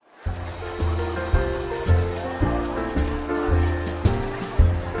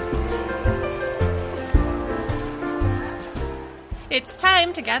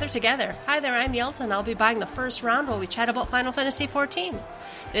time to gather together. Hi there, I'm Yelta, and I'll be buying the first round while we chat about Final Fantasy XIV.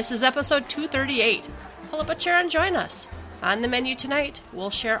 This is episode 238. Pull up a chair and join us. On the menu tonight,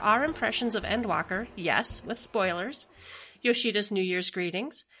 we'll share our impressions of Endwalker, yes, with spoilers, Yoshida's New Year's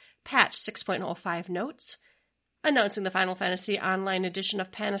greetings, patch 6.05 notes, announcing the Final Fantasy Online edition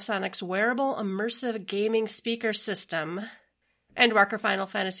of Panasonic's wearable immersive gaming speaker system. Endwalker Final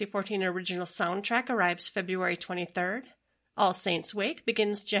Fantasy XIV original soundtrack arrives February 23rd. All Saints Wake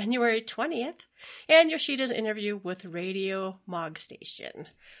begins January 20th. And Yoshida's interview with Radio Mog Station.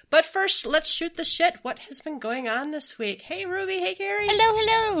 But first, let's shoot the shit. What has been going on this week? Hey, Ruby. Hey, Gary.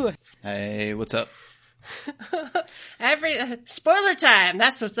 Hello. Hey, what's up? Spoiler time.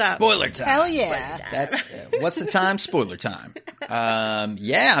 That's what's up. Spoiler time. Hell yeah. That's what's the time? Spoiler time.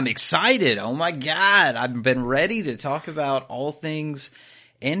 Yeah, I'm excited. Oh my god, I've been ready to talk about all things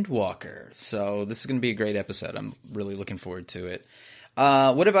Endwalker. So this is going to be a great episode. I'm really looking forward to it.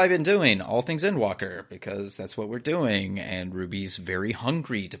 What have I been doing? All things Endwalker, because that's what we're doing. And Ruby's very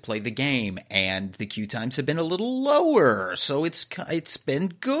hungry to play the game, and the queue times have been a little lower, so it's been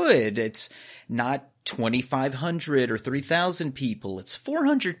good. It's not 2,500 or 3,000 people. It's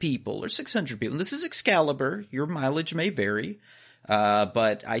 400 people or 600 people. This is Excalibur. Your mileage may vary.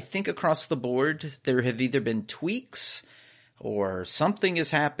 But I think across the board, there have either been tweaks or something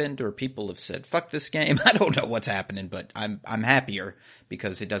has happened or people have said, fuck this game. I don't know what's happening, but I'm happier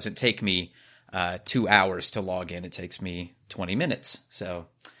because it doesn't take me 2 hours to log in. It takes me 20 minutes. So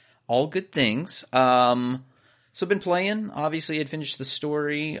all good things. So I've been playing. Obviously, I'd finished the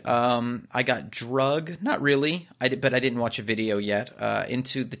story. I got drug. Not really. But I didn't watch a video yet.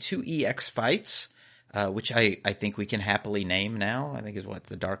 Into the 2 EX fights, which I think we can happily name now. I think is what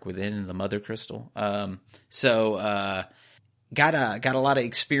the Dark Within and the Mother Crystal. Got a lot of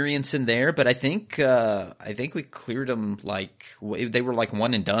experience in there, but I think we cleared them like they were like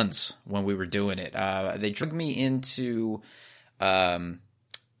one and dones when we were doing it. They dragged me into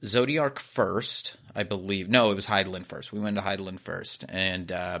Zodiark first, I believe. No, it was Hydaelyn first. We went to Hydaelyn first and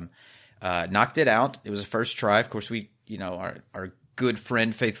knocked it out. It was a first try. Of course, our good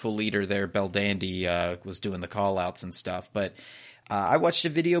friend, faithful leader there, Beldandy, was doing the call-outs and stuff. But I watched a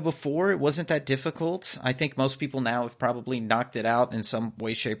video before. It wasn't that difficult. I think most people now have probably knocked it out in some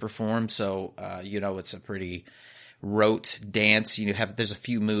way, shape, or form. So, it's a pretty rote dance. There's a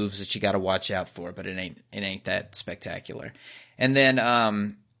few moves that you got to watch out for, but it ain't that spectacular. And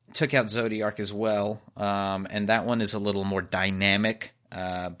then took out Zodiark as well, and that one is a little more dynamic,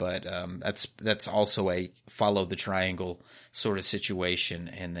 but that's also a follow the triangle sort of situation.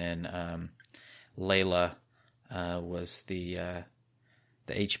 And then Layla was the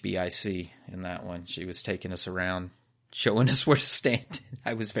HBIC in that one. She was taking us around, showing us where to stand.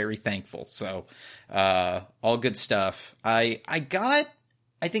 I was very thankful. So all good stuff. I got,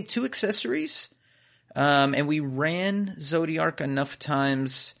 I think, 2 accessories, and we ran Zodiark enough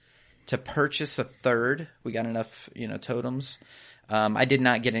times to purchase a third. We got enough, totems. I did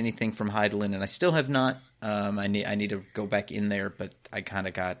not get anything from Hydaelyn, and I still have not. I need to go back in there, but I kind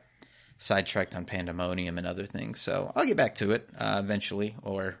of got sidetracked on Pandemonium and other things. So I'll get back to it eventually,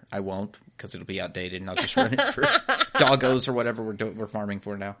 or I won't because it'll be outdated, and I'll just run it for doggos or whatever we're farming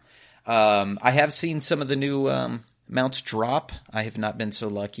for now. I have seen some of the new mounts drop. I have not been so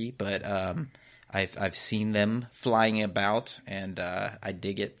lucky, but I've seen them flying about, and I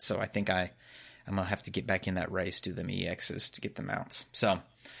dig it. So I think I'm gonna have to get back in that race, do them EXs to get the mounts. So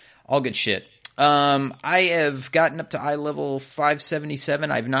all good shit. I have gotten up to eye level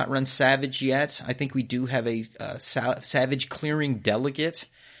 577. I've not run Savage yet. I think we do have a Savage clearing delegate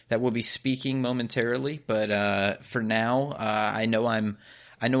that will be speaking momentarily, but for now, I know I'm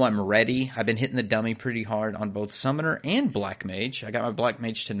ready. I've been hitting the dummy pretty hard on both Summoner and Black Mage. I got my Black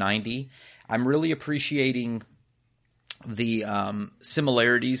Mage to 90. I'm really appreciating the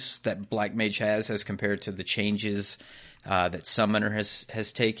similarities that Black Mage has as compared to the changes that Summoner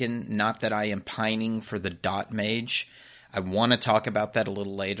has taken. Not that I am pining for the Dot Mage. I want to talk about that a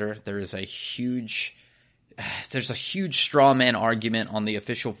little later. There's a huge straw man argument on the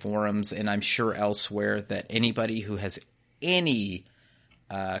official forums, and I'm sure elsewhere, that anybody who has any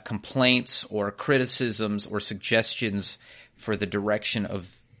complaints or criticisms or suggestions for the direction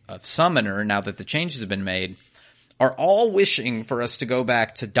of Summoner, now that the changes have been made, are all wishing for us to go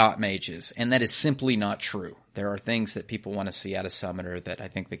back to Dot Mages, and that is simply not true. There are things that people want to see out of Summoner that I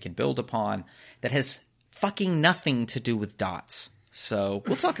think they can build upon that has fucking nothing to do with dots. So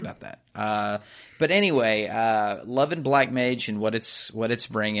we'll talk about that. But anyway, loving Black Mage and what it's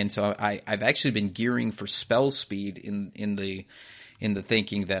bringing. So I've actually been gearing for spell speed in in the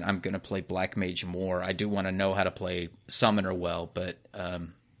thinking that I'm going to play Black Mage more. I do want to know how to play Summoner well, but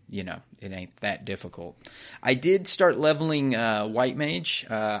you know, it ain't that difficult. I did start leveling White Mage.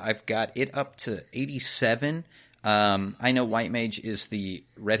 I've got it up to 87. I know White Mage is the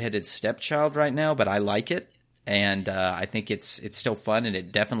redheaded stepchild right now, but I like it. And I think it's still fun, and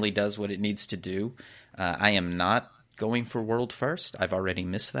it definitely does what it needs to do. I am not going for world first. I've already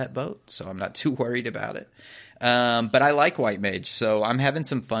missed that boat, so I'm not too worried about it. But I like White Mage, so I'm having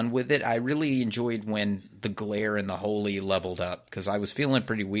some fun with it. I really enjoyed when the Glare and the Holy leveled up, because I was feeling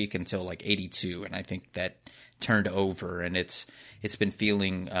pretty weak until like 82, and I think that turned over, and it's been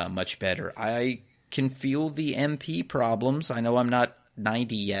feeling much better. I can feel the MP problems. I know I'm not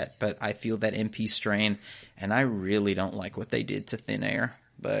 90 yet, but I feel that MP strain, and I really don't like what they did to Thin Air.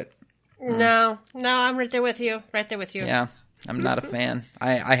 But no, I'm right there with you. Yeah, I'm not a fan.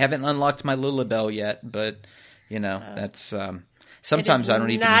 I haven't unlocked my Lilibel yet, but you know, that's sometimes I don't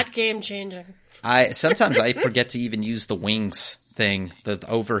even not game changing. Sometimes I forget to even use the wings thing, the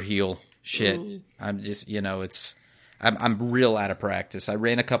overheal shit. I'm just, you know, I'm real out of practice. I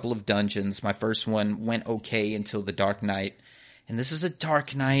ran a couple of dungeons. My first one went okay until the Dark Knight. And this is a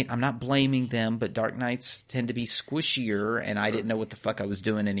Dark Knight. I'm not blaming them, but Dark Knights tend to be squishier, and I didn't know what the fuck I was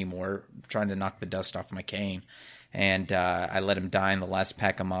doing anymore, trying to knock the dust off my cane. And I let him die in the last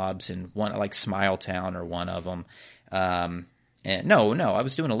pack of mobs, and one like Smile Town or one of them. And no, I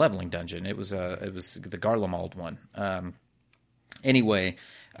was doing a leveling dungeon. It was the Garlemald one. Anyway,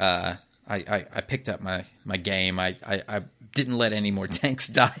 I picked up my game. I didn't let any more tanks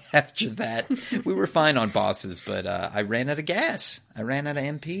die after that. We were fine on bosses, but I ran out of gas. I ran out of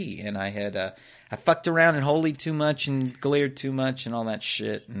MP, and I fucked around and Holy too much and glared too much and all that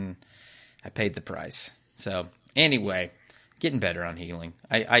shit, and I paid the price. So anyway, getting better on healing.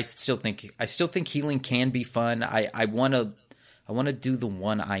 I still think healing can be fun. I want to do the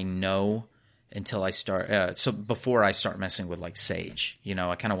one I know until I start, so before I start messing with like Sage, you know,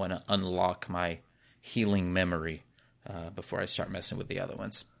 I kind of want to unlock my healing memory, before I start messing with the other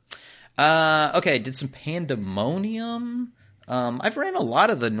ones. Okay, did some Pandemonium. I've ran a lot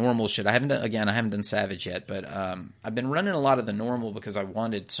of the normal shit. I haven't done Savage yet, but, I've been running a lot of the normal because I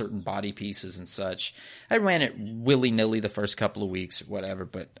wanted certain body pieces and such. I ran it willy-nilly the first couple of weeks or whatever,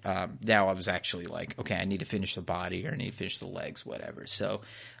 but, now I was actually like, okay, I need to finish the body or I need to finish the legs, whatever. So,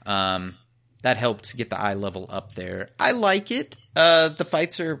 that helped get the eye level up there. I like it. The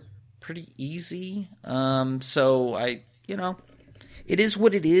fights are pretty easy. So you know, it is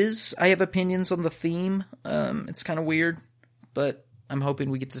what it is. I have opinions on the theme. It's kind of weird, but I'm hoping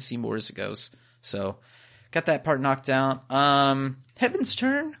we get to see more as it goes. So, got that part knocked out. Heaven's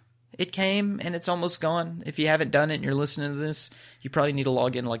Turn. It came and it's almost gone. If you haven't done it and you're listening to this, you probably need to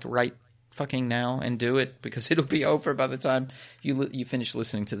log in like right fucking now and do it, because it'll be over by the time you finish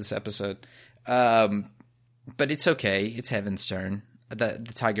listening to this episode. But it's okay. It's Heaven's Turn. The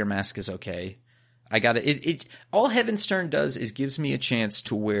Tiger Mask is okay. I got it. All Heaven's Turn does is gives me a chance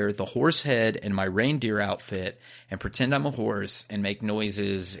to wear the horse head and my reindeer outfit and pretend I'm a horse and make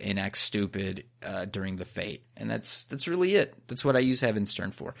noises and act stupid, during the fate. And that's really it. That's what I use Heaven's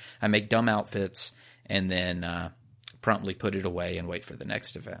Turn for. I make dumb outfits and then, promptly put it away and wait for the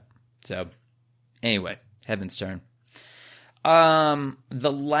next event. So, anyway, Heaven's Turn.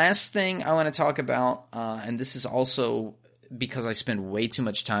 The last thing I want to talk about, and this is also because I spend way too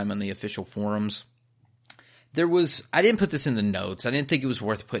much time on the official forums. I didn't put this in the notes. I didn't think it was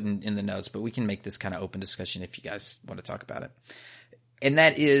worth putting in the notes, but we can make this kind of open discussion if you guys want to talk about it. And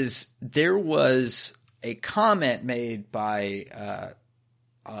that is, there was a comment made by,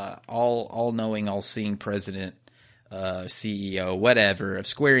 all-knowing, all-seeing president, CEO, whatever, of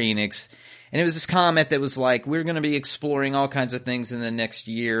Square Enix. And it was this comment that was like, we're going to be exploring all kinds of things in the next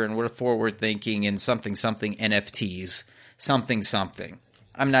year, and we're forward thinking in something NFTs, something.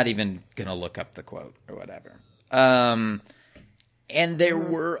 I'm not even going to look up the quote or whatever. And there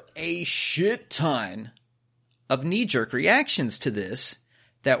were a shit ton of knee-jerk reactions to this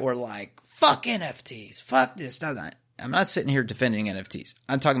that were like, fuck NFTs, fuck this. I'm not sitting here defending NFTs.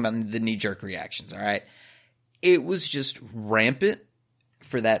 I'm talking about the knee-jerk reactions, all right? It was just rampant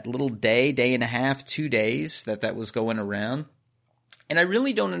for that little day and a half, 2 days that was going around. And I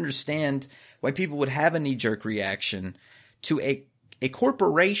really don't understand why people would have a knee-jerk reaction to a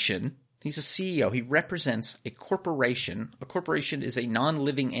corporation. He's a CEO. He represents a corporation. A corporation is a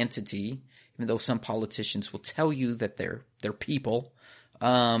non-living entity, even though some politicians will tell you that they're people.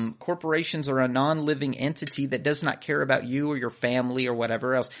 Corporations are a non-living entity that does not care about you or your family or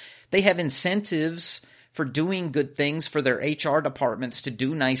whatever else. They have incentives for doing good things for their HR departments to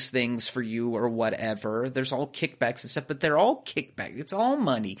do nice things for you or whatever. There's all kickbacks and stuff, but they're all kickbacks. It's all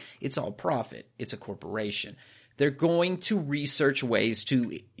money. It's all profit. It's a corporation. They're going to research ways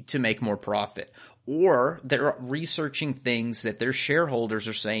to make more profit, or they're researching things that their shareholders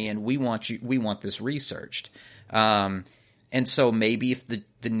are saying, we want this researched. And so maybe if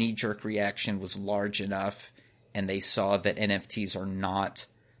the knee-jerk reaction was large enough and they saw that NFTs are not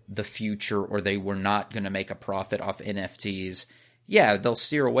the future, or they were not going to make a profit off NFTs, yeah, they'll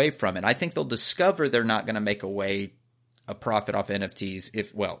steer away from it. I think they'll discover they're not going to make a profit off NFTs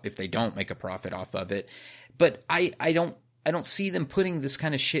if they don't make a profit off of it. But I don't see them putting this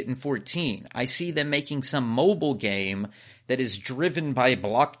kind of shit in 14. I see them making some mobile game that is driven by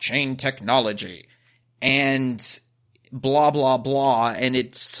blockchain technology and blah, blah, blah, and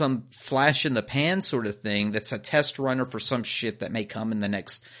it's some flash in the pan sort of thing that's a test runner for some shit that may come in the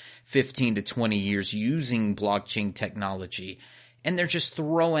next 15 to 20 years using blockchain technology. And they're just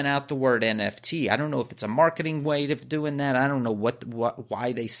throwing out the word NFT. I don't know if it's a marketing way of doing that. I don't know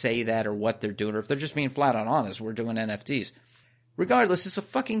why they say that or what they're doing, or if they're just being flat out honest. We're doing NFTs. Regardless, it's a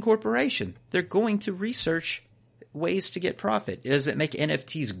fucking corporation. They're going to research ways to get profit. Does it make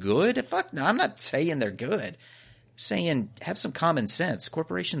NFTs good? Fuck no. I'm not saying they're good. I'm saying have some common sense.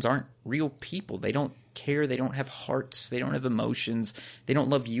 Corporations aren't real people. They don't care. They don't have hearts. They don't have emotions. They don't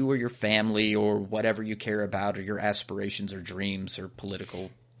love you or your family or whatever you care about, or your aspirations or dreams or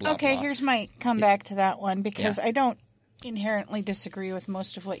political blah, okay, blah. Here's my comeback to that one, because I don't inherently disagree with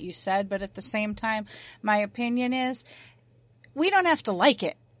most of what you said, but at the same time, my opinion is we don't have to like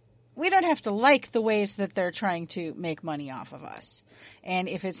it. We don't have to like the ways that they're trying to make money off of us. And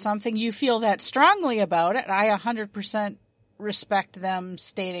if it's something you feel that strongly about it, I 100% respect them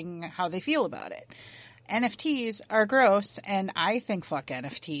stating how they feel about it. NFTs are gross, and I think fuck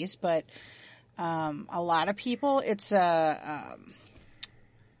NFTs, but a lot of people, it's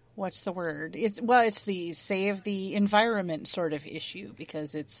what's the word? It's the save the environment sort of issue,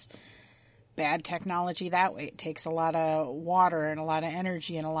 because it's bad technology that way. It takes a lot of water and a lot of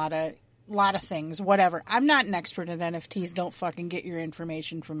energy and a lot of things, whatever. I'm not an expert at NFTs. Don't fucking get your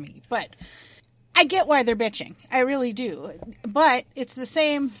information from me. But I get why they're bitching. I really do. But it's the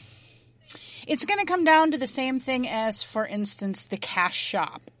same. It's going to come down to the same thing as, for instance, the cash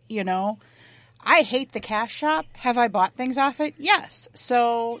shop. You know, I hate the cash shop. Have I bought things off it? Yes.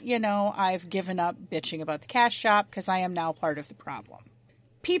 So, I've given up bitching about the cash shop because I am now part of the problem.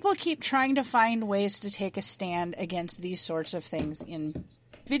 People keep trying to find ways to take a stand against these sorts of things in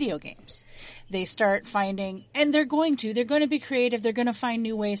video games. They start finding, and they're going to be creative. They're going to find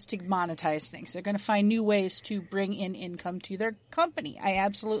new ways to monetize things. They're going to find new ways to bring in income to their company. I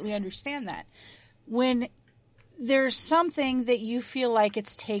absolutely understand that. When there's something that you feel like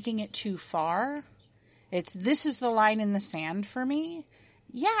it's taking it too far, this is the line in the sand for me.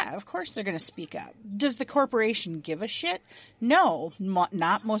 Yeah, of course they're going to speak up. Does the corporation give a shit? No,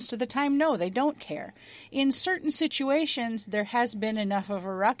 not most of the time. No, they don't care. In certain situations, there has been enough of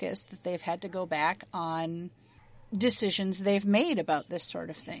a ruckus that they've had to go back on decisions they've made about this sort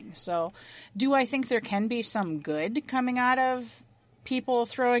of thing. So, do I think there can be some good coming out of people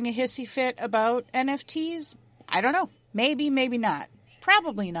throwing a hissy fit about NFTs? I don't know. Maybe, maybe not.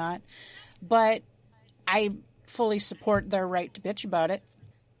 Probably not. But I fully support their right to bitch about it.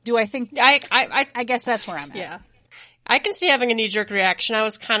 Do I think? I guess that's where I'm at. Yeah, I can see having a knee-jerk reaction. I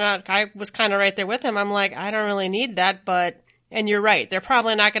was kind of right there with him. I'm like, I don't really need that, and you're right. They're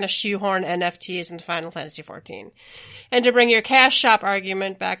probably not going to shoehorn NFTs into Final Fantasy XIV. And to bring your cash shop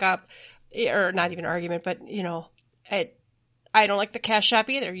argument back up, or not even argument, but I don't like the cash shop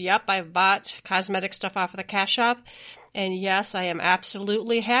either. Yep, I've bought cosmetic stuff off of the cash shop. And yes, I am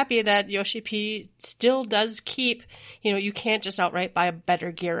absolutely happy that Yoshi P still does keep, you can't just outright buy a better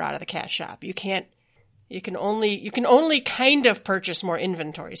gear out of the cash shop. You can only kind of purchase more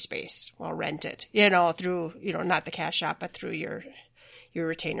inventory space or rent it, through, not the cash shop, but through your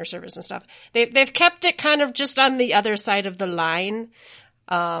retainer service and stuff. They've kept it kind of just on the other side of the line.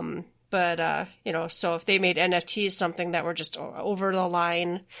 So if they made NFTs something that were just over the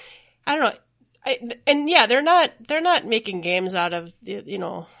line, I don't know. They're not making games out of,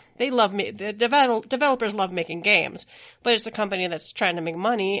 they love me. The developers love making games, but it's a company that's trying to make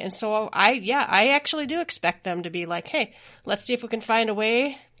money. And so I actually do expect them to be like, hey, let's see if we can find a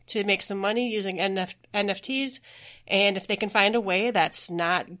way to make some money using NFTs. And if they can find a way that's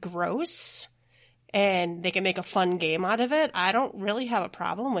not gross and they can make a fun game out of it, I don't really have a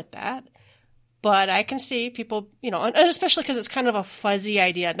problem with that. But I can see people, and especially because it's kind of a fuzzy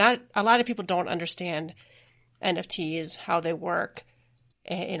idea. Not a lot of people don't understand NFTs, how they work,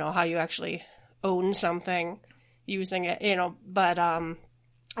 and, how you actually own something using it, but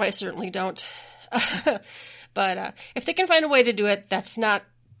I certainly don't. But if they can find a way to do it that's not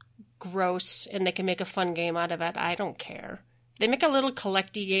gross and they can make a fun game out of it, I don't care. They make a little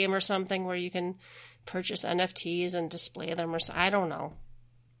collecty game or something where you can purchase NFTs and display them, or I don't know.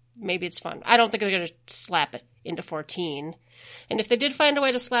 Maybe it's fun. I don't think they're going to slap it into 14. And if they did find a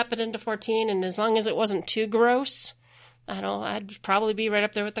way to slap it into 14, and as long as it wasn't too gross, I'd probably be right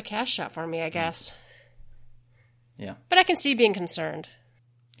up there with the cash shot for me, I guess. Yeah. But I can see being concerned.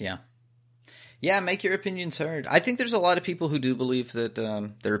 Yeah. Yeah, make your opinions heard. I think there's a lot of people who do believe that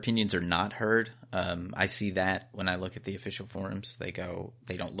their opinions are not heard. I see that when I look at the official forums. They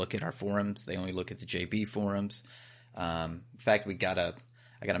don't look at our forums. They only look at the JB forums. In fact, I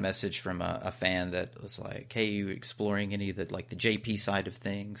got a message from a fan that was like, "Hey, you exploring any of the the JP side of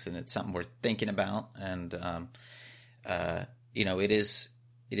things?" And it's something we're thinking about. And it is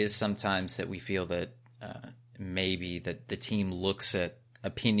sometimes that we feel that maybe that the team looks at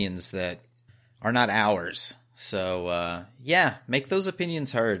opinions that are not ours. So, make those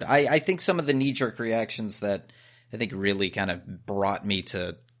opinions heard. I think some of the knee-jerk reactions that I think really kind of brought me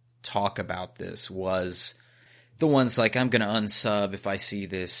to talk about this was the ones like, I'm going to unsub if I see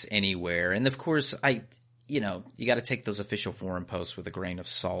this anywhere. And of course, you got to take those official forum posts with a grain of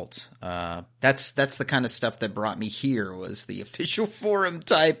salt. That's the kind of stuff that brought me here, was the official forum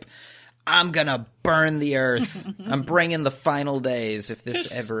type. I'm going to burn the earth. I'm bringing the final days if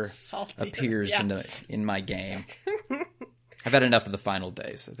this ever appears in my game. I've had enough of the final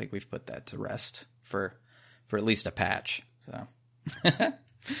days. I think we've put that to rest for at least a patch. So,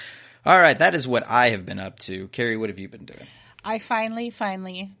 all right. That is what I have been up to. Carrie, what have you been doing? I finally,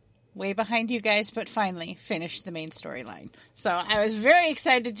 way behind you guys, but finally finished the main storyline. So I was very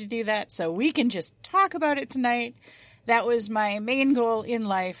excited to do that so we can just talk about it tonight. That was my main goal in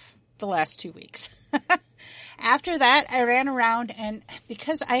life the last 2 weeks. After that, I ran around, and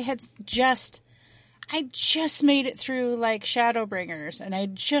because I just made it through Shadowbringers, and I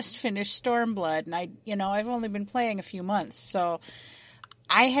just finished Stormblood, and I've only been playing a few months, so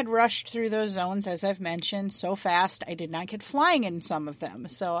I had rushed through those zones, as I've mentioned, so fast I did not get flying in some of them.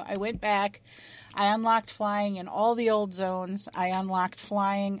 So I went back, I unlocked flying in all the old zones, I unlocked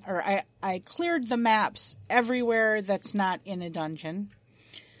flying, or I cleared the maps everywhere that's not in a dungeon.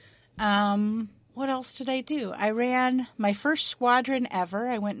 What else did I do? I ran my first squadron ever.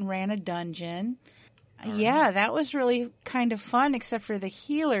 I went and ran a dungeon. Yeah, that was really kind of fun, except for the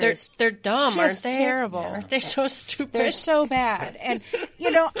healers. They're dumb, aren't they? Terrible. Yeah. Aren't they so stupid? They're so bad. And,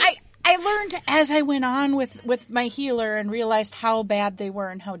 I learned as I went on with my healer and realized how bad they were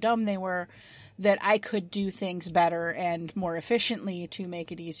and how dumb they were, that I could do things better and more efficiently to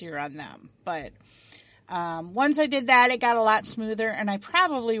make it easier on them. But once I did that, it got a lot smoother, and I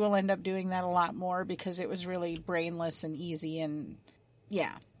probably will end up doing that a lot more because it was really brainless and easy, and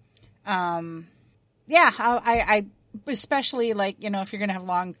yeah. I especially if you're going to have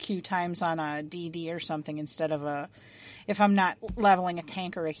long queue times on a DD or something instead of if I'm not leveling a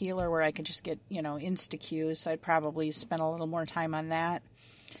tank or a healer where I could just get, insta queues, I'd probably spend a little more time on that.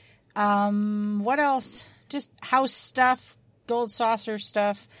 What else? Just house stuff, gold saucer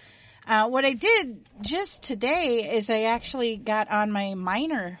stuff. What I did just today is I actually got on my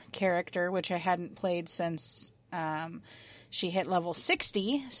miner character, which I hadn't played since she hit level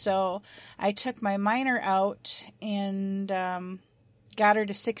 60. So I took my miner out and got her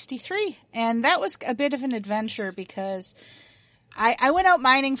to 63. And that was a bit of an adventure because I went out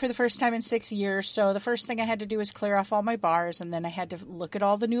mining for the first time in 6 years, so the first thing I had to do was clear off all my bars, and then I had to look at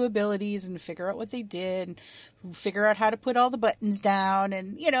all the new abilities and figure out what they did, and figure out how to put all the buttons down,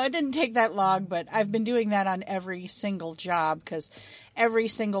 and, it didn't take that long, but I've been doing that on every single job, because every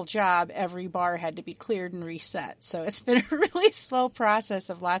single job, every bar had to be cleared and reset, so it's been a really slow process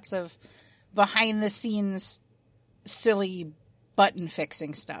of lots of behind-the-scenes silly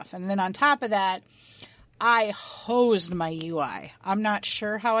button-fixing stuff, and then on top of that, I hosed my UI. I'm not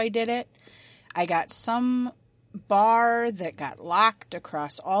sure how I did it. I got some bar that got locked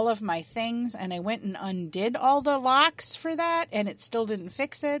across all of my things, and I went and undid all the locks for that, and it still didn't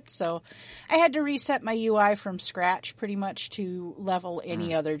fix it. So I had to reset my UI from scratch pretty much to level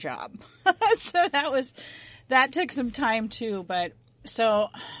any other job. So that took some time too. But so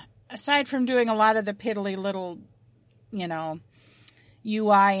aside from doing a lot of the piddly little,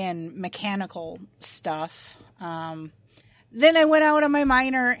 UI and mechanical stuff. Then I went out on my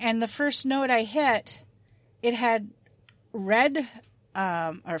miner, and the first node I hit, it had red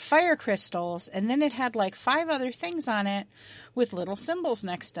or fire crystals, and then it had 5 other things on it with little symbols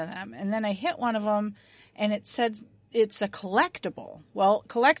next to them. And then I hit one of them, and it said it's a collectible. Well,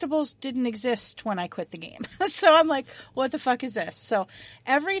 collectibles didn't exist when I quit the game. So I'm like, what the fuck is this? So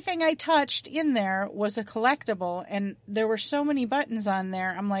everything I touched in there was a collectible, and there were so many buttons on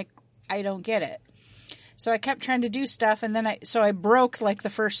there. I'm like, I don't get it. So I kept trying to do stuff, and then I broke like the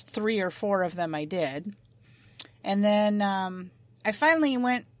first 3 or 4 of them I did. And then I finally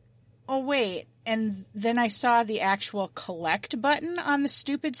went, oh wait. And then I saw the actual collect button on the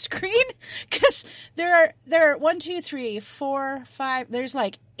stupid screen, because there are 1, 2, 3, 4, 5. There's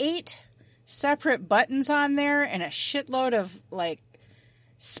like 8 separate buttons on there and a shitload of like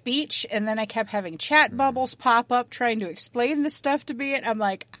speech. And then I kept having chat bubbles pop up trying to explain the stuff to me. And I'm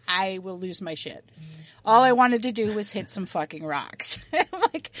like, I will lose my shit. All I wanted to do was hit some fucking rocks.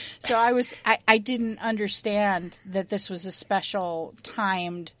 So I didn't understand that this was a special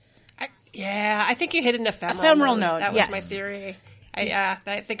timed. Yeah, I think you hit an ephemeral node. That was yes. my theory. I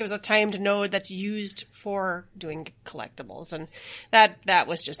think it was a timed node that's used for doing collectibles, and that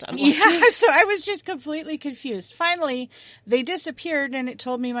was just unlucky. Yeah, so I was just completely confused. Finally, they disappeared, and it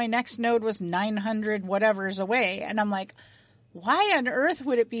told me my next node was 900 whatever's away, and I'm like, why on earth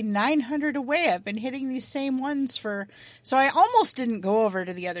would it be 900 away? I've been hitting these same ones so I almost didn't go over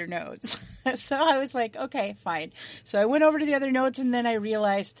to the other nodes. So I was like, okay, fine. So I went over to the other nodes, and then I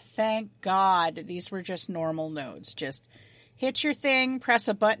realized, thank God, these were just normal nodes. Just hit your thing, press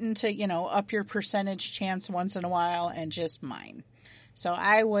a button to, up your percentage chance once in a while, and just mine. So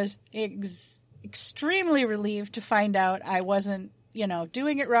I was extremely relieved to find out I wasn't,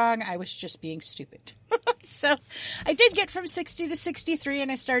 doing it wrong. I was just being stupid. So I did get from 60 to 63,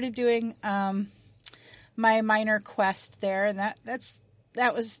 and I started doing my minor quest there, and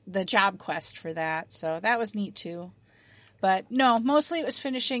that was the job quest for that. So that was neat too. But no, mostly it was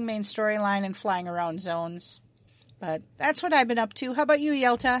finishing main storyline and flying around zones. But that's what I've been up to. How about you,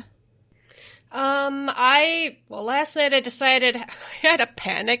 Yelta? Last night I decided I had a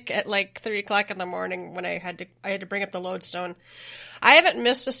panic at like 3:00 in the morning when I had to bring up the lodestone. I haven't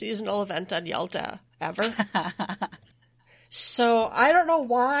missed a seasonal event on Yelta ever. So I don't know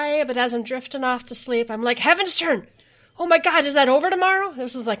why, but as I'm drifting off to sleep, I'm like, Heaven's Turn! Oh my God, is that over tomorrow?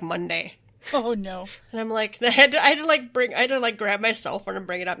 This is like Monday. Oh no. And I'm like, I had to grab my cell phone and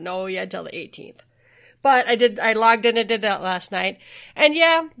bring it up. No, yeah, until the 18th. But I logged in and did that last night. And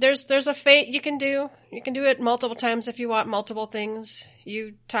yeah, there's a fate you can do. You can do it multiple times if you want multiple things.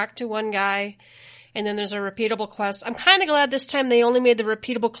 You talk to one guy, and then there's a repeatable quest. I'm kind of glad this time they only made the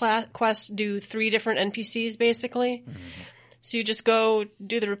repeatable quest do 3 different NPCs, basically. Mm-hmm. So you just go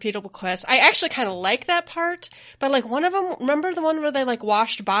do the repeatable quest. I actually kind of like that part, but like one of them, remember the one where they like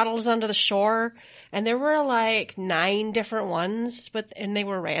washed bottles onto the shore? And there were like 9 different ones, and they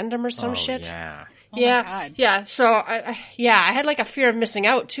were random or some shit. Yeah. Oh my God. Yeah. So I had like a fear of missing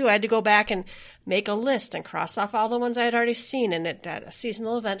out too. I had to go back and make a list and cross off all the ones I had already seen, and a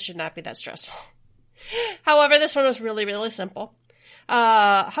seasonal event should not be that stressful. However, this one was really, really simple.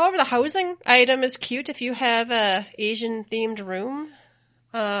 However, the housing item is cute if you have a Asian themed room.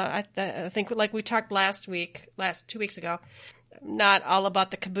 I think like we talked 2 weeks ago, not all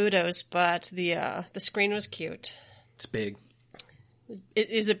about the kabutos, but the screen was cute. It's big.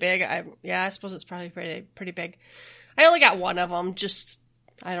 Is it big? I suppose it's probably pretty big. I only got one of them.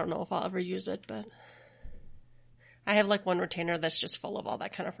 I don't know if I'll ever use it, but I have like one retainer that's just full of all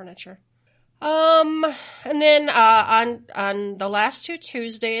that kind of furniture. And then, on the last 2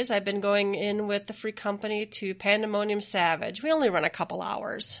 Tuesdays, I've been going in with the free company to Pandemonium Savage. We only run a couple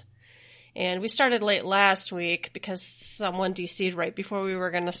hours. And we started late last week because someone DC'd right before we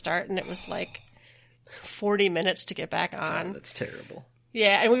were going to start, and it was like 40 minutes to get back on. Oh, that's terrible.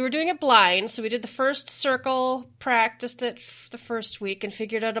 Yeah, and we were doing it blind, so we did the first circle, practiced it the first week, and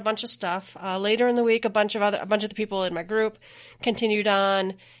figured out a bunch of stuff. Later in the week, a bunch of the people in my group continued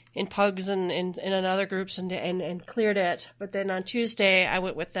on in pugs and in other groups and cleared it. But then on Tuesday, I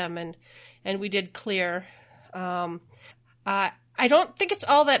went with them and we did clear. I don't think it's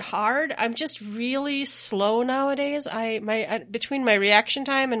all that hard. I'm just really slow nowadays. Between my reaction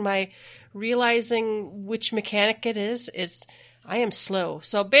time and my realizing which mechanic it is I am slow.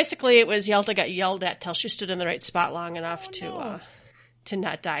 So basically it was Yelta got yelled at till she stood in the right spot long enough to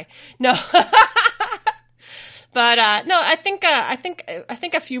not die. No. But no, I think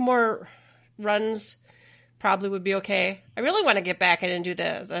a few more runs probably would be okay. I really want to get back in and do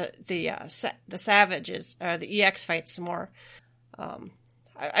the Savages or the EX fights some more.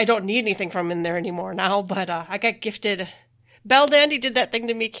 I don't need anything from in there anymore now, but I got gifted. Bell Dandy did that thing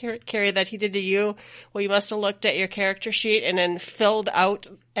to me, Carrie, that he did to you, where you must have looked at your character sheet and then filled out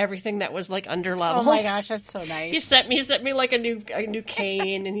everything that was like underleveled. Oh my gosh, that's so nice. He sent me like a new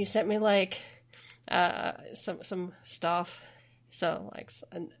cane, and he sent me like some stuff. So like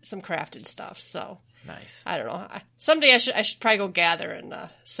some crafted stuff. So Nice. I don't know. Someday I should probably go gather and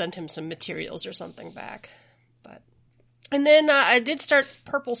send him some materials or something back. And then I did start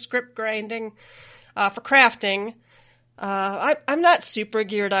purple script grinding for crafting. I'm not super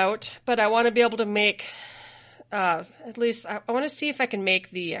geared out, but I want to be able to make, at least, I want to see if I can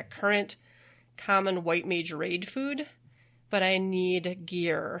make the current common white mage raid food, but I need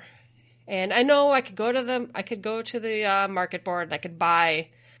gear. And I know I could go to the market board and I could buy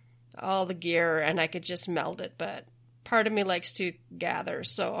all the gear and I could just meld it, but part of me likes to gather.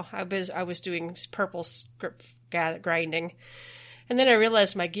 So I was doing purple script grinding. And then I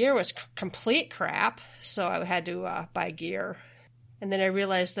realized my gear was complete crap, so I had to buy gear. And then I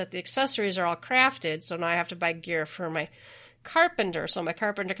realized that the accessories are all crafted, so now I have to buy gear for my carpenter. So my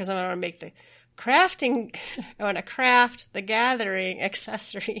carpenter, because I want to make the crafting, I want to craft the gathering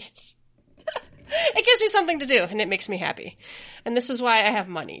accessories. It gives me something to do, and it makes me happy. And this is why I have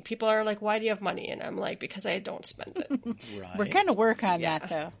money. People are like, why do you have money? And I'm like, because I don't spend it. Right. We're going to work on that,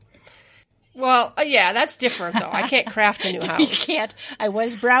 though. Well, yeah, that's different, though. I can't craft a new house. You can't. I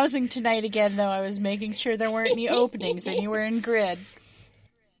was browsing tonight again, though. I was making sure there weren't any openings anywhere in Grid.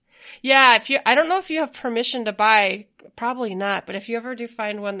 Yeah, I don't know if you have permission to buy. Probably not. But if you ever do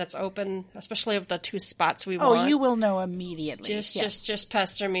find one that's open, especially of the two spots we want. Oh, you will know immediately. Just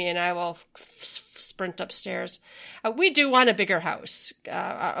pester me and I will sprint upstairs. We do want a bigger house,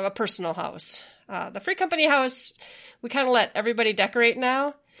 a personal house. The Free Company house, we kind of let everybody decorate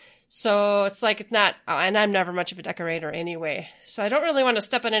now. So it's like it's not, and I'm never much of a decorator anyway. So I don't really want to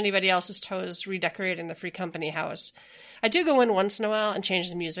step on anybody else's toes redecorating the Free Company house. I do go in once in a while and change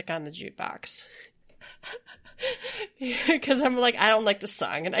the music on the jukebox. Because I'm like, I don't like the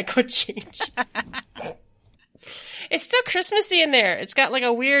song, and I go change. It's still Christmassy in there. It's got like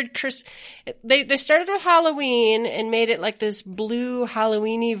a weird They started with Halloween and made it like this blue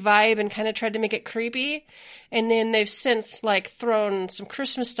Halloweeny vibe and kind of tried to make it creepy. And then they've since like thrown some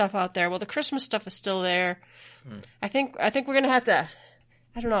Christmas stuff out there. Well, the Christmas stuff is still there. I think we're gonna have to.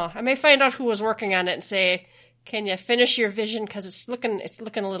 I don't know. I may find out who was working on it and say, "Can you finish your vision? Because it's looking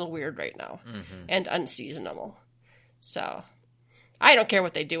a little weird right now and unseasonable." So I don't care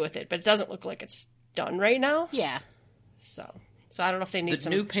what they do with it, but it doesn't look like it's done right now. Yeah. So I don't know if they need the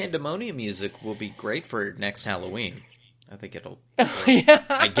some new Pandemonium music will be great for next Halloween. I think it'll. Yeah.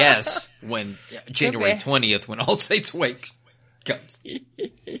 I guess when January 20th, when All Saints Wake comes.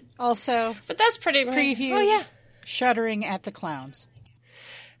 Also, but that's pretty preview. Oh yeah, Shuddering at the Clowns.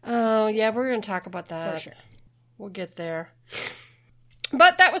 Oh yeah, we're gonna talk about that. For sure. We'll get there.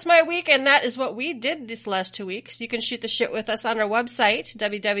 But that was my week, and that is what we did these last 2 weeks. You can shoot the shit with us on our website,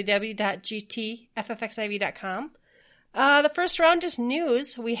 www.gtffxiv.com. The first round is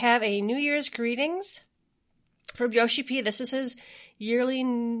news. We have a New Year's greetings from Yoshi P. This is his yearly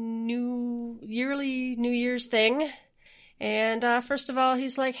New Year's thing. And first of all,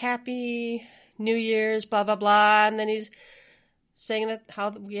 he's like, Happy New Year's, blah, blah, blah. And then he's saying that how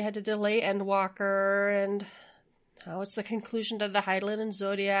we had to delay Endwalker and how it's the conclusion to the Hydaelyn and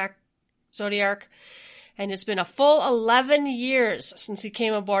Zodiac. And it's been a full 11 years since he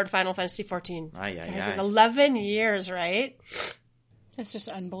came aboard Final Fantasy XIV. Guys, like 11 years, right? It's just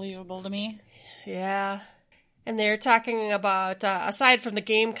unbelievable to me. Yeah. And they're talking about, aside from the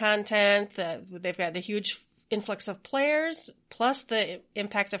game content, they've got a huge influx of players, plus the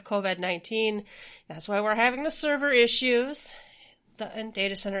impact of COVID-19. That's why we're having the server issues and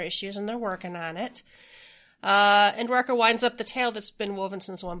data center issues, and they're working on it. And Rucker winds up the tale that's been woven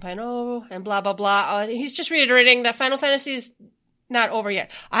since 1.0, and blah, blah, blah. He's just reiterating that Final Fantasy is not over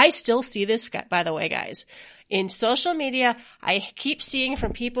yet. I still see this, by the way, guys. In social media, I keep seeing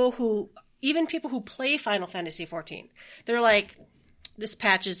from even people who play Final Fantasy XIV. They're like, this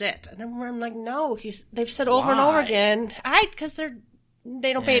patch is it. And I'm like, no, they've said over and over again. Because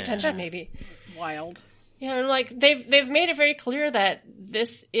they don't pay attention, maybe. Wild. Yeah, like they've made it very clear that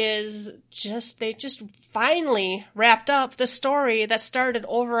this is they just finally wrapped up the story that started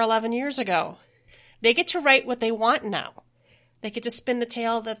over 11 years ago. They get to write what they want now. They get to spin the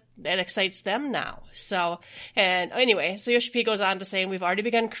tale that excites them now. So Yoshi P goes on to say, we've already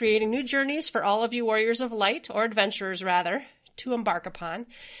begun creating new journeys for all of you warriors of light, or adventurers rather, to embark upon.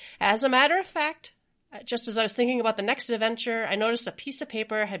 As a matter of fact, just as I was thinking about the next adventure, I noticed a piece of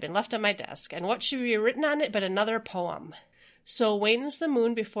paper had been left on my desk, and what should be written on it but another poem. So wanes the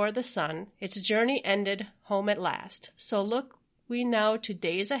moon before the sun, its journey ended, home at last. So look we now to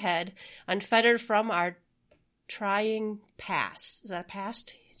days ahead, unfettered from our trying past. Is that a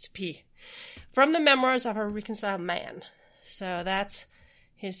past? It's a P. From the memoirs of a reconciled man. So that's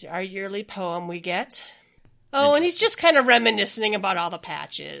our yearly poem we get. Oh, and he's just kind of reminiscing about all the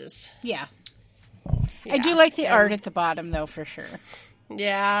patches. Yeah. I do like the art at the bottom, though, for sure.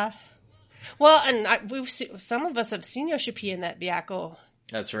 Yeah. Well, and some of us have seen Yoshi P in that Byakko.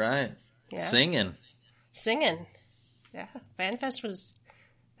 That's right. Yeah. Singing. Yeah. FanFest was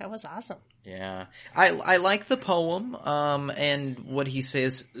awesome. Yeah. I like the poem, and what he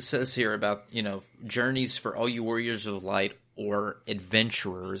says here about, journeys for all you warriors of light or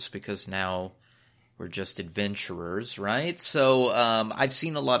adventurers, because now we're just adventurers, right? So, I've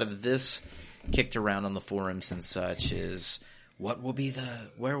seen a lot of this kicked around on the forums and such, is where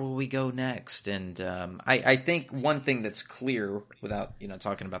will we go next? And I think one thing that's clear, without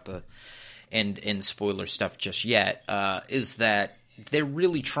talking about the end spoiler stuff just yet, is that they're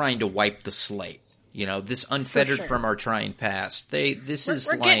really trying to wipe the slate. This unfettered from our trying past. We're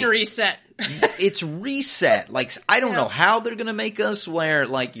getting reset. It's reset. Like, I don't know how they're going to make us where,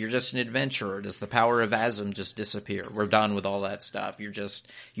 like, you're just an adventurer. Does the power of Azim just disappear? We're done with all that stuff. You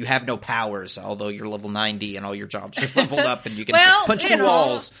have no powers, although you're level 90 and all your jobs are leveled up and you can punch the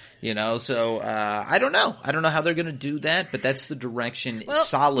walls, So, I don't know. I don't know how they're going to do that, but that's the direction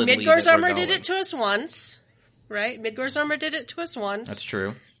solidly Midgar's Armor did it to us once, right? Midgar's Armor did it to us once. That's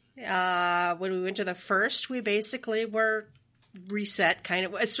true. When we went to the first, we basically were reset, kind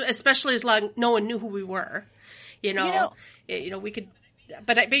of, especially as long no one knew who we were. We could,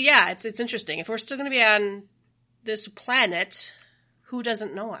 but yeah, it's interesting. If we're still going to be on this planet, who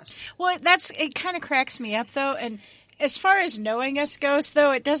doesn't know us? Well, it kind of cracks me up though, and as far as knowing us goes,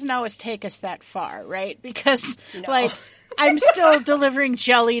 though, it doesn't always take us that far, right? Because I'm still delivering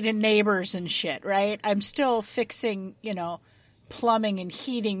jelly to neighbors and shit, right? I'm still fixing, plumbing and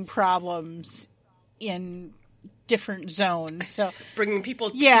heating problems in different zones. So bringing people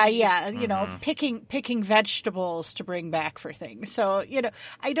picking vegetables to bring back for things. So,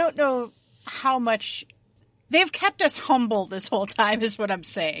 I don't know how much they've kept us humble this whole time is what I'm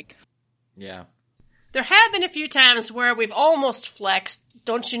saying. Yeah. There have been a few times where we've almost flexed,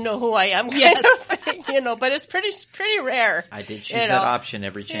 don't you know who I am? But it's pretty rare. I did choose that option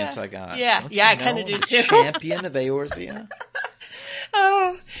every chance I got. Yeah, I kind of do too. Champion of Eorzea.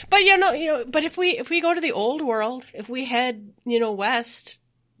 Oh, but but if we go to the old world, if we head, west,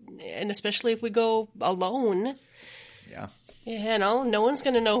 and especially if we go alone, no one's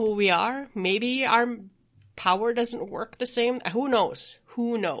going to know who we are. Maybe our power doesn't work the same. Who knows?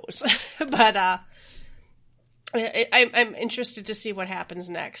 But I'm interested to see what happens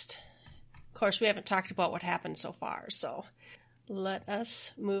next. Of course, we haven't talked about what happened so far, so let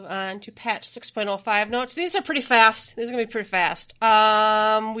us move on to patch 6.05 notes. These are pretty fast. These are going to be pretty fast.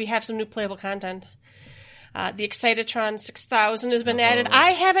 We have some new playable content. The Excitatron 6000 has been added. I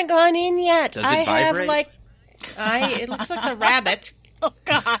haven't gone in yet. Does it vibrate? It looks like a rabbit. Oh,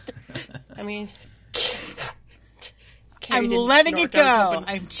 God. I mean, I'm letting it go.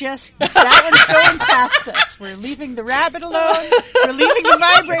 That one's going past us. We're leaving the rabbit alone. We're leaving the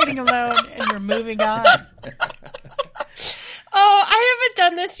vibrating alone, and we're moving on. Oh, I haven't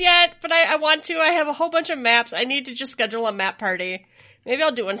done this yet, but I want to. I have a whole bunch of maps. I need to just schedule a map party. Maybe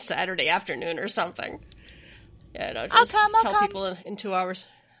I'll do one Saturday afternoon or something. Yeah, I'll tell people in 2 hours.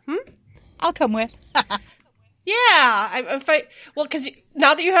 I'll come with. Yeah, because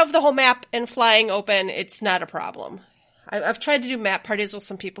now that you have the whole map and flying open, it's not a problem. I've tried to do map parties with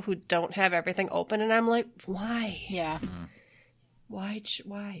some people who don't have everything open, and I'm like, why? Yeah. Why?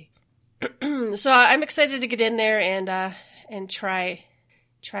 So I'm excited to get in there and try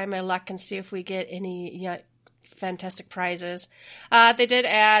my luck and see if we get any fantastic prizes. They did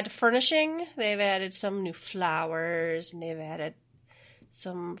add furnishing. They've added some new flowers, and they've added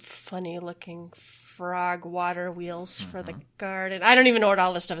some funny looking frog water wheels for the garden. I don't even know what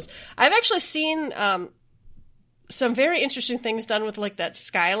all this stuff is. I've actually seen some very interesting things done with like that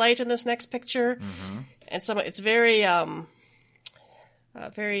skylight in this next picture, and it's very I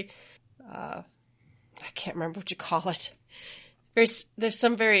can't remember what you call it. There's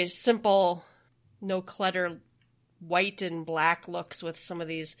some very simple, no clutter, white and black looks with some of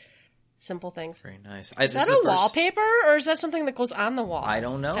these simple things. Very nice. Is that a wallpaper, or is that something that goes on the wall? I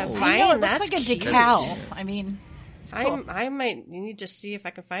don't know. It looks like a decal. I mean, it's cool. I might need to see if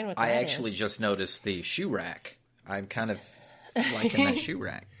I can find what that is. I actually just noticed the shoe rack. I'm kind of liking that shoe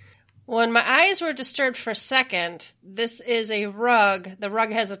rack. When my eyes were disturbed for a second, this is a rug. The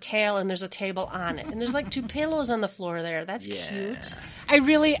rug has a tail, and there's a table on it. And there's like 2 pillows on the floor there. That's cute. I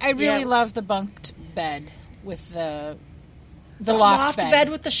really love the bunked bed with the loft bed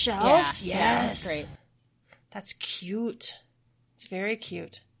with the shelves. Yeah, yes, that's great. That's cute. It's very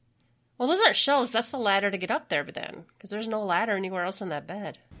cute. Well, those aren't shelves. That's the ladder to get up there, but then because there's no ladder anywhere else in that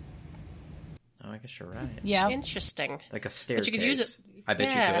bed. Oh, I guess you're right. Yeah. Interesting. Like a staircase. But you could use it. I bet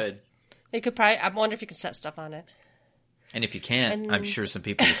Yeah. you could. You could probably. I wonder if you can set stuff on it. And if you can't, I'm sure some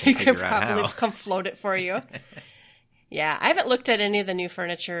people You can could figure out probably how. come float it for you. Yeah, I haven't looked at any of the new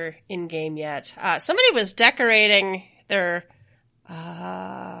furniture in game yet. Somebody was decorating their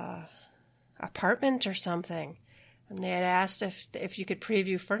apartment or something, and they had asked if you could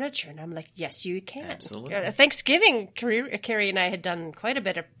preview furniture, and I'm like, yes, you can. Absolutely. Thanksgiving, Carrie and I had done quite a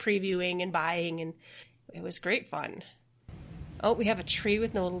bit of previewing and buying, and it was great fun. Oh, we have a tree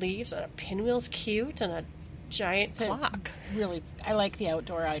with no leaves, and a pinwheel's cute, and a giant clock. Really, I like the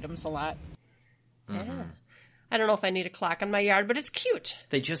outdoor items a lot. Yeah. I don't know if I need a clock in my yard, but it's cute.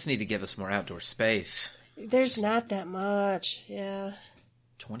 They just need to give us more outdoor space. There's not that much. Yeah.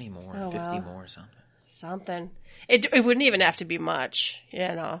 20 more, Oh, 50 well. more, something. Something. It wouldn't even have to be much.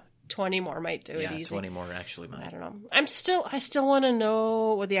 20 more might do it Yeah, easy. 20 more actually might. I don't know. I still want to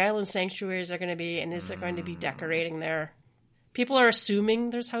know what the island sanctuaries are going to be, and is there going to be decorating there? People are assuming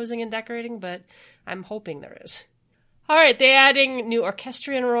there's housing and decorating, but I'm hoping there is. All right, they're adding new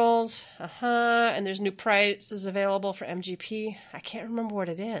orchestrion roles. And there's new prizes available for MGP. I can't remember what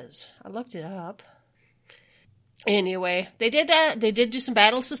it is. I looked it up. Anyway, they did do some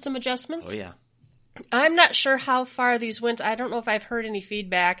battle system adjustments. Oh, yeah. I'm not sure how far these went. I don't know if I've heard any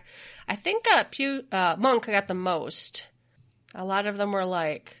feedback. I think Monk got the most. A lot of them were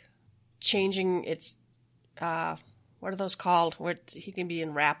like changing its what are those called? Where he can be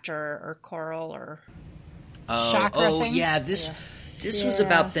in raptor or coral or Chakra thing? Yeah, this was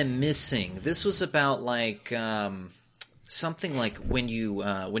about them missing. This was about like something like when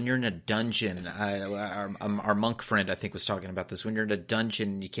you're in a dungeon. Our monk friend, I think, was talking about this. When you're in a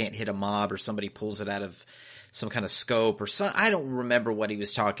dungeon, you can't hit a mob, or somebody pulls it out of some kind of scope, or I don't remember what he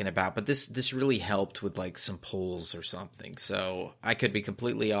was talking about. But this really helped with like some pulls or something. So I could be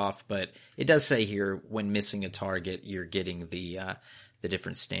completely off, but it does say here when missing a target, you're getting the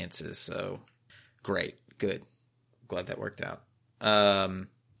different stances. So great. Good. Glad that worked out.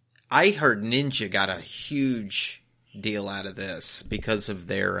 I heard Ninja got a huge deal out of this because of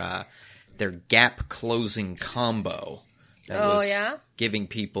their gap closing combo. That was giving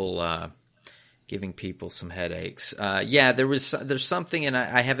people some headaches. There's something, and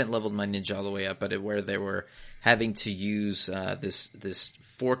I haven't leveled my Ninja all the way up, but where they were having to use this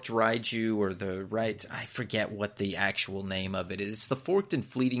forked Raiju, or I forget what the actual name of it is. It's the forked and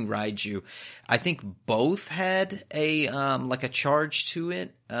fleeting Raiju. I think both had a like a charge to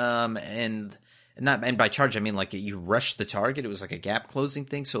it, and by charge I mean like you rushed the target. It was like a gap closing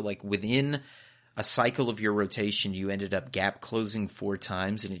thing. So like within a cycle of your rotation, you ended up gap closing 4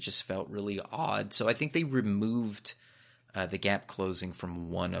 times, and it just felt really odd. So I think they removed the gap closing from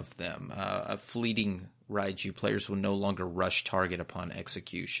one of them. A fleeting Raiju, players will no longer rush target upon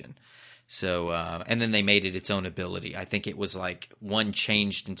execution. So, and then they made it its own ability. I think it was like one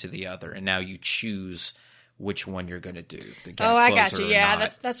changed into the other, and now you choose which one you're going to do. The gap I got closer you. or Yeah,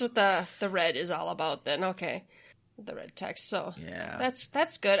 not. that's what the red is all about then. Okay. The red text. So Yeah.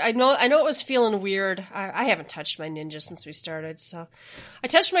 that's good. I know it was feeling weird. I haven't touched my Ninja since we started, so I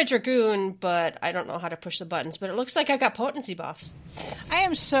touched my Dragoon, but I don't know how to push the buttons, but it looks like I got potency buffs. I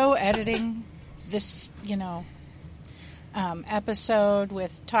am so editing this, episode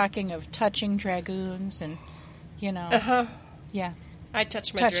with talking of touching dragoons and, yeah. I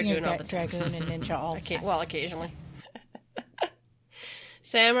touch my Touching Dragoon your all the time. dragoon and ninja all the time. Well, occasionally.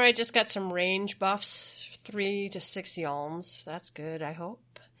 Samurai just got some range buffs, 3 to 6 yalms. That's good, I hope.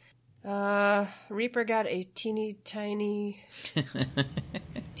 Reaper got a teeny tiny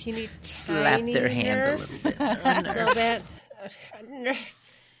Slap their hand a little bit. a little bit.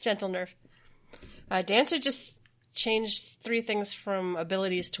 Gentle nerf. Dancer just changed 3 things from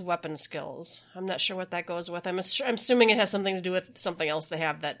abilities to weapon skills. I'm not sure what that goes with. I'm assuming it has something to do with something else they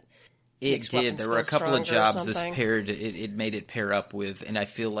have that It makes did. weapon There were a skills couple of stronger or jobs this something. paired. It made it pair up with, and I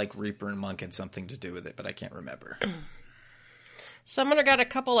feel like Reaper and Monk had something to do with it, but I can't remember. Summoner got a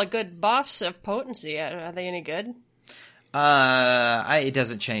couple of good buffs of potency. Are they any good? It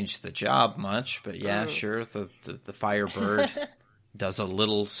doesn't change the job much, but yeah, sure. The Firebird does a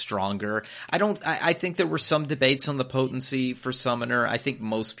little stronger. I think there were some debates on the potency for Summoner. I think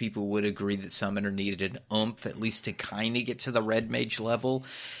most people would agree that Summoner needed an oomph, at least to kind of get to the Red Mage level.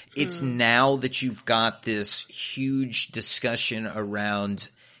 It's now that you've got this huge discussion around,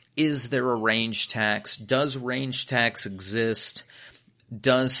 is there a range tax? Does range tax exist?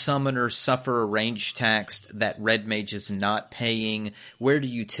 Does Summoner suffer a range tax that Red Mage is not paying? Where do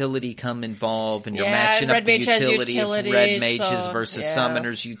utility come involved? And you're matching up the utility of Red Mages versus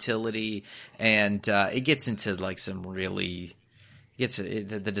Summoner's utility. And it gets into like some really...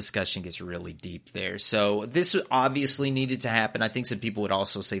 the discussion gets really deep there. So this obviously needed to happen. I think some people would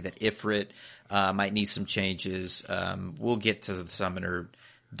also say that Ifrit might need some changes. We'll get to the Summoner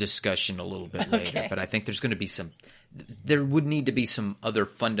discussion a little bit later, but I think there's going to be there would need to be some other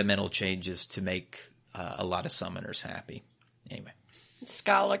fundamental changes to make a lot of Summoners happy. Anyway.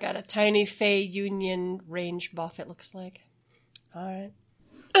 Scala got a tiny Fey Union range buff, it looks like. All right.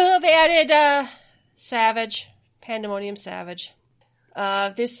 They added Savage, Pandemonium Savage.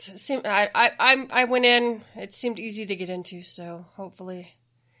 This seemed, I went in, it seemed easy to get into, so hopefully.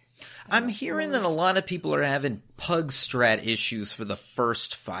 I'm hearing that a lot of people are having Pug strat issues for the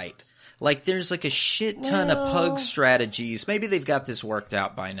first fight. Like, there's like a shit ton of Pug strategies. Maybe they've got this worked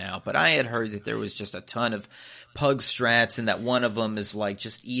out by now, but I had heard that there was just a ton of Pug strats and that one of them is like,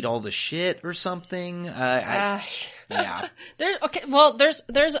 just eat all the shit or something. Yeah.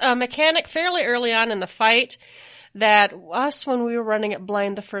 There's a mechanic fairly early on in the fight that us, when we were running it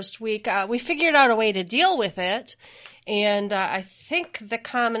blind the first week, we figured out a way to deal with it. And I think the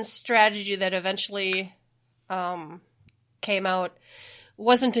common strategy that eventually came out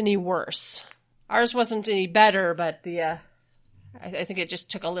wasn't any worse. Ours wasn't any better, but I think it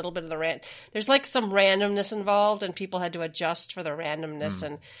just took a little bit of there's like some randomness involved, and people had to adjust for the randomness,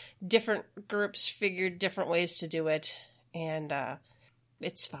 and different groups figured different ways to do it, and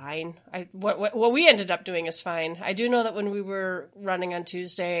it's fine. What we ended up doing is fine. I do know that when we were running on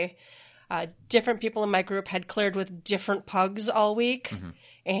Tuesday, different people in my group had cleared with different pugs all week,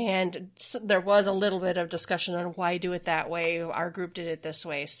 and there was a little bit of discussion on why do it that way. Our group did it this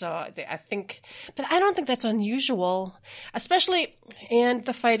way, so I think, but I don't think that's unusual, especially, and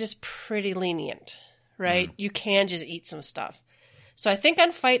the fight is pretty lenient, right? You can just eat some stuff. So I think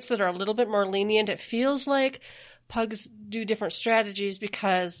on fights that are a little bit more lenient, it feels like pugs do different strategies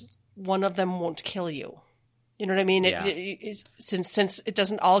because one of them won't kill you. You know what I mean? Yeah. Since it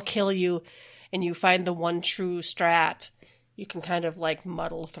doesn't all kill you and you find the one true strat, you can kind of like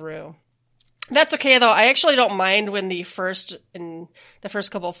muddle through. That's okay though. I actually don't mind when the first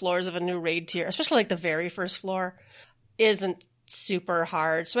couple of floors of a new raid tier, especially like the very first floor, isn't super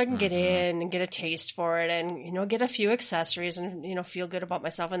hard. So I can get in and get a taste for it and, get a few accessories and, feel good about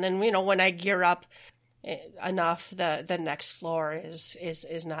myself. And then, when I gear up enough, the next floor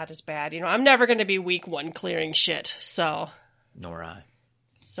is not as bad. I'm never going to be week one clearing shit. So. Nor I.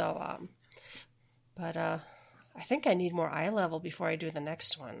 So, but I think I need more eye level before I do the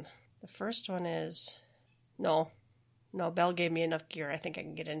next one. The first one is no. Belle gave me enough gear. I think I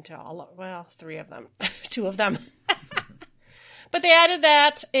can get into three of them, 2 of them. But they added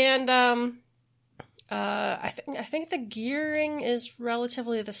that, and I think the gearing is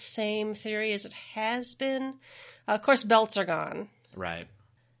relatively the same theory as it has been. Of course, belts are gone. Right.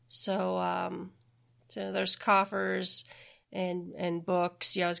 So there's coffers and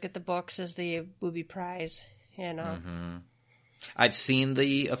books. You always get the books as the booby prize. I've seen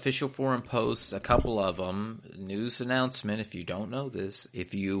the official forum posts, a couple of them. News announcement, if you don't know this,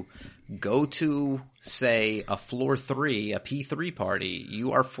 if you go to, say, a floor 3, a P3 party,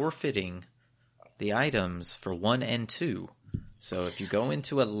 you are forfeiting the items for 1 and 2. So if you go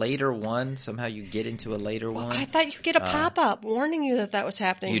into a later one, somehow you get into a later one. I thought you get a pop-up warning you that was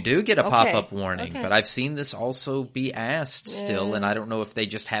happening. You do get a pop-up warning, but I've seen this also be asked still, and I don't know if they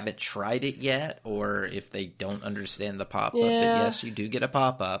just haven't tried it yet or if they don't understand the pop-up. But yes, you do get a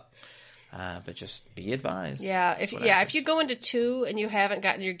pop-up, but just be advised. Yeah, if you go into 2 and you haven't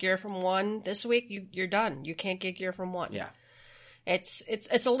gotten your gear from 1 this week, you're done. You can't get gear from 1. Yeah, it's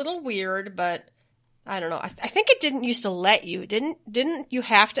a little weird, but I don't know. I think it didn't used to let you. Didn't you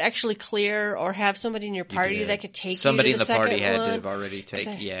have to actually clear or have somebody in your party that could take somebody you to the second one? Somebody in the party had to have already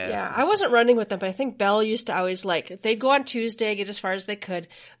taken. Yeah, I wasn't running with them, but I think Belle used to always they'd go on Tuesday, get as far as they could.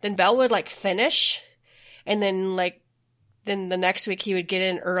 Then Belle would finish, and then the next week he would get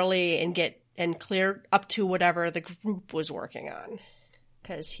in early and clear up to whatever the group was working on,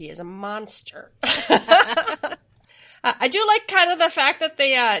 because he is a monster. I do like kind of the fact that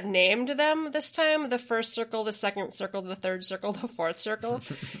they named them this time. The first circle, the second circle, the third circle, the fourth circle.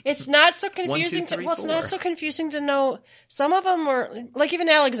 It's not so confusing 1, 2, 3, it's not so confusing to know. Some of them were, like even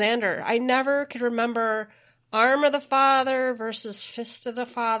Alexander. I never could remember Arm of the Father versus Fist of the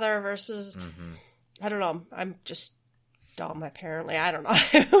Father versus, I don't know. I'm just dumb apparently. I don't know.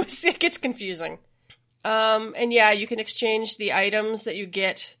 It gets confusing. And yeah, you can exchange the items that you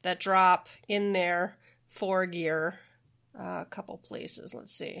get that drop in there for gear. a couple places.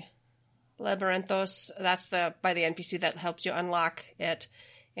 Let's see. Labyrinthos, that's by the NPC that helps you unlock it,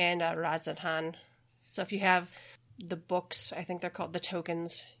 and Razathan. So if you have the books, I think they're called the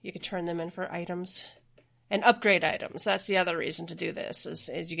tokens, you can turn them in for items. And upgrade items. That's the other reason to do this,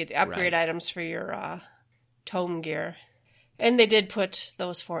 is you get the upgrade items for your tome gear. And they did put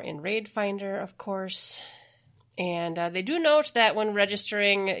those 4 in Raid Finder, of course. And they do note that when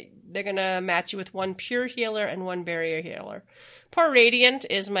registering, they're going to match you with 1 pure healer and 1 barrier healer. Poor Radiant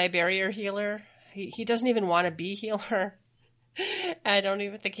is my barrier healer. He doesn't even want to be healer. I don't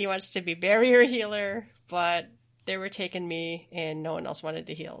even think he wants to be barrier healer, but they were taking me and no one else wanted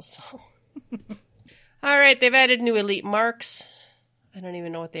to heal, so. All right, they've added new elite marks. I don't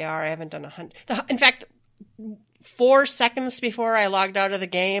even know what they are. I haven't done a hunt. In fact, 4 seconds before I logged out of the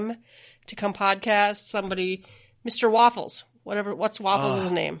game to come podcast, somebody, Mr. Waffles, what's Waffles'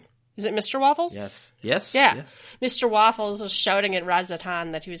 name? Is it Mr. Waffles? Yes. Yeah. Yes. Mr. Waffles was shouting at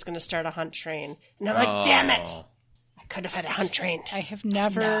Razathan that he was going to start a hunt train. And I'm like, damn it! I could have had a hunt train. I have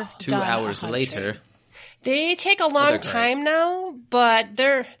never 2 done hours a hunt later. train. They take a long time now, but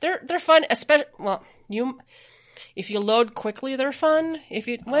they're fun. Especially, if you load quickly, they're fun. If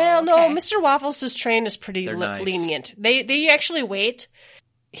you no, Mr. Waffles' train is pretty nice. lenient. They actually wait.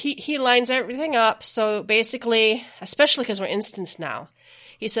 He lines everything up. So basically, especially because we're instance now,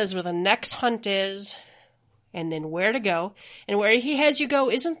 he says where the next hunt is, and then where to go, and where he has you go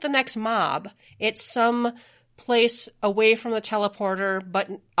isn't the next mob. It's some place away from the teleporter, but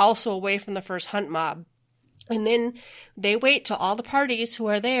also away from the first hunt mob. And then they wait till all the parties who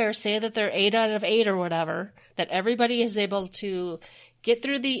are there say that they're 8 out of 8 or whatever, that everybody is able to get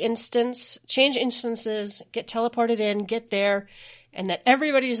through the instance, change instances, get teleported in, get there, and that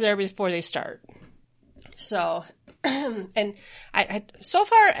everybody's there before they start. So, and I so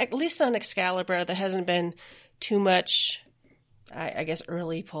far, at least on Excalibur, there hasn't been too much, I guess,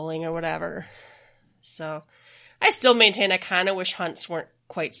 early pulling or whatever. So, I still maintain I kind of wish hunts weren't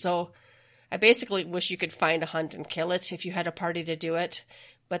quite so. I basically wish you could find a hunt and kill it if you had a party to do it,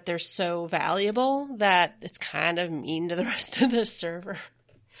 but they're so valuable that it's kind of mean to the rest of the server.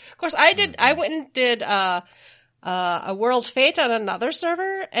 Of course, I went and did a World Fate on another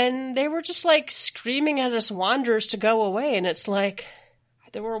server, and they were just like screaming at us wanderers to go away, and it's like,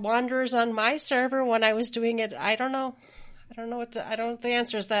 there were wanderers on my server when I was doing it. I don't know what the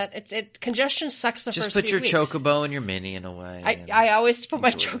answer is that. Congestion sucks the first few weeks. Just put your chocobo and your minion away. I always put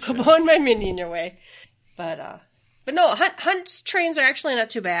my chocobo and my minion away. But no, hunt trains are actually not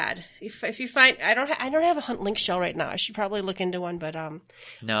too bad. If you find, I don't have a hunt link shell right now. I should probably look into one, but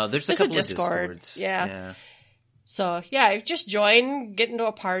no, there's a couple Discord. of Discords. Yeah. So yeah, just join, get into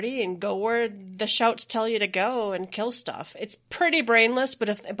a party, and go where the shouts tell you to go and kill stuff. It's pretty brainless,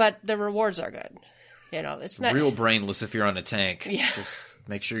 but the rewards are good. You know, it's not real brainless if you're on a tank. Yeah. Just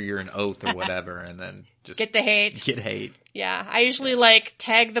make sure you're an oath or whatever, and then just get the hate. Get hate. Yeah, I usually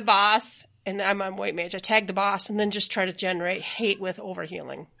tag the boss, and I'm on White Mage. I tag the boss, and then just try to generate hate with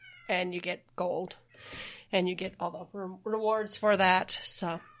overhealing, and you get gold, and you get all the rewards for that.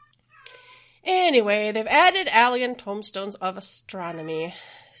 So, anyway, they've added Alien Tomestones of Astronomy,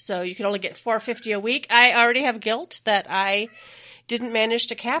 so you can only get 450 a week. I already have guilt that I didn't manage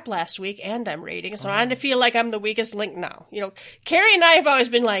to cap last week, and I'm raiding, so I feel like I'm the weakest link now. You know, Carrie and I have always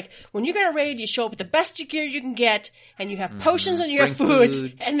been like, when you go to raid, you show up with the best gear you can get, and you have potions and you have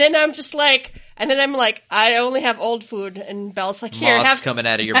food. And then I'm just like, I only have old food, and Belle's like, here, Moths coming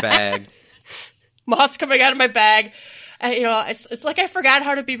out of your bag. Moths coming out of my bag. You know, it's like I forgot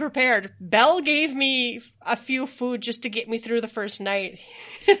how to be prepared. Belle gave me a few food just to get me through the first night.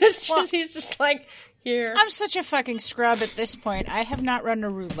 He's just like, here. I'm such a fucking scrub at this point. I have not run a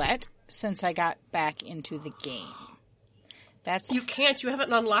roulette since I got back into the game. You can't. You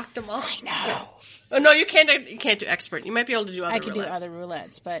haven't unlocked them all. I know. Oh no, you can't. You can't do expert. You might be able to do other. I can do other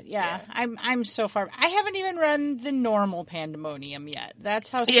roulettes, but yeah, I'm so far. I haven't even run the normal Pandemonium yet. That's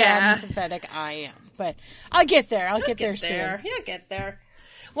how sad and pathetic I am. But I'll get there. I'll get there soon. You'll get there.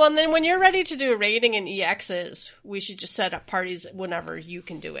 Well, and then when you're ready to do raiding and EXs, we should just set up parties whenever you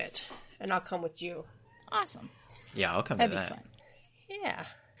can do it. And I'll come with you. Awesome. Yeah, I'll come That'd to that. Be fun. Yeah.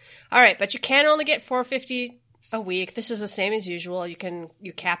 All right, but you can only get 450 a week. This is the same as usual. You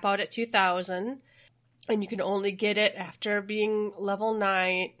cap out at 2,000, and you can only get it after being level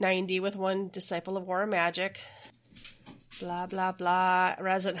 90 with 1 Disciple of War and Magic. Blah blah blah.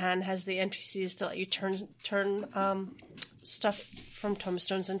 Razathan has the NPCs to let you turn stuff from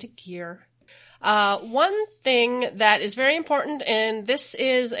tomestones into gear. One thing that is very important, and this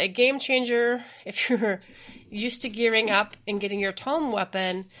is a game changer if you're used to gearing up and getting your tome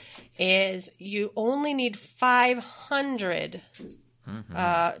weapon is you only need 500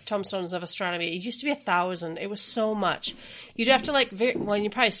 tomestones of astronomy. It used to be 1,000. It was so much. You'd have to you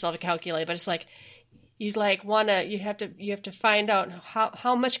probably still have to calculate, but it's like you have to find out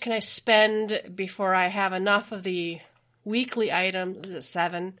how much can I spend before I have enough of the weekly items. Is it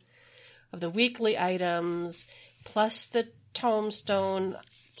 7 of the weekly items plus the tomestone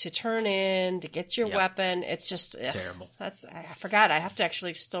to turn in to get your weapon? It's just terrible. I forgot. I have to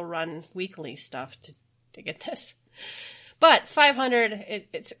actually still run weekly stuff to get this. But 500,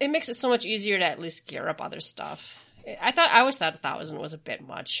 it makes it so much easier to at least gear up other stuff. I always thought 1,000 was a bit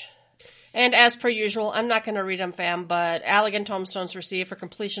much. And as per usual, I'm not going to read them, fam, but Allagan tomestones received for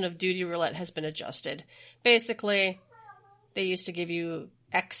completion of duty roulette has been adjusted. Basically, they used to give you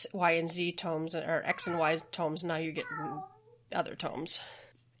X, Y, and Z tomes, or X and Y tomes. Now you get other tomes.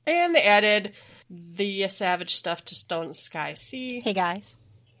 And they added the Savage stuff to Stone Sky Sea. Hey, guys.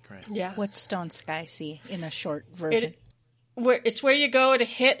 Great. Yeah. What's Stone Sky Sea in a short version? It's where you go to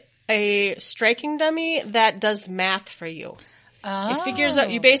hit a striking dummy that does math for you. Oh. It figures out,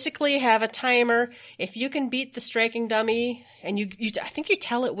 you basically have a timer. If you can beat the striking dummy, and I think you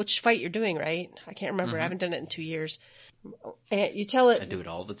tell it which fight you're doing, right? I can't remember. I haven't done it in 2 years. And you tell it. I do it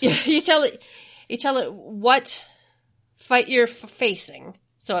all the time. You tell it what fight you're facing.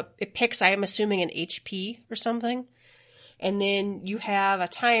 So it picks, I'm assuming, an HP or something. And then you have a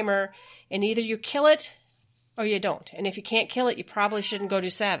timer, and either you kill it or you don't. And if you can't kill it, you probably shouldn't go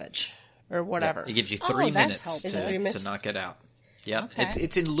to Savage or whatever. It gives you 3 minutes to knock it out. Yeah, Okay.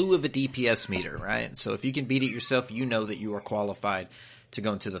 it's in lieu of a DPS meter, right? So if you can beat it yourself, you know that you are qualified to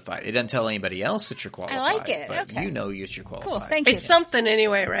go into the fight. It doesn't tell anybody else that you're qualified. I like it. But Okay. you know that you're qualified. Cool, thank you. It's something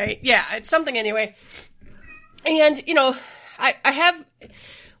anyway, right? Yeah, it's something anyway. And, I have...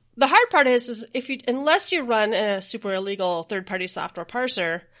 The hard part is unless you run a super illegal third-party software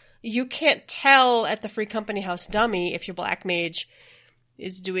parser, you can't tell at the Free Company House dummy if your Black Mage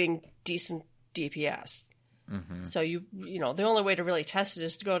is doing decent DPS. Mm-hmm. So the only way to really test it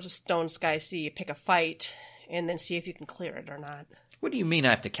is to go to Stone Sky Sea, pick a fight, and then see if you can clear it or not. What do you mean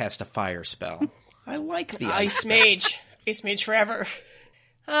I have to cast a fire spell? I like the Ice Mage. Ice Mage forever.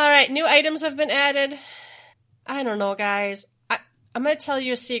 All right, new items have been added. I don't know, guys. I'm going to tell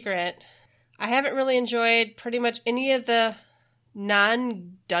you a secret. I haven't really enjoyed pretty much any of the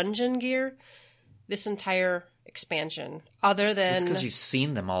non-dungeon gear this entire expansion, other than... It's because you've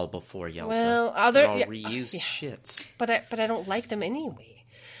seen them all before, Yelta. Well, They're all reused shits. But I don't like them anyway.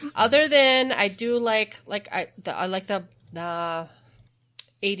 Other than I do like I like the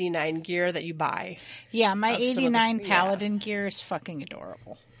 89 gear that you buy. Yeah, my 89 yeah. Paladin gear is fucking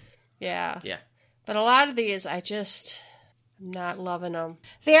adorable. Yeah. Yeah. But a lot of these, I'm not loving them.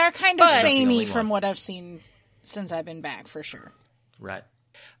 They are kind of But- samey from what I've seen since I've been back, for sure. Right.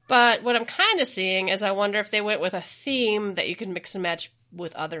 But what I'm kind of seeing is I wonder if they went with a theme that you can mix and match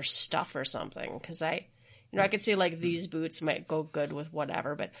with other stuff or something. Because I could see like these boots might go good with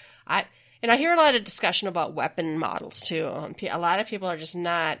whatever. But I hear a lot of discussion about weapon models too. A lot of people are just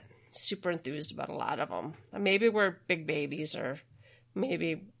not super enthused about a lot of them. Maybe we're big babies, or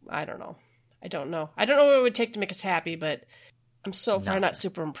maybe, I don't know. I don't know what it would take to make us happy, but I'm so far not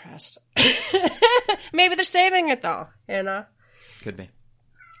super impressed. Maybe they're saving it though, Could be.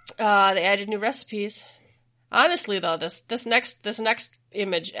 They added new recipes. Honestly, though, this next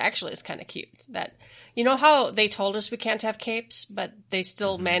image actually is kind of cute. That how they told us we can't have capes, but they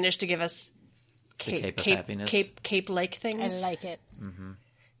still managed to give us Cape of Happiness. cape-like things. I like it. Mm-hmm.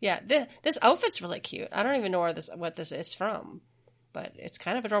 Yeah, this outfit's really cute. I don't even know what this is from, but it's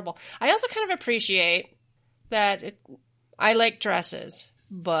kind of adorable. I also kind of appreciate that I like dresses,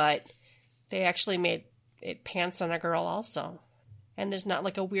 but they actually made it pants on a girl also. And there's not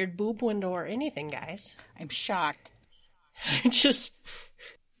like a weird boob window or anything, guys. I'm shocked. Just,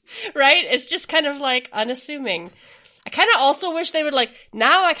 right? It's just kind of like unassuming. I kind of also wish they would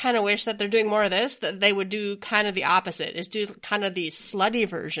now I kind of wish that they're doing more of this, that they would do kind of the opposite, is do kind of the slutty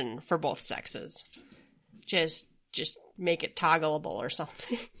version for both sexes. Just make it toggleable or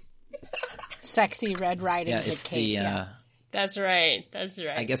something. Sexy Red Riding Hood It's cape. the, That's right.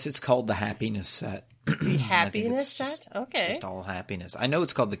 I guess it's called the happiness set. The happiness just- set? Okay. Just all happiness. I know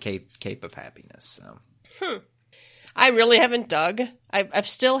it's called the Cape of Happiness. So. I really haven't dug. I've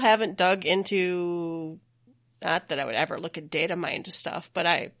still haven't dug into, not that I would ever look at data mine stuff, but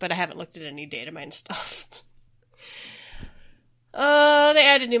I haven't looked at any data mine stuff. They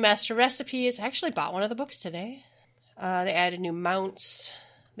added new master recipes. I actually bought one of the books today. They added new mounts.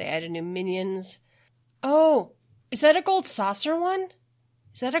 They added new minions. Oh, is that a gold saucer one?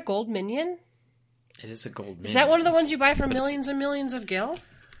 Is that a gold minion? It is a gold minion. Is that one of the ones you buy for millions and millions of gil?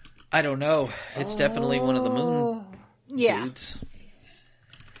 I don't know. It's definitely one of the moon dudes.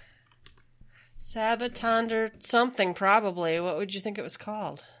 Sabotander something, probably. What would you think it was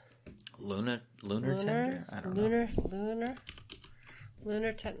called? Lunar Tender? I don't know.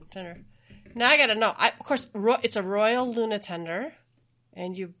 Lunar Tender. Now I gotta know. Of course, it's a Royal Luna Tender,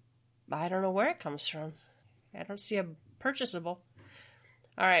 and I don't know where it comes from. I don't see a purchasable.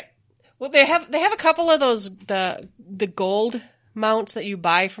 All right. Well, they have a couple of those the gold mounts that you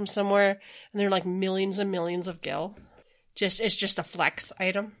buy from somewhere, and they're like millions and millions of gil. It's just a flex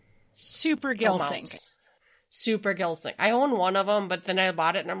item. Super gil sync. Super gil sync. I own one of them, but then I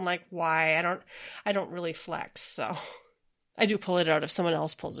bought it, and I'm like, why? I don't really flex, so I do pull it out if someone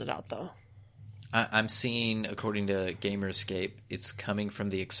else pulls it out, though. I'm seeing, according to Gamerscape, it's coming from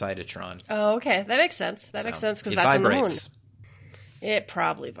the Excitatron. Oh, okay. That makes sense. That makes sense because that's on the moon. It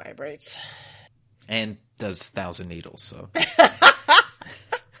probably vibrates. And does 1,000 needles, so.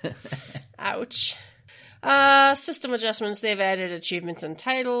 Ouch. System adjustments. They've added achievements and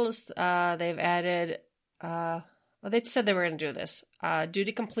titles. They've added, they said they were going to do this.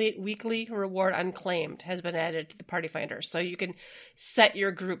 Duty complete weekly reward unclaimed has been added to the party finder. So you can set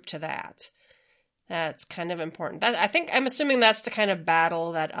your group to that. That's kind of important. I'm assuming that's to kind of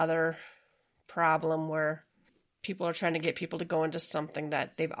battle that other problem where people are trying to get people to go into something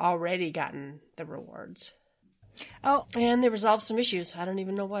that they've already gotten the rewards. Oh. And they resolved some issues. I don't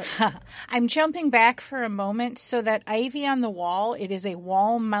even know what. I'm jumping back for a moment. So that ivy on the wall, it is a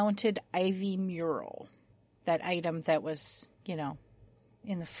wall-mounted ivy mural. That item that was,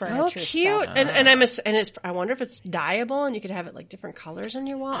 in the furniture. Oh, cute! Stuff. And I wonder if it's dyeable and you could have it like different colors on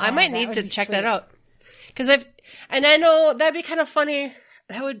your wall. I might need to check that out because I know that'd be kind of funny.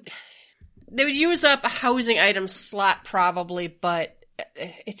 They would use up a housing item slot probably, but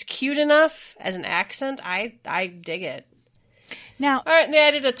it's cute enough as an accent. I dig it. Now, all right, and they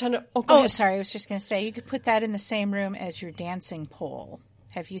added a ton of. Sorry, I was just going to say you could put that in the same room as your dancing pole.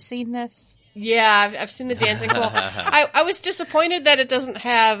 Have you seen this? Yeah, I've seen the dancing pole. I was disappointed that it doesn't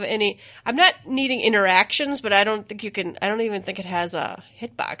have any. I'm not needing interactions, but I don't even think it has a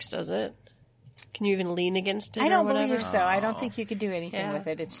hitbox, does it? Can you even lean against it? I don't or whatever? believe so. I don't think you could do anything with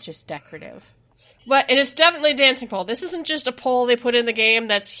it. It's just decorative. And it's definitely a dancing pole. This isn't just a pole they put in the game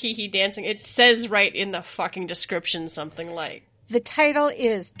that's hee dancing. It says right in the fucking description something like. The title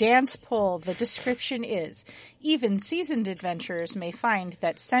is Dance Pole. The description is, even seasoned adventurers may find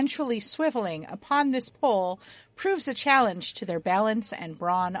that sensually swiveling upon this pole proves a challenge to their balance and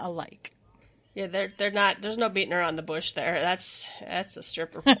brawn alike. Yeah, they're not. There's no beating around the bush there. That's a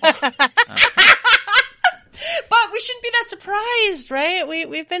stripper pole. But we shouldn't be that surprised, right?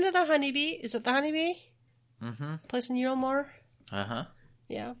 We've been to the Honeybee. Is it the Honeybee? Mm-hmm. Place in Eulmore? Uh-huh.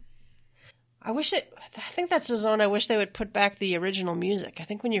 Yeah. I think that's the zone I wish they would put back the original music. I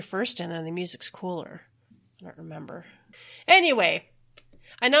think when you're first in there, the music's cooler. I don't remember. Anyway,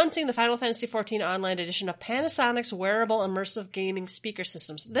 announcing the Final Fantasy XIV Online Edition of Panasonic's wearable immersive gaming speaker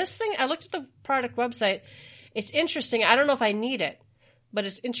systems. This thing, I looked at the product website. It's interesting. I don't know if I need it, but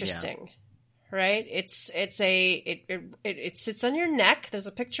it's interesting. Yeah. Right? It sits on your neck. There's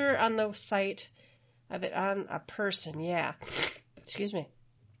a picture on the site of it on a person. Yeah. Excuse me.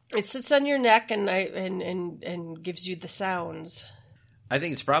 It sits on your neck and gives you the sounds. I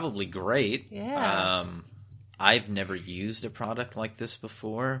think it's probably great. Yeah. I've never used a product like this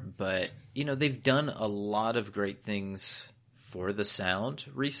before, but they've done a lot of great things for the sound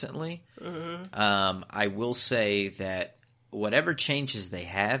recently. Mm-hmm. I will say that whatever changes they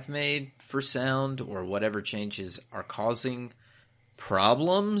have made for sound or whatever changes are causing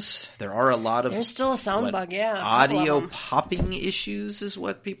problems, there are a lot of... There's still a sound bug, yeah. Audio popping issues is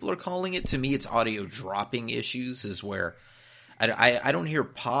what people are calling it. To me, it's audio dropping issues is where I don't hear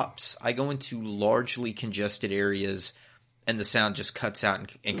pops. I go into largely congested areas and the sound just cuts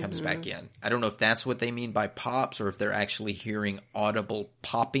out and comes back in. I don't know if that's what they mean by pops or if they're actually hearing audible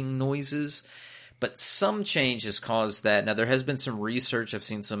popping noises. But some change has caused that. Now, there has been some research. I've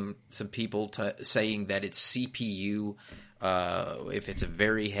seen some people saying that it's CPU. If it's a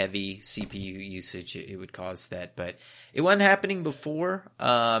very heavy CPU usage, it would cause that. But it wasn't happening before.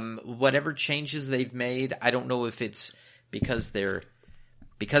 Whatever changes they've made, I don't know if it's because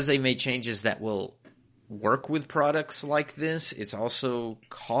they've made changes that will work with products like this. It's also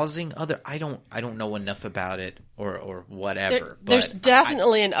causing other. I don't know enough about it or whatever. There's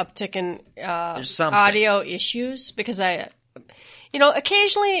definitely an uptick in audio issues because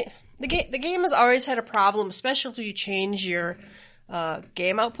occasionally the game has always had a problem, especially if you change your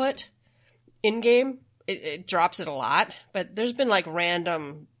game output in game. It drops it a lot, but there's been like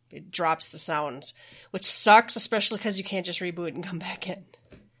random it drops the sounds, which sucks, especially because you can't just reboot and come back in.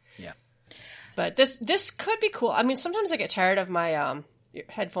 Yeah. But this could be cool. I mean, sometimes I get tired of my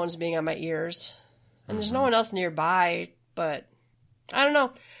headphones being on my ears, and there's no one else nearby, but I don't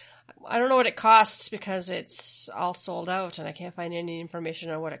know. I don't know what it costs because it's all sold out, and I can't find any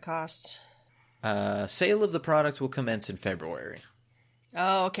information on what it costs. Sale of the product will commence in February.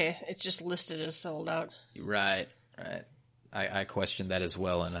 Oh, okay. It's just listed as sold out. Right. I questioned that as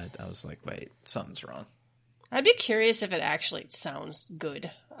well, and I was like, wait, something's wrong. I'd be curious if it actually sounds good.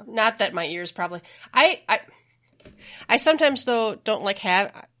 Not that my ears probably... I sometimes, though, don't like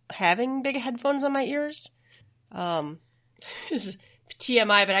having big headphones on my ears. This is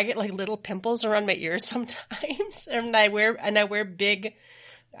TMI, but I get like little pimples around my ears sometimes. And I wear big...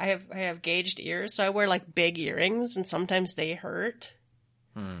 I have gauged ears, so I wear like big earrings, and sometimes they hurt.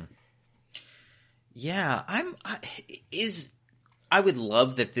 Yeah, I would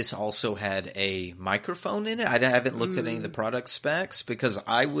love that this also had a microphone in it. I haven't looked at any of the product specs because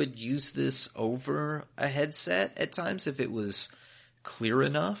I would use this over a headset at times if it was clear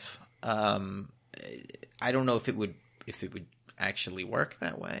enough. I don't know if it would actually work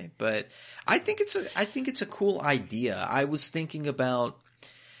that way, but I think it's a cool idea. I was thinking about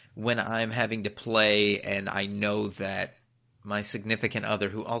when I'm having to play and I know that my significant other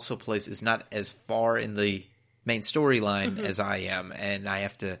who also plays is not as far in the main storyline as I am, and I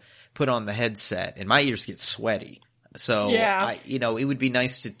have to put on the headset and my ears get sweaty. So yeah. It would be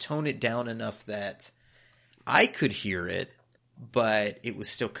nice to tone it down enough that I could hear it, but it was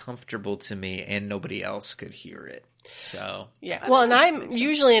still comfortable to me and nobody else could hear it. So yeah. Well, and I'm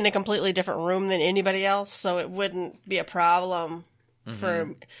usually in a completely different room than anybody else, so it wouldn't be a problem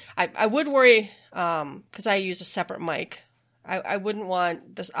for, I would worry, cause I use a separate mic. I wouldn't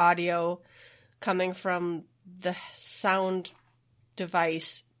want this audio coming from the sound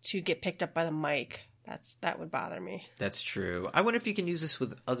device to get picked up by the mic. That would bother me. That's true. I wonder if you can use this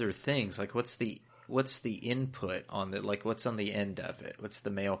with other things. Like what's the input on the, like what's on the end of it? What's the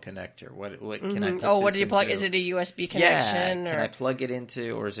male connector? What can I take what do you plug? into? Is it a USB connection? Yeah. Can I plug it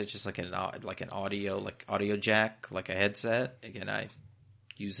into, or is it just like an audio jack, like a headset? Again, I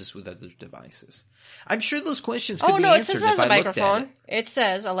use this with other devices. I'm sure those questions could be answered if I looked at it. it says a microphone. It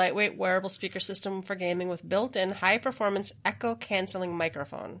says a lightweight wearable speaker system for gaming with built-in high-performance echo-canceling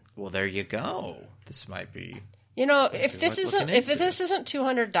microphone. Well, there you go. This might be... if this isn't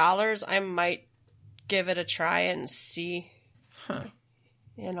 $200, I might give it a try and see. Huh.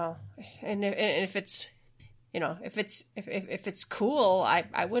 And if it's... if it's cool,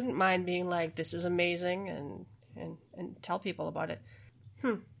 I wouldn't mind being like, this is amazing, and tell people about it.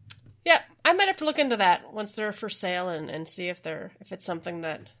 Yeah, I might have to look into that once they're for sale and see if it's something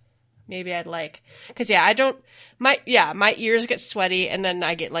that maybe I'd like. Because my ears get sweaty and then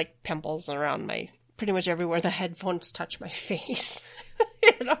I get like pimples around pretty much everywhere the headphones touch my face.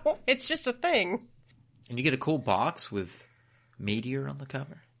 It's just a thing. And you get a cool box with Meteor on the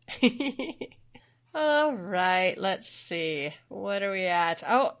cover. All right, let's see. What are we at?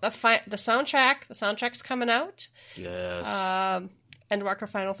 Oh, the soundtrack. The soundtrack's coming out. Yes. Endwalker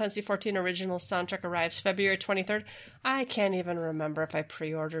Final Fantasy XIV original soundtrack arrives February 23rd. I can't even remember if I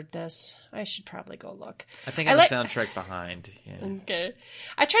pre-ordered this. I should probably go look. I think I'm a soundtrack behind. Yeah. Okay.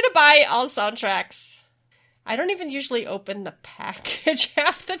 I try to buy all soundtracks. I don't even usually open the package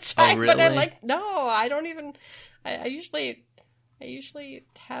half the time. Oh, really? But I don't even... I usually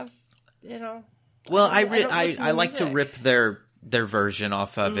have, Well, I like to rip their version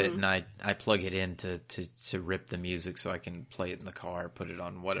off of it, and I plug it in to rip the music so I can play it in the car, put it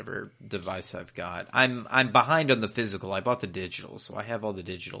on whatever device I've got. I'm behind on the physical. I bought the digital, so I have all the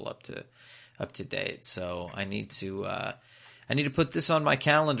digital up to date. So I need to put this on my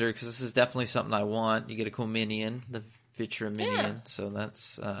calendar because this is definitely something I want. You get a cool minion, the Vitra minion, so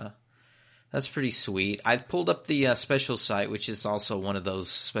that's pretty sweet. I've pulled up the special site, which is also one of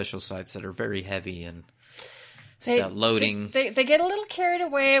those special sites that are very heavy and loading. They get a little carried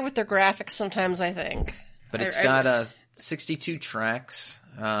away with their graphics sometimes, I think. But it's got 62 tracks.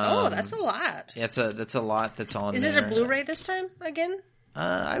 That's a lot. Yeah, that's a lot that's on there. Is it a Blu-ray this time again?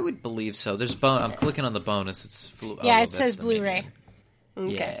 I would believe so. There's I'm clicking on the bonus. It says Blu-ray.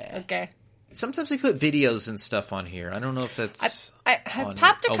 Okay. Yeah. Okay. Sometimes they put videos and stuff on here. I don't know if that's. I've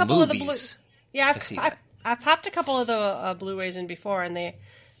popped a couple movies. of the Yeah, I've popped a couple of the Blu-rays in before, and they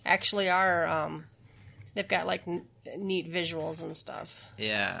actually are. They've got like neat visuals and stuff.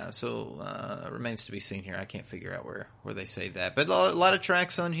 Yeah, so it remains to be seen here. I can't figure out where they say that, but a lot of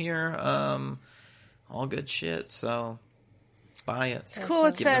tracks on here. All good shit. So Buy it. It's cool.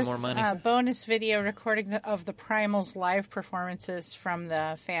 It Give them says more money. bonus video recording of the Primals live performances from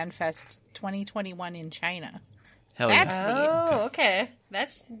the FanFest 2021 in China. Hell That's yeah. Oh, okay.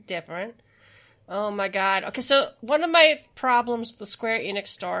 That's different. Oh my god. Okay, so one of my problems with the Square Enix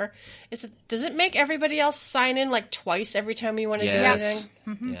store is that, does it make everybody else sign in like twice every time you want to do Yes.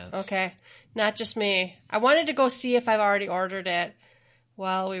 anything? Yes. Okay. Not just me. I wanted to go see if I've already ordered it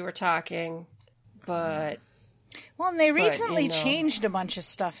while we were talking, but Well, and they recently you know. changed a bunch of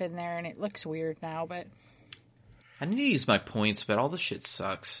stuff in there, and it looks weird now, but... I need to use my points, but all the shit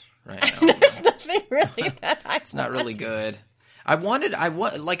sucks right now. there's nothing really that I It's not really good. I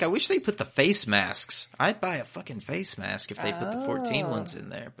wish they put the face masks. I'd buy a fucking face mask if they put the 14 ones in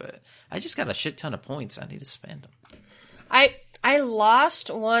there, but I just got a shit ton of points. I need to spend them. I lost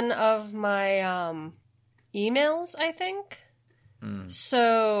one of my emails, I think.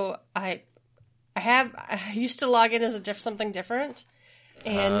 So I used to log in as something different,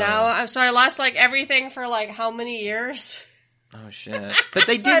 and now I lost like everything for like how many years? Oh shit! But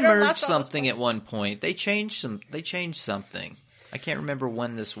they So I did don't merge lost all those something at points. one point. They changed something. I can't remember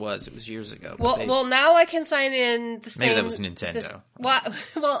when this was. It was years ago. but Well, they- well, now I can sign in the same. Maybe that was Nintendo.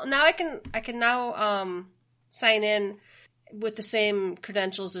 Well, now I can now sign in with the same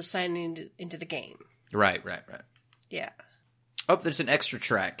credentials as signing into the game. right. Yeah. Oh, there's an extra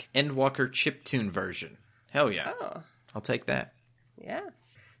track. Endwalker chiptune version. Hell yeah! Oh, I'll take that. yeah.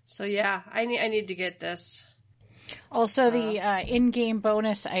 So yeah, I need to get this. Also, the in-game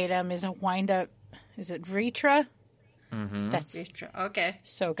bonus item is a wind-up... Is it Vritra? Mm-hmm. That's Okay.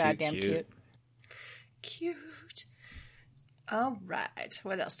 so goddamn cute. Cute. All right.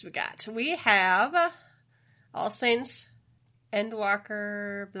 What else do we got? We have All Saints,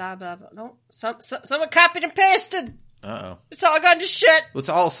 Endwalker, blah, blah, blah. No, someone copied and pasted. Uh-oh. It's all gone to shit. Well, it's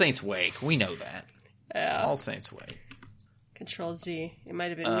All Saints Wake. We know that. Yeah. All Saints Wake. Control Z. It might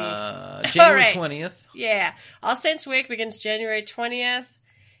have been me. January right. 20th. Yeah. All Saints Wake begins January 20th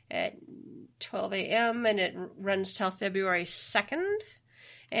at 12 a.m. and it runs till February 2nd.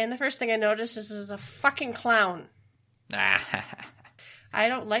 And the first thing I noticed is this is a fucking clown. I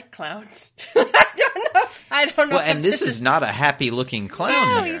don't like clowns. I don't know. Well, and this is not a happy-looking clown.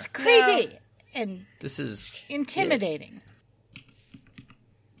 No, here. he's creepy and This is intimidating.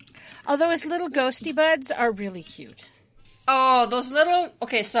 Although his little ghosty buds are really cute. Oh, those little.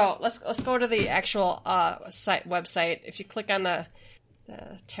 Okay, so let's go to the actual website. If you click on the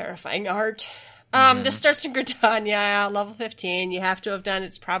terrifying art, this starts in Gridania, level 15. You have to have done.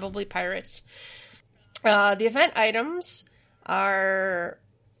 It's probably pirates. The event items are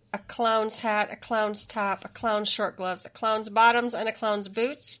a clown's hat, a clown's top, a clown's short gloves, a clown's bottoms, and a clown's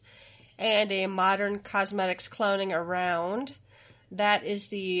boots, and a modern cosmetics clowning around. That is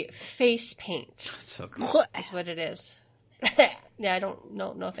the face paint. It's so cool. Is what it is. Yeah, I don't.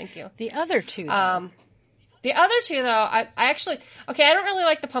 No, thank you. The other two, though. The other two, though, I actually... Okay, I don't really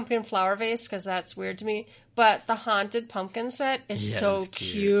like the pumpkin flower vase, because that's weird to me, but the haunted pumpkin set is Yeah, so it's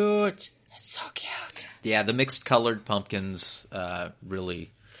cute. It's so cute. Yeah, the mixed colored pumpkins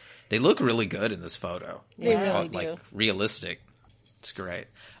really... They look really good in this photo. They Yeah. really Like, do. realistic. It's great.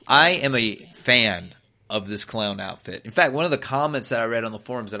 I am a fan of this clown outfit. In fact, one of the comments that I read on the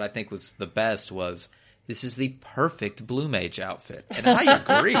forums that I think was the best was, this is the perfect Blue Mage outfit. And I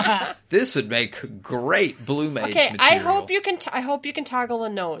agree. This would make great Blue Mage Okay, material. I hope you can toggle the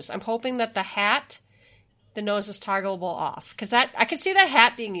nose. I'm hoping that the nose is toggleable off, because I could see that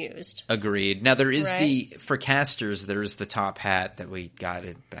hat being used. Agreed. Now, there is Right. for casters, there is the top hat that we got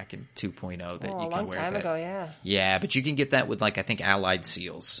it back in 2.0 that Oh, you a can long wear. time that. ago, yeah. Yeah, but you can get that with, like, I think Allied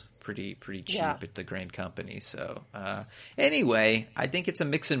Seals. Pretty cheap Yeah. at the Grand Company. So, anyway, I think it's a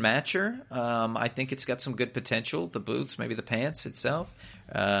mix and matcher. I think it's got some good potential. The boots, maybe the pants itself.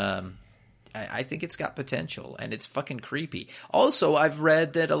 I think it's got potential, and it's fucking creepy. Also, I've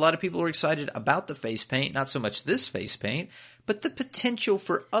read that a lot of people are excited about the face paint, not so much this face paint, but the potential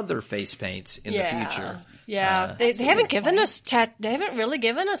for other face paints in the future. Yeah, they haven't given us they haven't really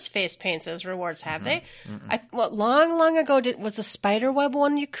given us face paints as rewards, have they? Long ago was the spiderweb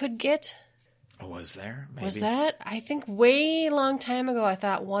one you could get? Oh, was there? Maybe. Was that? I think way long time ago. I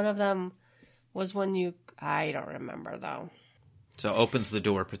thought one of them was when I don't remember though. So opens the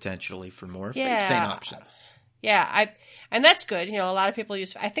door potentially for more face Yeah. paint options. Yeah, and that's good. You know, a lot of people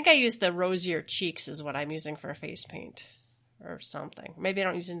use. I think I use the rosier cheeks is what I'm using for a face paint or something. Maybe I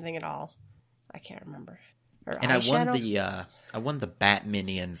don't use anything at all. I can't remember. Or And eyeshadow? I won the Bat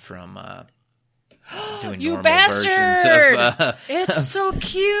Minion from doing You normal bastard! versions of. It's so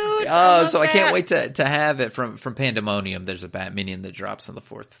cute. Oh, so I can't that. wait to have it from Pandemonium. There's a bat minion that drops on the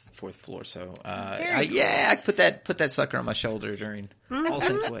fourth floor. So I put that sucker on my shoulder during All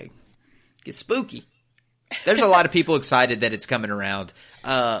Saints Wake. Get spooky. There's a lot of people excited that it's coming around.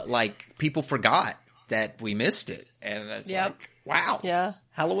 Like people forgot that we missed it, and it's like, wow, yeah,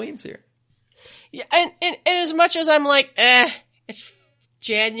 Halloween's here. Yeah, and as much as I'm like, it's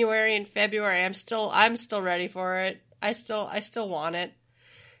January and February, I'm still ready for it. I still want it.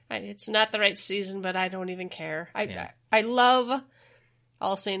 It's not the right season, but I don't even care. I love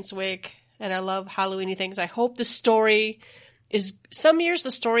All Saints Wake, and I love Halloweeny things. I hope the story is. Some years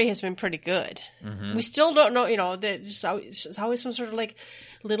the story has been pretty good. Mm-hmm. We still don't know. There's always some sort of like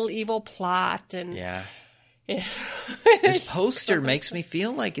little evil plot, and yeah. This poster makes me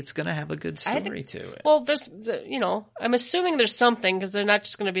feel like it's going to have a good story to it. Well, there's, I'm assuming there's something, because they're not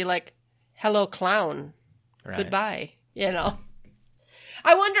just going to be like, "Hello, clown, goodbye."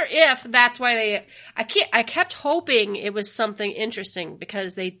 I wonder if that's why I kept hoping it was something interesting,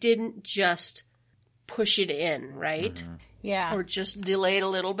 because they didn't just push it in, right? Mm-hmm. Yeah, or just delayed a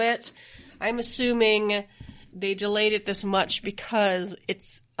little bit. I'm assuming they delayed it this much because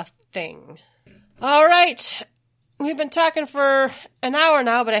it's a thing. All right. We've been talking for an hour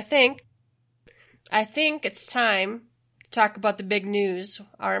now, but I think it's time to talk about the big news,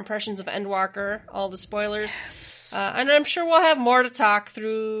 our impressions of Endwalker, all the spoilers. Yes. And I'm sure we'll have more to talk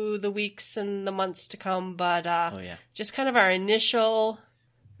through the weeks and the months to come, but just kind of our initial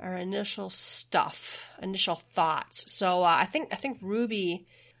stuff, initial thoughts. So I think Ruby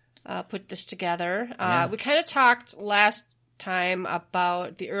put this together. We kind of talked last time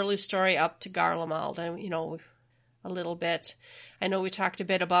about the early story up to Garlemald, and a little bit. I know we talked a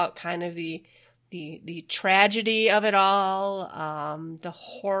bit about kind of the tragedy of it all, the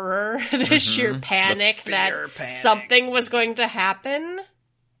horror, the sheer panic that something was going to happen.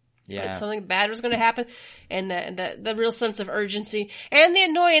 Yeah, something bad was going to happen, and the real sense of urgency, and the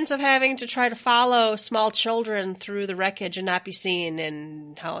annoyance of having to try to follow small children through the wreckage and not be seen,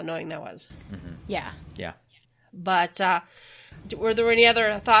 and how annoying that was. Mm-hmm. Yeah. But were there any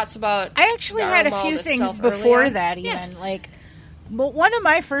other thoughts about? I actually had a few things before that, even but one of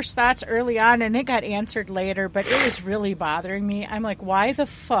my first thoughts early on, and it got answered later, but it was really bothering me. I'm like, why the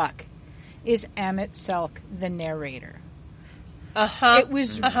fuck is Emmett Selk the narrator? It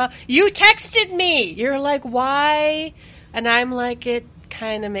was. You texted me. You're like, why? And I'm like, it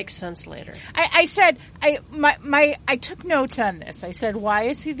kind of makes sense later. I said, I took notes on this. I said, why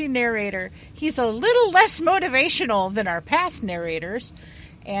is he the narrator? He's a little less motivational than our past narrators.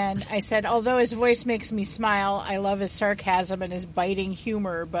 And I said, although his voice makes me smile, I love his sarcasm and his biting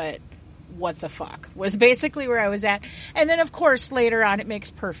humor, but what the fuck was basically where I was at. And then, of course, later on, it makes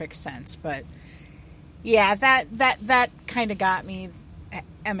perfect sense. But yeah, that kind of got me,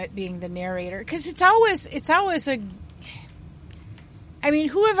 Emmett being the narrator, because it's always a. I mean,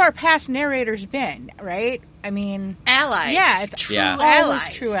 who have our past narrators been, right? I mean, allies. Yeah, it's always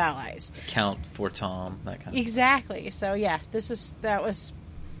true allies. Count for Tom, that kind of exactly. So yeah, that was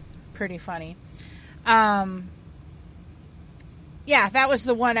pretty funny. Yeah, that was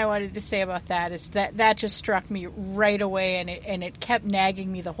the one I wanted to say about that. Is that just struck me right away, and it kept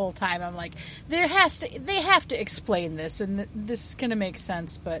nagging me the whole time. I'm like, they have to explain this, and this is going to make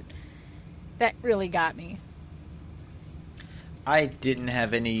sense, but that really got me. I didn't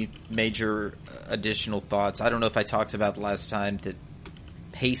have any major additional thoughts. I don't know if I talked about last time that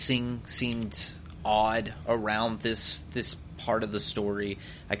pacing seemed odd around this part of the story.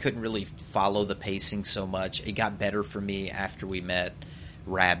 I couldn't really follow the pacing so much. It got better for me after we met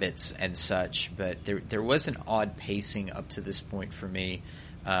rabbits and such, but there was an odd pacing up to this point for me.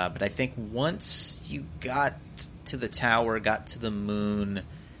 But I think once you got to the tower, got to the moon,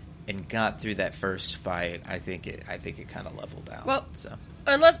 and got through that first fight, I think it kind of leveled out. Well, so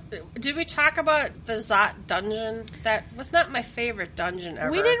did we talk about the Zot dungeon? That was not my favorite dungeon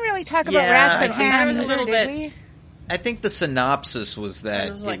ever. We didn't really talk about Rats and Hams, did we? I think the synopsis was that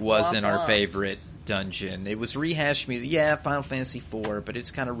it wasn't blah, blah. our favorite dungeon. It was rehashed music. Yeah, Final Fantasy IV, but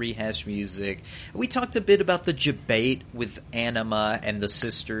it's kind of rehashed music. We talked a bit about the debate with Anima and the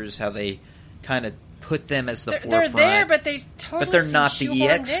sisters, how they kind of put them as the forefront. They're there, but they totally But they're not the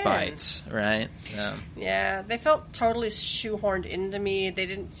EX in. fights, right? Yeah, they felt totally shoehorned into me. They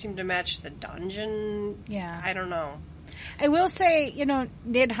didn't seem to match the dungeon. Yeah. I don't know. I will say,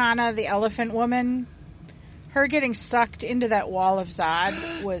 Nidhana, the elephant woman, her getting sucked into that wall of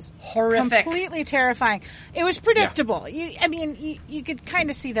Zod was horrific, completely terrifying. It was predictable. Yeah. You could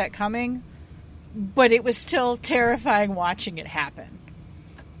kind of see that coming, but it was still terrifying watching it happen.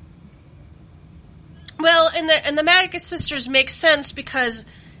 Well, and the Magus sisters make sense because,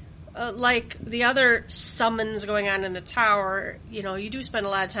 like the other summons going on in the tower, you do spend a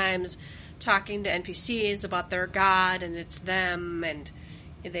lot of times talking to NPCs about their god, and it's them, and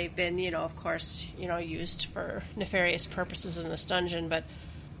they've been, of course, used for nefarious purposes in this dungeon. But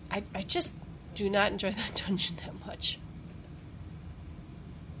I just do not enjoy that dungeon that much.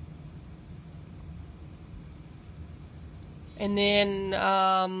 And then,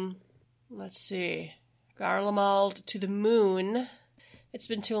 let's see, Garlemald to the moon. It's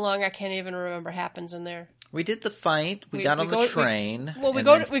been too long, I can't even remember what happens in there. We did the fight. We got on the train. We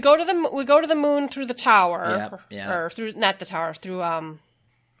go to the moon through the tower. Yeah. Or through, not the tower, through, well,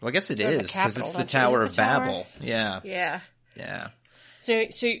 I guess it is, because it's the Tower of Babel. Yeah. Yeah. Yeah.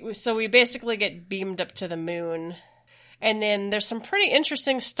 So we basically get beamed up to the moon. And then there's some pretty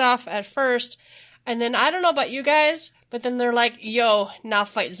interesting stuff at first. And then, I don't know about you guys, but then they're like, yo, now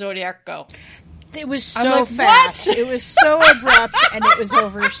fight Zodiac, go. It was so fast. What? It was so abrupt, and it was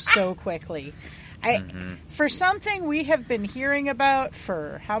over so quickly. For something we have been hearing about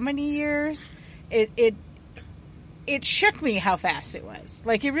for how many years, it shook me how fast it was.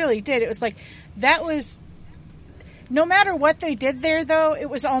 Like, it really did. It was like, that was, no matter what they did there, though, it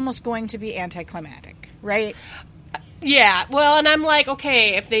was almost going to be anticlimactic, right? Yeah, well, and I'm like,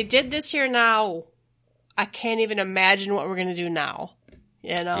 okay, if they did this here now, I can't even imagine what we're going to do now.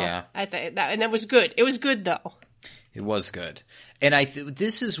 Yeah. I think that, and it was good. It was good, though. It was good. And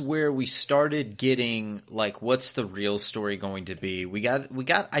this is where we started getting, like, what's the real story going to be? We got,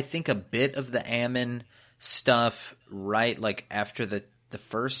 I think, a bit of the Ammon stuff, right, like, after the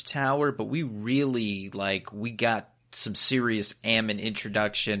first tower, but we really, like, we got some serious Ammon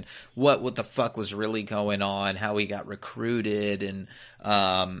introduction, what the fuck was really going on, how he got recruited, and,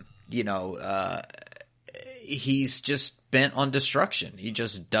 he's just bent on destruction. He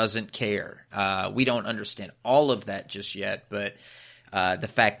just doesn't care. We don't understand all of that just yet, but the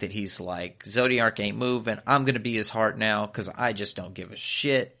fact that he's like, Zodiac ain't moving, I'm gonna be his heart now, because I just don't give a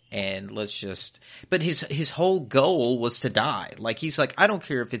shit, and let's just... But his whole goal was to die. Like, he's like, I don't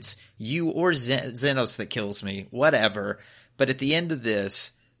care if it's you or Xenos that kills me, whatever, but at the end of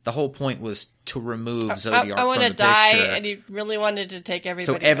this, the whole point was to remove Zodiac from the picture. I want to die, and he really wanted to take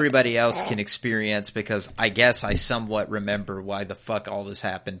everybody. So everybody else can experience, because I guess I somewhat remember why the fuck all this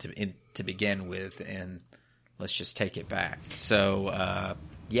happened to begin with, and let's just take it back. So,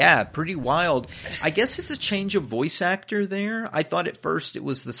 yeah, pretty wild. I guess it's a change of voice actor there. I thought at first it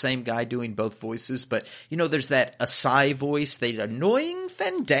was the same guy doing both voices, but, there's that Asai voice, the annoying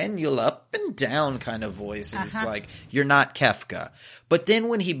Fandaniel up and down kind of voice, and it's like, you're not Kefka. But then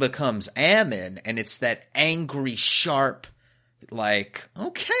when he becomes Ammon, and it's that angry, sharp, like,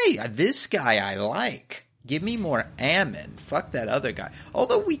 okay, this guy I like. Give me more Ammon. Fuck that other guy.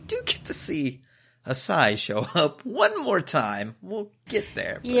 Although we do get to see Asai show up one more time. We'll get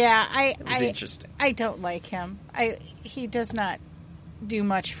there. Yeah, interesting. I don't like him. He does not do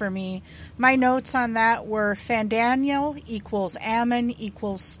much for me. My notes on that were Fandaniel equals Ammon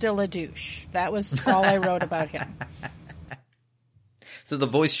equals still a douche. That was all I wrote about him. So the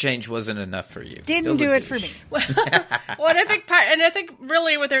voice change wasn't enough for you. Didn't do it for me. Well, I think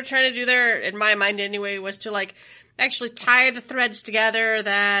really what they're trying to do there, in my mind anyway, was to like actually tie the threads together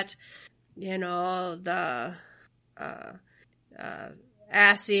that, the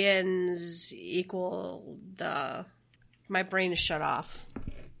Ascians equal the... My brain is shut off.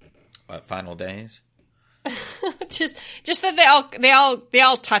 What, Final Days? just that they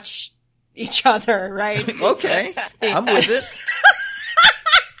all touch each other, right? Okay, I'm with it.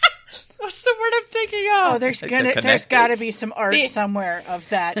 What's the word I'm thinking of? Oh, there's got to be some art somewhere of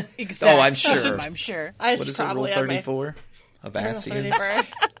that exact. Oh, I'm sure. I'm sure. What is it? Rule 34 of Ascians.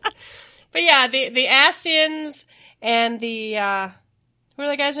 But yeah, the Ascians and the who are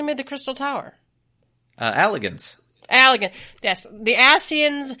the guys who made the Crystal Tower? Alligans. Allagan. Yes, the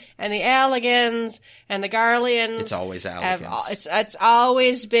Ascians and the Allagans and the Garleans. It's always Allagans. It's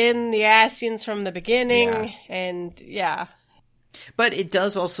always been the Ascians from the beginning, and yeah. But it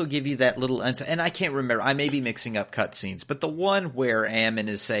does also give you that little, and I can't remember, I may be mixing up cutscenes, but the one where Ammon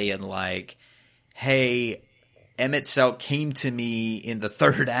is saying like, hey, Emet-Selch came to me in the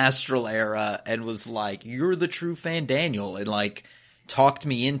third astral era and was like, you're the true Fandaniel, and like, talked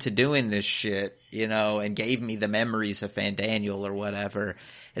me into doing this shit, and gave me the memories of Fandaniel or whatever.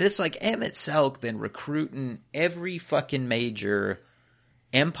 And it's like, Emet-Selch been recruiting every fucking major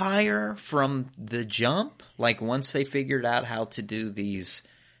empire from the jump. Like, once they figured out how to do these,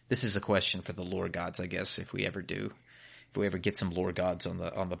 this is a question for the lore gods, I guess, if we ever do if we ever get some lore gods on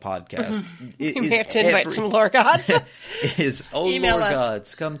the podcast, We may have to invite some lore gods. Is Email lore us.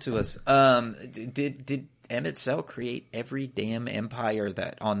 gods come to us? Did Emmett Cell create every damn empire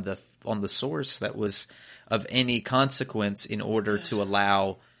that on the source that was of any consequence in order to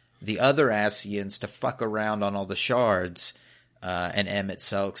allow the other Ascians to fuck around on all the shards? And Emmett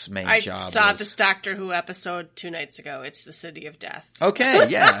Selk's main job. I saw this Doctor Who episode 2 nights ago. It's the City of Death. Okay,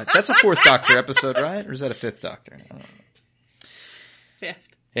 yeah, that's a 4th Doctor episode, right? Or is that a 5th Doctor? I don't know. 5th.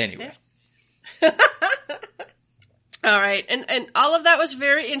 Anyway. All right, and all of that was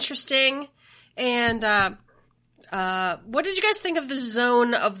very interesting. And what did you guys think of the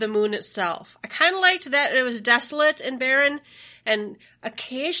zone of the moon itself? I kind of liked that it was desolate and barren, and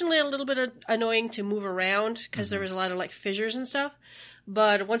occasionally a little bit annoying to move around because there was a lot of like fissures and stuff.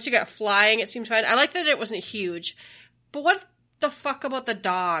 But once you got flying, it seemed fine. I like that it wasn't huge. But what the fuck about the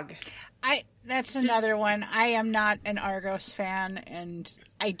dog? That's another one. I am not an Argos fan, and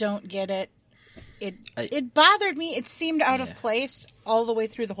I don't get it. It bothered me. It seemed out of place all the way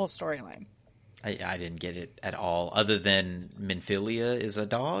through the whole storyline. I didn't get it at all, other than Minfilia is a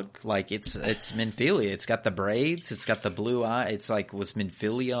dog. Like, it's Minfilia. It's got the braids. It's got the blue eye. It's like, was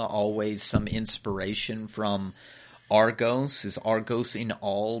Minfilia always some inspiration from Argos? Is Argos in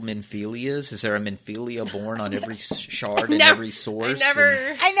all Minfilias? Is there a Minfilia born on every shard and every source?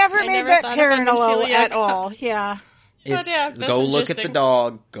 I never made that parallel at all. Yeah. Go look at the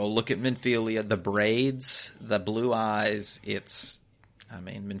dog. Go look at Minfilia. The braids, the blue eyes.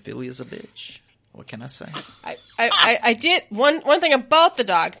 Minfilia's a bitch. What can I say? I did one thing about the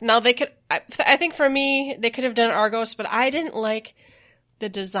dog. Now they could, I think for me, they could have done Argos, but I didn't like the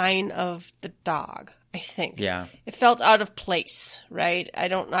design of the dog. I think, it felt out of place. Right? I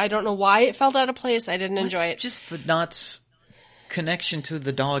don't know why it felt out of place. I didn't enjoy it. Just for Not's connection to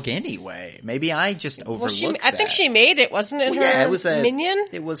the dog anyway. Maybe I just overlooked that. I think she made it, wasn't it? Her it was minion.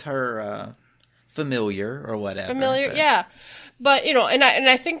 It was her familiar or whatever. Yeah. But, and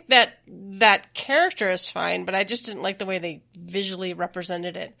I think that character is fine, but I just didn't like the way they visually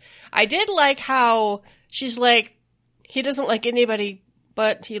represented it. I did like how she's like, he doesn't like anybody,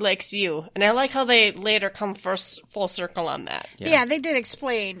 but he likes you. And I like how they later come full circle on that. Yeah, they did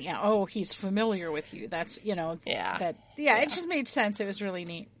explain, he's familiar with you. That's, it just made sense. It was really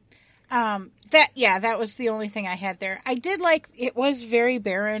neat. That was the only thing I had there. I did like, it was very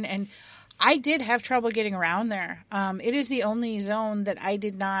barren, and I did have trouble getting around there. It is the only zone that I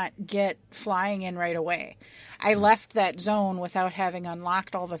did not get flying in right away. I left that zone without having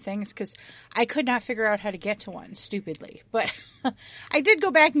unlocked all the things because I could not figure out how to get to one, stupidly. But I did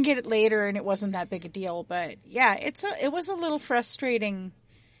go back and get it later, and it wasn't that big a deal. But yeah, it was a little frustrating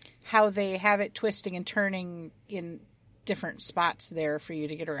how they have it twisting and turning in different spots there for you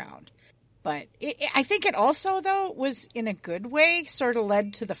to get around. But I think it also, though, was in a good way, sort of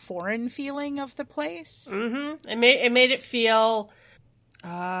led to the foreign feeling of the place. Mm-hmm. It made it feel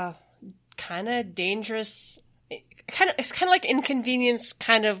kind of dangerous. It's kind of like Inconvenience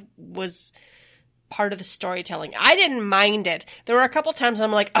kind of was part of the storytelling. I didn't mind it. There were a couple times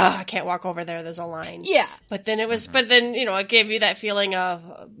I'm like, I can't walk over there. There's a line. Yeah. But then it gave you that feeling of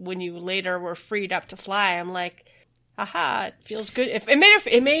when you later were freed up to fly. I'm like, aha, it feels good.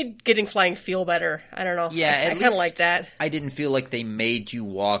 It made getting flying feel better. I don't know. Yeah, I kind of like that. I didn't feel like they made you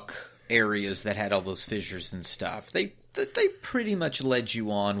walk areas that had all those fissures and stuff. They pretty much led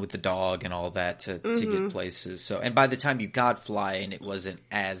you on with the dog and all that to get places. So, and by the time you got flying, it wasn't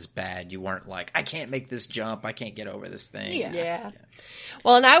as bad. You weren't like, I can't make this jump. I can't get over this thing. Yeah.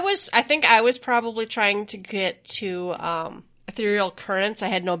 Well, and I think I was probably trying to get to ethereal currents I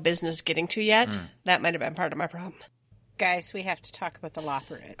had no business getting to yet. That might have been part of my problem. Guys, we have to talk about the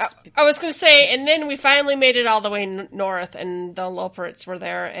Loporrits. I was going to say, and then we finally made it all the way north, and the Loporrits were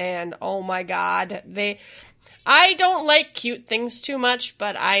there, and oh my god, I don't like cute things too much,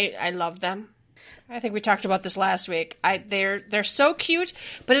 but I love them. I think we talked about this last week. They're so cute,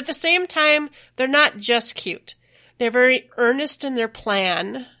 but at the same time, they're not just cute. They're very earnest in their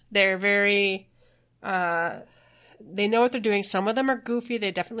plan. They're very, they know what they're doing. Some of them are goofy. They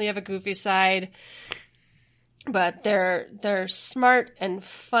definitely have a goofy side. But they're smart and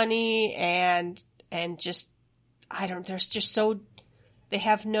funny and just, they're just so, they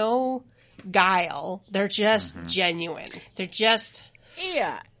have no guile. They're just genuine. They're just,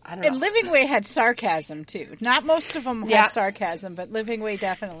 yeah. I don't know. And Living Way had sarcasm too. Not most of them had sarcasm, but Living Way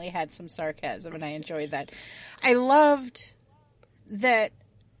definitely had some sarcasm, and I enjoyed that. I loved that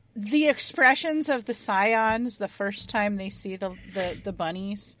the expressions of the Scions the first time they see the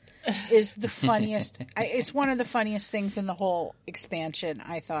bunnies. is the funniest. It's one of the funniest things in the whole expansion,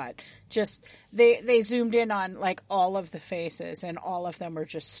 I thought. Just, they zoomed in on, like, all of the faces, and all of them were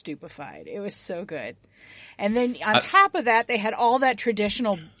just stupefied. It was so good. And then on top of that, they had all that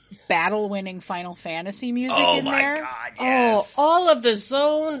traditional battle-winning Final Fantasy music in there. Oh, my God, yes. Oh, all of the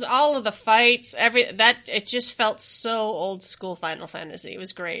zones, all of the fights, it just felt so old school Final Fantasy. It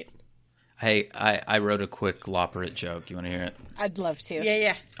was great. Hey, I wrote a quick Loporrit joke. You want to hear it? I'd love to.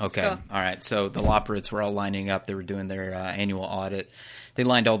 Yeah. Okay. All right. So the Loporrits were all lining up. They were doing their annual audit. They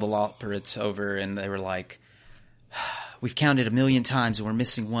lined all the Loporrits over, and they were like, we've counted 1 million times, and we're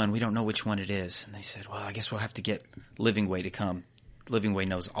missing one. We don't know which one it is. And they said, well, I guess we'll have to get Livingway to come. Livingway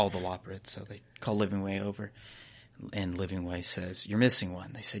knows all the Loporrits, so they call Livingway over. And Livingway says, you're missing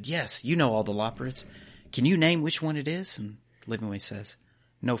one. They said, yes, you know all the Loporrits. Can you name which one it is? And Livingway says,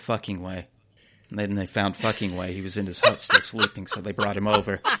 no fucking way. And then they found fucking way. He was in his hut still sleeping, so they brought him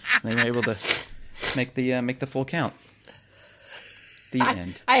over. And they were able to make the full count. The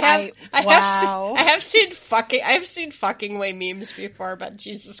end. I have seen fucking way memes before, but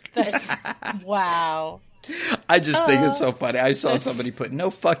Jesus Christ. Wow. I just think it's so funny. I saw somebody put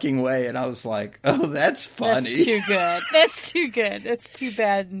no fucking way, and I was like, oh, that's funny. That's too good. That's too good. That's too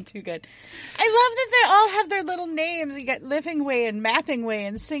bad and too good. I love that they all have their little names. You got Living Way and Mapping Way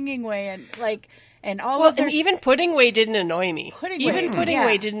and Singing Way and like, and all of their... and even Pudding Way didn't annoy me. Pudding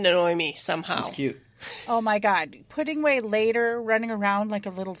Way didn't annoy me somehow. It's cute. Oh my God. Pudding Way later running around like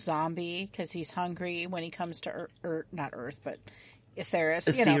a little zombie because he's hungry when he comes to not Earth, but Aetheris.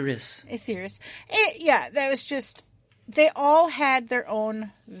 Aetheris. Yeah, that was just... They all had their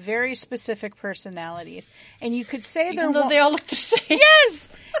own very specific personalities. And you could say Even though they all look the same. Yes!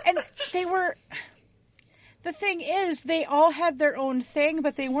 And they were... The thing is, they all had their own thing,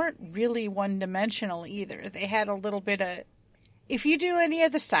 but they weren't really one-dimensional either. They had a little bit of... If you do any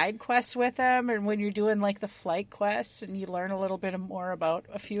of the side quests with them, and when you're doing like the flight quests, and you learn a little bit more about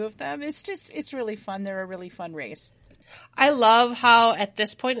a few of them, it's really fun. They're a really fun race. I love how at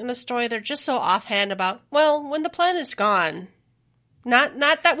this point in the story they're just so offhand about, well, when the planet's gone. Not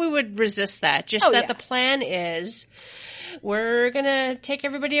that we would resist that, just the plan is we're gonna take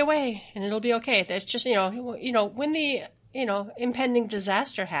everybody away and it'll be okay. That's just when the impending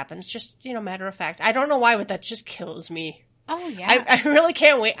disaster happens, just matter of fact. I don't know why, but that just kills me. Oh yeah. I really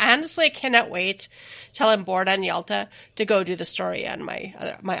can't wait. Honestly, I cannot wait till I'm bored on Yalta to go do the story on my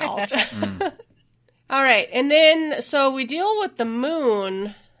alt. All right, and then, so we deal with the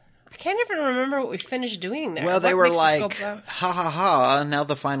moon. I can't even remember what we finished doing there. Well, they were like, ha ha ha, now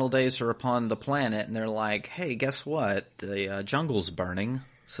the final days are upon the planet, and they're like, hey, guess what? The jungle's burning,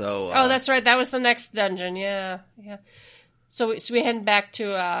 so... oh, that's right, that was the next dungeon, yeah. So we head back to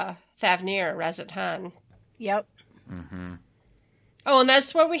Thavnir, Razat-Han. Yep. Mm-hmm. Oh, and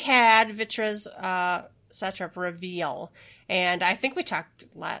that's where we had Vitra's satrap reveal. And I think we talked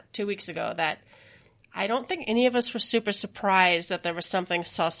 2 weeks ago that I don't think any of us were super surprised that there was something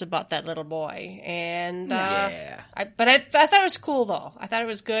sus about that little boy. And yeah. I thought it was cool, though. I thought it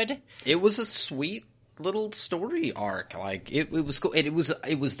was good. It was a sweet little story arc. Like, it was cool. And it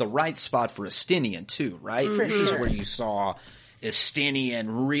was the right spot for Estinian, too, right? For this sure. is where you saw Estinian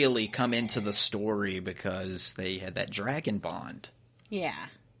really come into the story because they had that dragon bond. Yeah.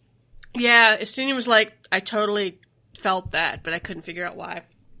 Yeah, Estinian was like, I totally felt that, but I couldn't figure out why.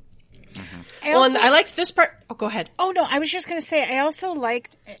 Mm-hmm. And I liked this part. Oh, go ahead. Oh, no, I was just going to say, I also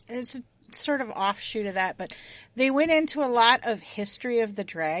liked, it's a sort of offshoot of that, but they went into a lot of history of the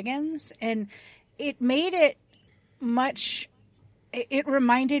dragons, and it made it it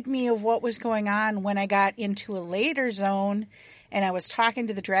reminded me of what was going on when I got into a later zone, and I was talking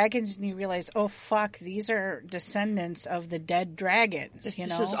to the dragons, and you realize, oh, fuck, these are descendants of the dead dragons,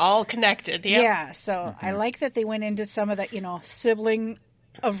 This is all connected, yeah. Yeah, so I like that they went into some of that, sibling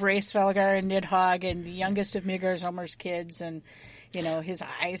of Hraesvelgar and Nidhogg and the youngest of Midgardsormr's kids and, his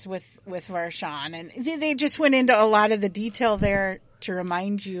eyes with Varshan. And they just went into a lot of the detail there to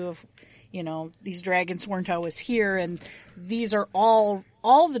remind you of, these dragons weren't always here and these are all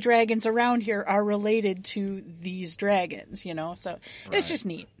the dragons around here are related to these dragons, so it's just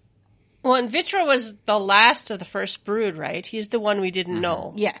neat. Well, and Vitra was the last of the first brood, right? He's the one we didn't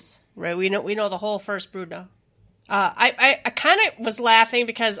know. Yes. Right, we know the whole first brood now. I kind of was laughing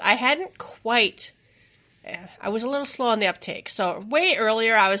because I hadn't quite... I was a little slow on the uptake. So way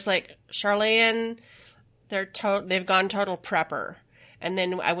earlier, I was like, Sharlayan, they've gone total prepper. And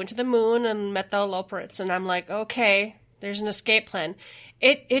then I went to the moon and met the Loporrits, and I'm like, okay, there's an escape plan.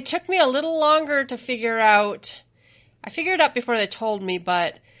 It took me a little longer to figure out... I figured it out before they told me,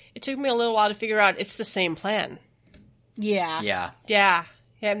 but it took me a little while to figure out it's the same plan. Yeah. Yeah. Yeah.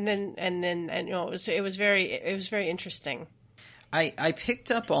 Yeah, and you know, it was very interesting. I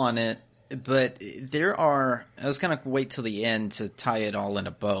picked up on it, but I was going to wait till the end to tie it all in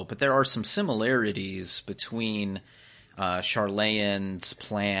a bow, but there are some similarities between Charlayan's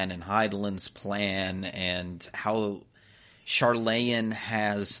plan and Hydaelyn's plan, and how Charlayan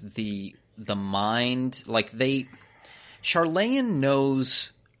has the mind, like Charlayan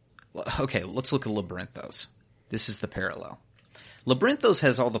knows. Okay, let's look at Labyrinthos. This is the parallel. Labyrinthos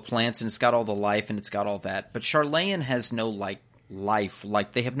has all the plants and it's got all the life and it's got all that, but Charlayan has no life,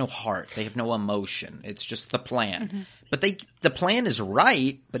 like they have no heart, they have no emotion. It's just the plan. Mm-hmm. But the plan is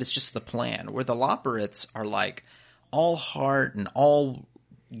right, but it's just the plan. Where the Loporrits are like all heart and all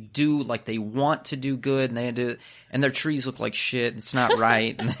do, like they want to do good, and their trees look like shit. It's not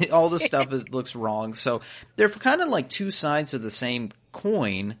right, and all the stuff looks wrong. So they're kind of like two sides of the same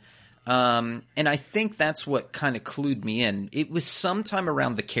coin. And I think that's what kind of clued me in. It was sometime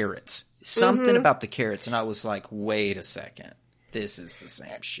around the carrots, something about the carrots, and I was like, wait a second. This is the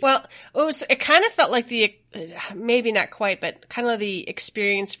same shit. Well, it kind of felt like maybe not quite, but kind of the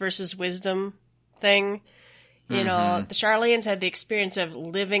experience versus wisdom thing. You know, the Charlayans had the experience of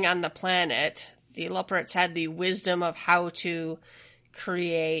living on the planet. The Loporrits had the wisdom of how to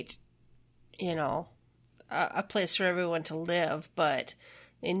create, you know, a place for everyone to live, but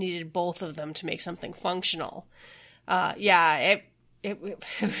they needed both of them to make something functional. It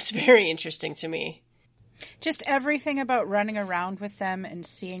was very interesting to me. Just everything about running around with them and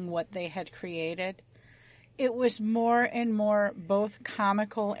seeing what they had created. It was more and more both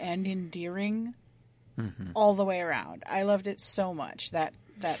comical and endearing all the way around. I loved it so much, that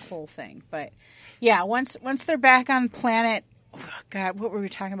whole thing. But yeah, once they're back on planet, oh God, what were we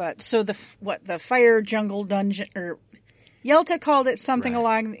talking about? So the fire jungle dungeon, or Yelta called it something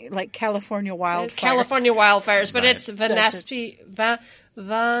along like California wildfire. It's California wildfires, but it's Vanaspi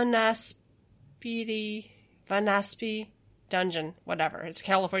dungeon, whatever. It's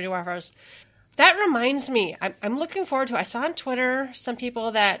California wildfires. That reminds me, I'm looking forward to. I saw on Twitter some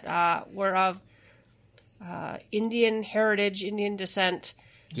people that were of Indian heritage, Indian descent.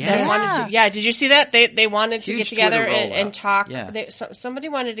 Yeah. Did you see that? They wanted to Huge get together Twitter and talk. Yeah. Somebody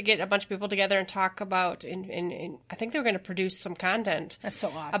wanted to get a bunch of people together and talk about, and I think they were going to produce some content. That's so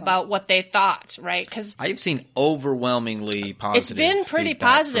awesome. About what they thought, right? Because I've seen overwhelmingly positive. It's been pretty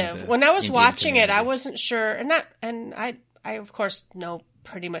positive. When I was watching it, I wasn't sure, and I of course know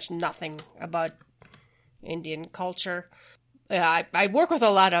pretty much nothing about Indian culture. I work with a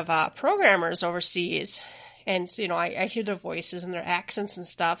lot of programmers overseas. And, you know, I hear their voices and their accents and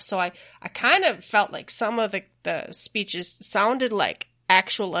stuff. So I kind of felt like some of the speeches sounded like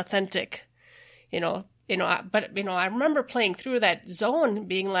actual authentic, but, I remember playing through that zone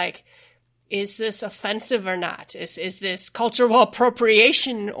being like, is this offensive or not? Is this cultural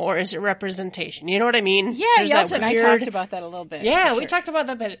appropriation or is it representation? You know what I mean? Yeah, Yelta and I talked about that a little bit. Yeah, we talked about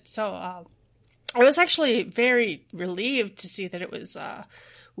that a bit. So I was actually very relieved to see that it was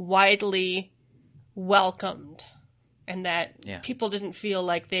widely welcomed and that people didn't feel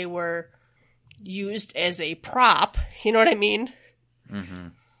like they were used as a prop. You know what I mean? Mm-hmm.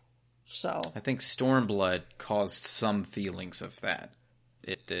 So I think Stormblood caused some feelings of that.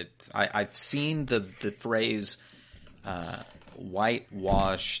 I've seen the phrase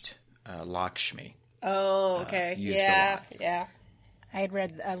whitewashed Lakshmi. Oh, okay. Used a lot. Yeah. I had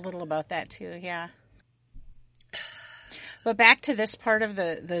read a little about that too, yeah. But back to this part of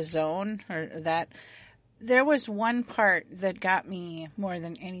the zone, or that, there was one part that got me more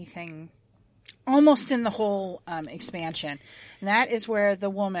than anything, almost in the whole expansion. And that is where the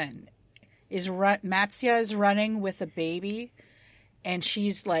woman Matsya is running with a baby, and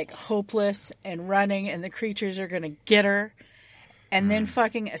she's like hopeless and running, and the creatures are going to get her. And then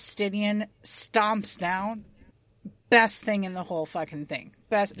fucking Astidian stomps down. Best thing in the whole fucking thing.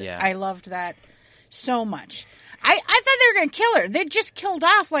 Best. Yeah. I loved that so much. I thought they were going to kill her. They just killed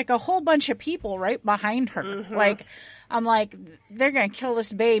off like a whole bunch of people right behind her. Mm-hmm. Like, I'm like, they're going to kill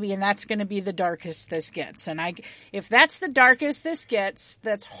this baby, and that's going to be the darkest this gets. And if that's the darkest this gets,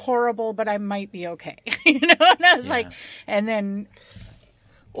 that's horrible, but I might be okay. You know? And I was like, and then.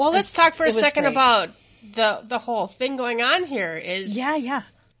 Well, let's talk for a second about the whole thing going on here. Yeah.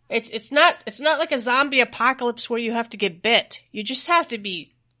 It's not like a zombie apocalypse where you have to get bit. You just have to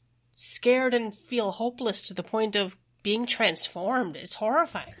be scared and feel hopeless to the point of being transformed. It's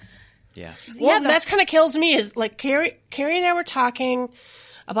horrifying. Yeah. Well, that's kind of kills me is like Carrie and I were talking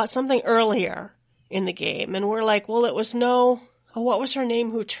about something earlier in the game, and we're like, well, it was what was her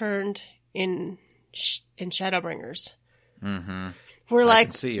name who turned in Shadowbringers? Mm-hmm. We're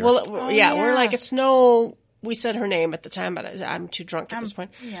like, we're like, it's no we said her name at the time, but I'm too drunk at this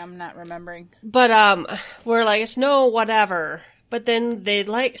point. Yeah, I'm not remembering. But we're like, it's no, whatever. But then they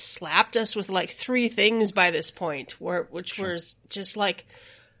like slapped us with like 3 things by this point, which was just like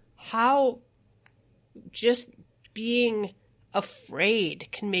how just being afraid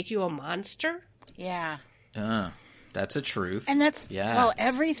can make you a monster. Yeah. That's a truth. And that's, well,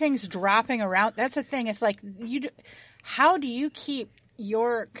 everything's dropping around. That's the thing. It's like, how do you keep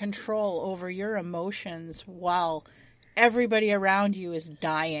your control over your emotions while everybody around you is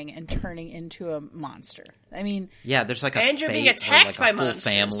dying and turning into a monster? I mean, yeah, there's like a and you're being attacked by monsters.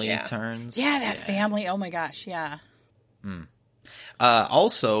 Family turns. Yeah, that family. Oh my gosh, yeah.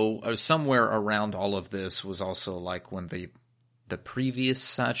 Also, somewhere around all of this was also like when the previous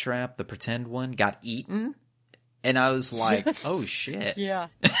satrap, the pretend one, got eaten, and I was like, oh shit, yeah,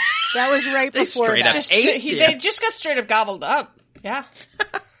 that was right before that. They just got straight up gobbled up. Yeah.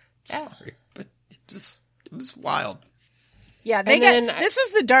 Sorry, but it was wild. Yeah, this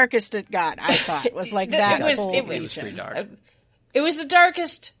is the darkest it got, I thought. Was like that whole region. It was pretty dark. It was the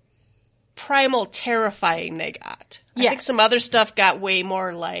darkest primal terrifying they got. I think some other stuff got way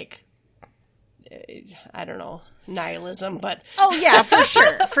more like, I don't know, nihilism, but... Oh, yeah, for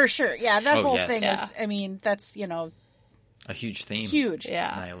sure. Yeah, that whole thing is, I mean, that's, a huge theme. Huge.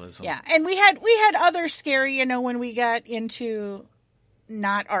 Yeah. Nihilism. Yeah, and we had other scary, when we got into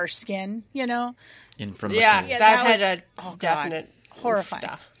not our skin, In from that had a definite horrifying.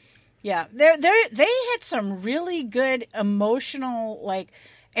 Stuff. Yeah, they had some really good emotional, like,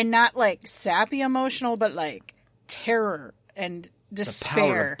 and not like sappy emotional, but like terror and despair. The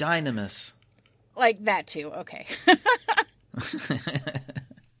power of Dynamis. Like that too. Okay.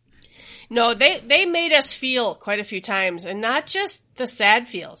 No, they made us feel quite a few times, and not just the sad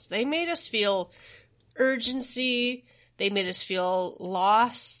feels. They made us feel urgency. They made us feel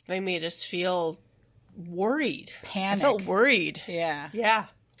loss. They made us feel worried. Panic. I felt worried. Yeah. Yeah.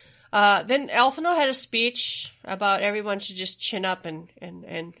 Then Alphino had a speech about everyone should just chin up and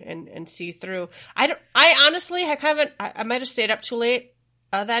see through. I honestly, I might have stayed up too late,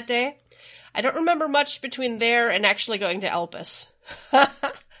 that day. I don't remember much between there and actually going to Elpis.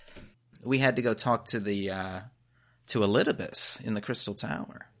 We had to go talk to to Elidibus in the Crystal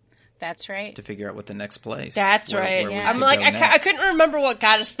Tower. That's right. To figure out what the next place. That's right. Where I'm like, I couldn't remember what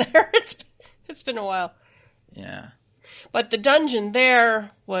got us there. It's been a while. Yeah. But the dungeon there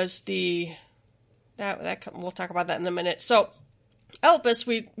was that we'll talk about that in a minute. So, Elpis,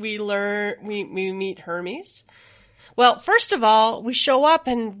 we meet Hermes. Well, first of all, we show up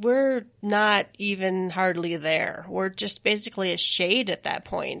and we're not even hardly there. We're just basically a shade at that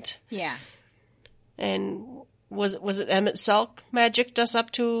point. Yeah. And was it Emmett Selk magicked us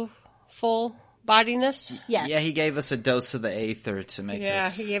up to full bodiness? Yes. Yeah, he gave us a dose of the Aether to make us... Yeah,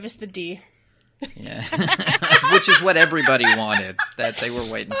 he gave us the D. Yeah. Which is what everybody wanted. That they were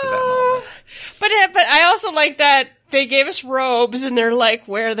waiting for that moment. But I also like that they gave us robes and they're like,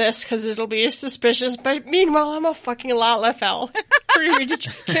 wear this because it'll be suspicious. But meanwhile, I'm a fucking Lalafell. Did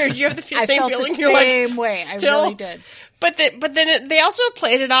you have the same feeling? I felt the same way. Still? I really did. But then they also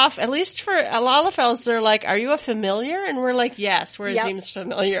played it off, at least for Lalafells, they're like, are you a familiar? And we're like, yes, we're Azim's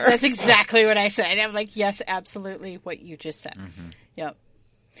familiar. That's exactly what I said. I'm like, yes, absolutely what you just said. Mm-hmm. Yep.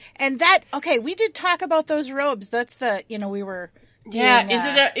 And we did talk about those robes. That's we were...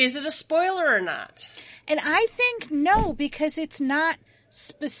 Yeah, is it a spoiler or not? And I think no, because it's not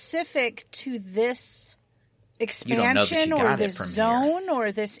specific to this expansion or this zone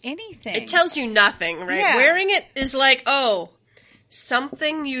or this anything. It tells you nothing, right? Yeah. Wearing it is like,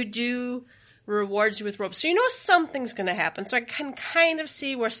 something you do rewards you with robes. So you know something's going to happen. So I can kind of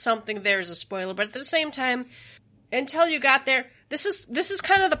see where something there is a spoiler. But at the same time, until you got there, this is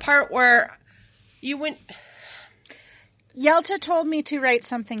kind of the part where you went... Yelta told me to write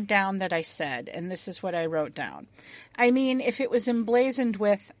something down that I said, and this is what I wrote down. I mean, if it was emblazoned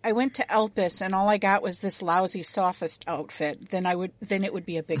with, I went to Elpis and all I got was this lousy sophist outfit, then it would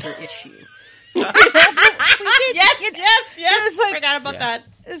be a bigger issue. Yes. I forgot about that.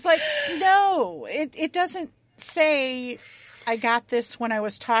 It's like, no, it doesn't say I got this when I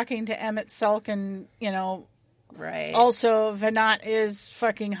was talking to Emmett Selk and, right. Also Venat is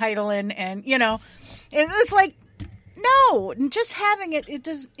fucking Heidelin and, it's like, no, just having it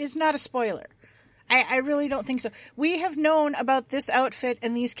is not a spoiler. I really don't think so. We have known about this outfit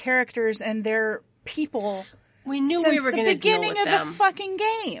and these characters and their people. We knew we were going to deal with them. Since the beginning of the fucking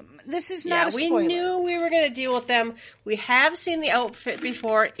game. This is not a spoiler. We knew we were going to deal with them. We have seen the outfit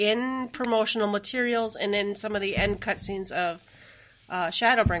before in promotional materials and in some of the end cutscenes of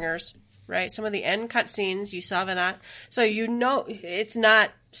Shadowbringers right? Some of the end cutscenes, you saw Venat. So you know it's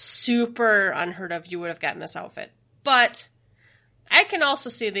not super unheard of you would have gotten this outfit. But I can also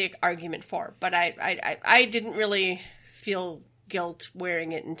see the argument for, but I didn't really feel guilt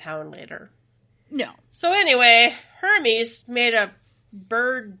wearing it in town later. No. So anyway, Hermes made a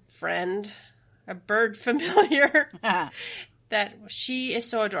bird friend, a bird familiar. That she is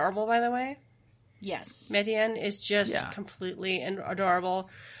so adorable, by the way. Yes. Median is just completely adorable.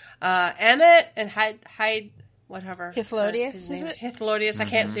 Emmett and Hyde, whatever. Hythlodius, his name is it? Hythlodius, I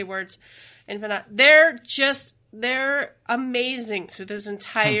can't say words. And they're amazing through this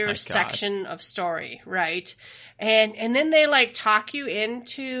entire section of story, right? And then they like talk you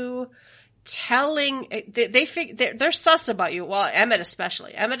into telling, they're sus about you. Well, Emmett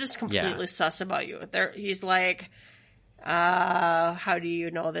especially. Emmett is completely sus about you. He's like, how do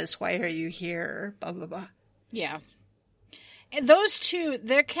you know this? Why are you here? Blah, blah, blah. Yeah. And those two,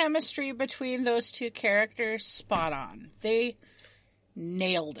 their chemistry between those two characters, spot on. They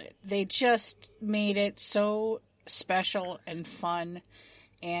nailed it. They just made it so special and fun,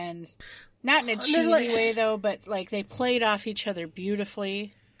 and not in a cheesy way though, but like they played off each other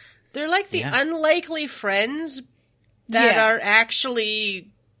beautifully. They're like the unlikely friends that are actually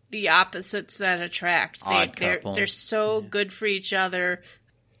the opposites that attract. They're so good for each other.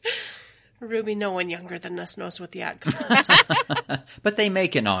 Ruby, no one younger than us knows what the odd couple is. But they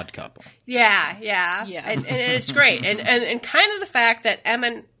make an odd couple. Yeah. And it's great. And kind of the fact that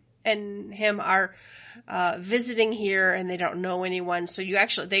Emma and him are visiting here and they don't know anyone. So you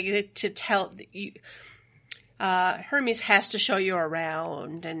actually, they get to tell you, Hermes has to show you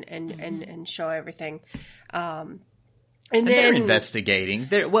around and show everything. And they're investigating.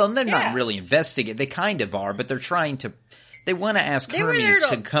 They're not really investigating. They kind of are, but they're trying to. They want to ask Hermes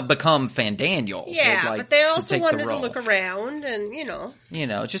to become Fandaniel. Yeah, but they also wanted to look around and,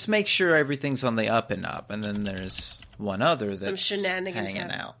 just make sure everything's on the up and up. And then there's one other that's some shenanigans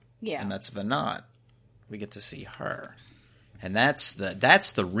hanging out. Yeah. And that's Venat. We get to see her. And that's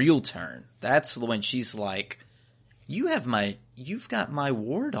the real turn. That's when she's like, you've got my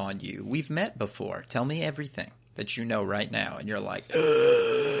ward on you. We've met before. Tell me everything that you know right now. And you're like,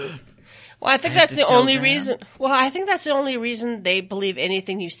 ugh. Well, I think that's the only reason. Well, I think that's the only reason they believe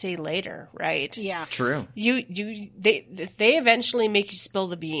anything you say later, right? Yeah, true. They eventually make you spill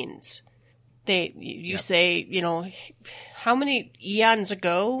the beans. You say, how many eons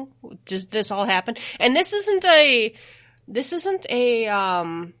ago does this all happen? And this isn't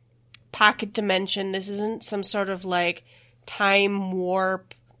a pocket dimension. This isn't some sort of like time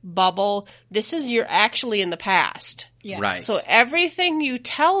warp bubble. This is you're actually in the past. Yes. Right. So everything you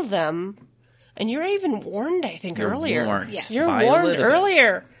tell them. And you're even warned, I think, earlier. Yes. You're warned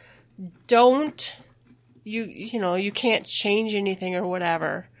earlier. Don't you can't change anything or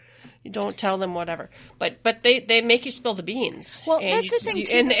whatever. You don't tell them whatever. But they make you spill the beans. Well, that's the thing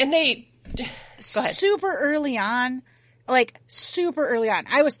too. And they go ahead. Super early on. I think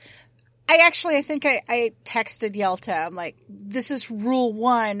I texted Yelta. I'm like, this is rule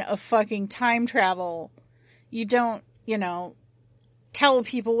 1 of fucking time travel. You don't, tell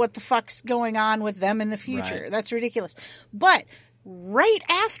people what the fuck's going on with them in the future. Right. That's ridiculous. But right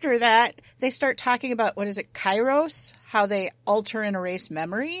after that, they start talking about, what is it, Kairos? How they alter and erase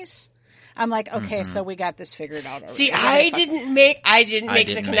memories. I'm like, okay, so we got this figured out already. See, I didn't make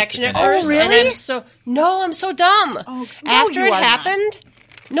the connection at first. Oh, really? And I'm so dumb. Oh, no, after it happened,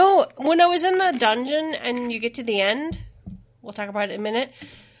 no, when I was in the dungeon and you get to the end, we'll talk about it in a minute,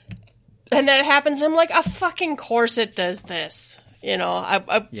 and then it happens, I'm like, of fucking course it does this.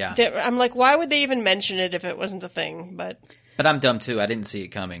 I'm like, why would they even mention it if it wasn't a thing? But I'm dumb too. I didn't see it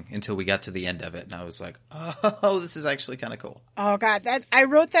coming until we got to the end of it, and I was like, "Oh, this is actually kind of cool." Oh God, I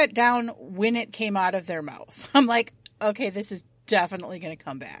wrote that down when it came out of their mouth. I'm like, okay, this is definitely going to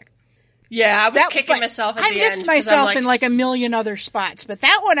come back. Yeah, I was kicking myself at the end. I missed myself in like a million other spots, but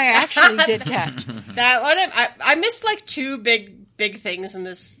that one I actually did catch. That one, I missed like 2 big things in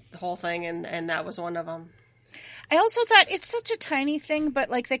this whole thing, and that was one of them. I also thought it's such a tiny thing, but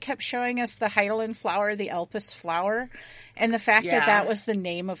like they kept showing us the Hydaelyn flower, the Elpis flower, and the fact that was the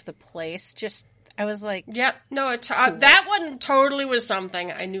name of the place. Just, I was like, yep, no, cool. That one totally was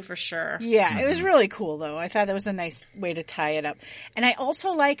something I knew for sure. Yeah, it was really cool though. I thought that was a nice way to tie it up, and I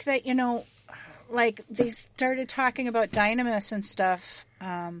also like that like they started talking about Dynamis and stuff.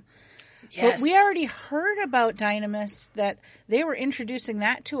 Yes. But we already heard about Dynamis, that they were introducing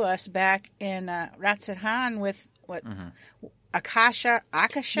that to us back in Ratsadhan with Akasha.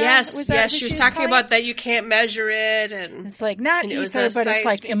 Yes, she was talking about that you can't measure it, and it's like not ether, but it's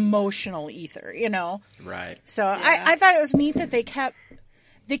like emotional ether, Right. So I thought it was neat that they kept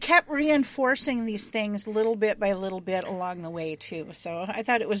they kept reinforcing these things little bit by little bit along the way, too. So I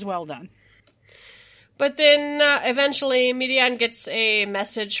thought it was well done. But then eventually Medion gets a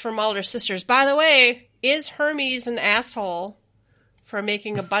message from all her sisters. By the way, is Hermes an asshole for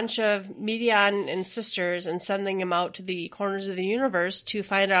making a bunch of Medion and sisters and sending them out to the corners of the universe to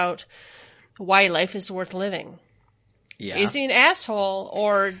find out why life is worth living? Yeah. Is he an asshole,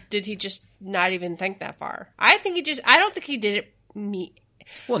 or did he just not even think that far? I don't think he did it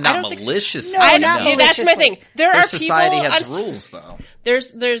Well, not maliciously. Not That's my maliciously. thing. There Their are society people has on, rules, though.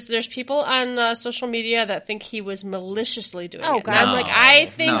 There's people on social media that think he was maliciously doing it. God. I'm No. like, I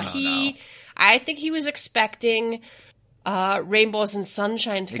think No. I think he was expecting rainbows and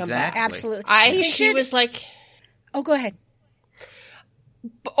sunshine to come back. Absolutely. I think he was like, Oh, go ahead.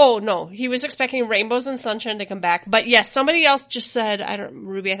 oh no, he was expecting rainbows and sunshine to come back. But yes, somebody else just said,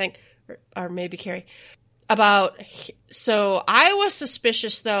 Ruby, I think, or maybe Carrie, so I was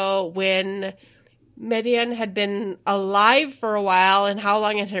suspicious though when Medion had been alive for a while and how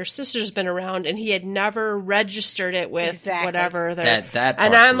long had her sisters been around, and he had never registered it with whatever. That part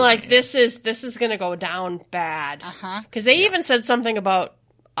and I'm blew like, me. this is going to go down bad. Uh-huh. Because they even said something about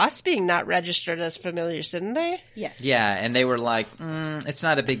us being not registered as familiars, didn't they? Yes. Yeah, and they were like, it's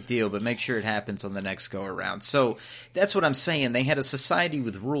not a big deal, but make sure it happens on the next go-around. So that's what I'm saying. They had a society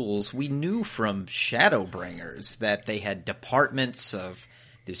with rules. We knew from Shadowbringers that they had departments of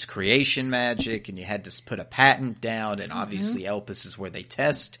this creation magic, and you had to put a patent down, and obviously Elpis is where they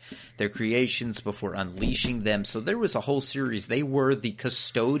test their creations before unleashing them. So there was a whole series. They were the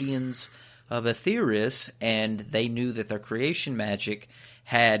custodians of Aetheris, and they knew that their creation magic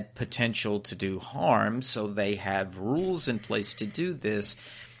had potential to do harm, so they have rules in place to do this.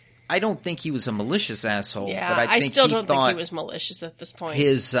 I don't think he was a malicious asshole, Yeah, but I think still he don't think he thought was malicious at this point.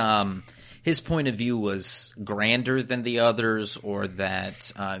 his point of view was grander than the others, or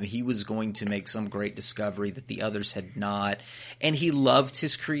that he was going to make some great discovery that the others had not. And he loved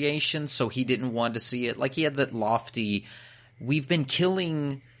his creation, so he didn't want to see it. Like, he had that lofty, we've been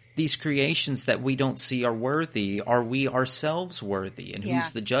killing these creations that we don't see are worthy. Are we ourselves worthy? And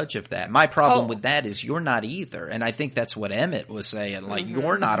who's the judge of that? My problem with that is you're not either. And I think that's what Emmett was saying. Like,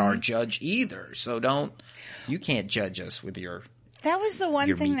 you're not our judge either. So you can't judge us with your... That was the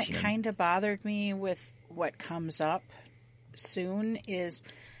one thing that medium. kind of bothered me with what comes up soon is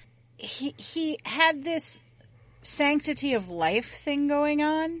he had this sanctity of life thing going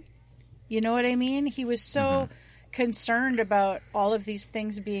on. You know what I mean? He was so concerned about all of these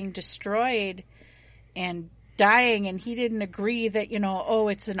things being destroyed and dying, and he didn't agree that,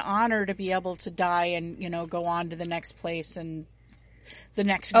 it's an honor to be able to die and, go on to the next place and the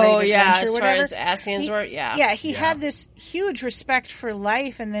next great adventure, as whatever. far as Ascians were, He had this huge respect for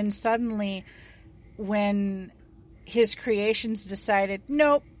life, and then suddenly when his creations decided,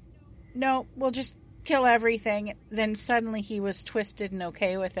 nope, we'll just kill everything, then suddenly he was twisted and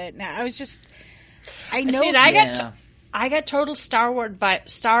okay with it. Now, I was just... I know. I got total Star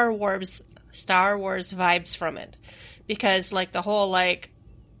Wars vibes from it, because like the whole, like,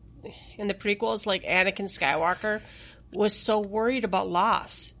 in the prequels, like Anakin Skywalker was so worried about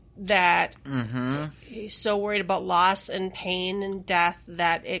loss that he's so worried about loss and pain and death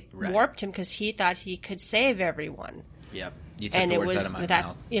that it warped him, because he thought he could save everyone. Yep, you took the words out of my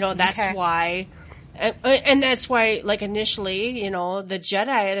mouth. That's why. And that's why, like, initially, the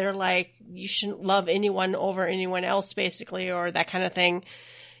Jedi, they're like, you shouldn't love anyone over anyone else, basically, or that kind of thing,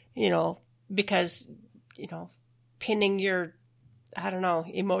 because, pinning your,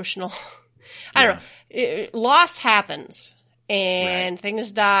 emotional, loss happens, and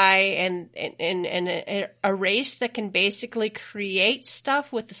things die, and a race that can basically create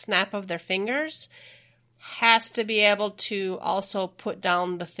stuff with the snap of their fingers has to be able to also put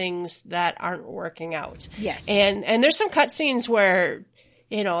down the things that aren't working out. Yes. And there's some cutscenes where,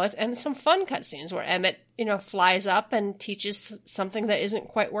 and some fun cutscenes where Emmett, flies up and teaches something that isn't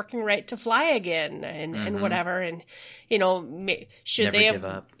quite working right to fly again, and whatever. And, should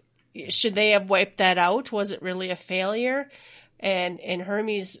they have wiped that out? Was it really a failure? And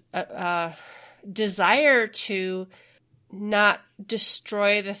Hermes' desire to not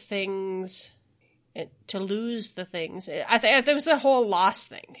destroy the things, to lose the things. I think it was the whole loss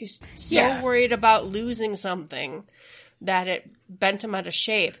thing. He's so worried about losing that it bent him out of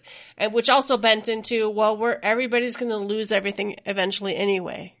shape, and which also bent into, everybody's going to lose everything eventually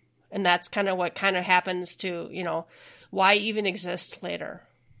anyway. And that's kind of what kind of happens to, why even exist later.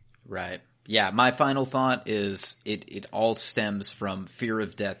 Right. Yeah, my final thought is it all stems from fear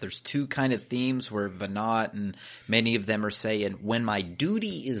of death. There's two kind of themes where Vanat and many of them are saying, when my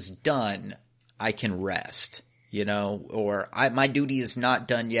duty is done, I can rest. or my duty is not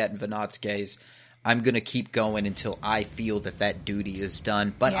done yet in Venat's case. I'm going to keep going until I feel that duty is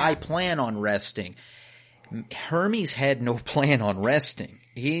done, but I plan on resting. Hermes had no plan on resting.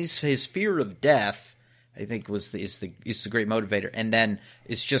 His fear of death, I think, is the great motivator, and then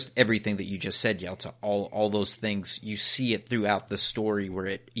it's just everything that you just said, Yelta. All those things, you see it throughout the story where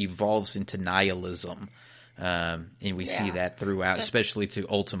it evolves into nihilism, and we see that throughout, especially to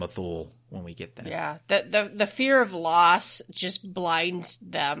Ultima Thule when we get there. Yeah, the fear of loss just blinds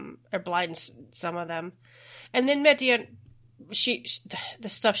them, or blinds some of them, and then Medea, the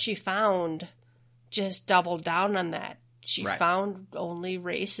stuff she found just doubled down on that. She found only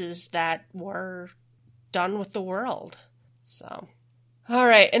races that were done with the world. So, all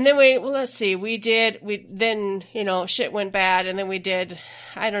right. And then let's see, then, shit went bad. And then we did,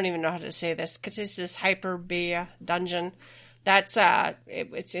 I don't even know how to say this, because it's this Hyperbia dungeon. That's,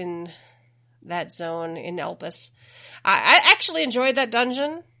 it's in that zone in Elpis. I actually enjoyed that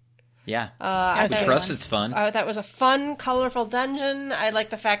dungeon. Yeah. I trust it's fun. That was a fun, colorful dungeon. I like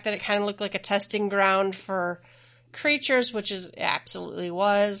the fact that it kind of looked like a testing ground for creatures, which it absolutely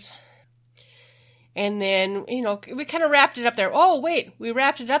was. And then, we kind of wrapped it up there. Oh, wait, we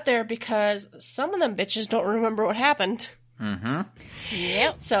wrapped it up there because some of them bitches don't remember what happened. Mm-hmm.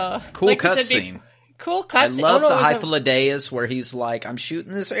 Yep. So, cool like cutscene. Cool cutscene. I love the Hythlodaeus where he's like, I'm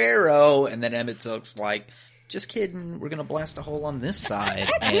shooting this arrow, and then Emet-Selch's like, just kidding, we're going to blast a hole on this side.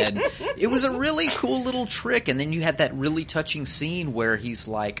 And it was a really cool little trick. And then you had that really touching scene where he's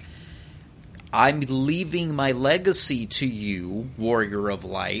like, I'm leaving my legacy to you, Warrior of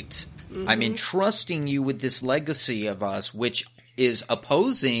Light. Mm-hmm. I'm entrusting you with this legacy of us, which is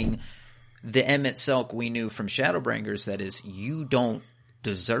opposing the Emet-Selch we knew from Shadowbringers, that is, you don't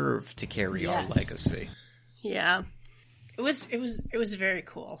deserve to carry our legacy. Yeah. It was very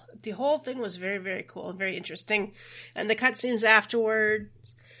cool. The whole thing was very, very cool and very interesting. And the cutscenes afterward.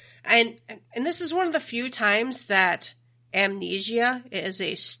 And this is one of the few times that Amnesia is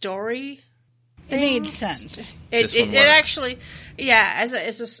a story thing. It made sense. It actually,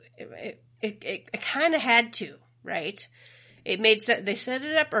 it kind of had to, right? It made sense. They set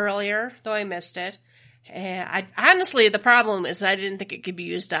it up earlier, though I missed it. And honestly, the problem is I didn't think it could be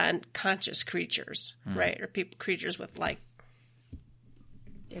used on conscious creatures, right? Or creatures with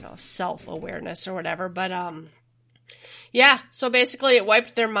self-awareness or whatever. But, so basically it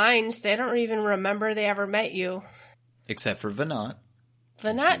wiped their minds. They don't even remember they ever met you. Except for Venat.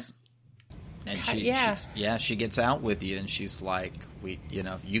 She gets out with you and she's like,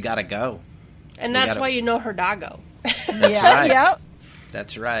 you gotta go. And that's why you know her doggo. That's right. Yeah.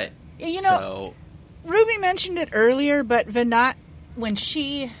 That's right. Ruby mentioned it earlier, but Venat, when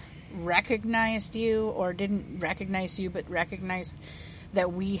she recognized you, or didn't recognize you, but recognized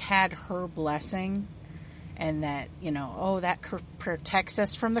that we had her blessing, and that, that protects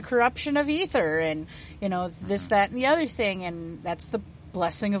us from the corruption of ether, and, this, that, and the other thing, and that's the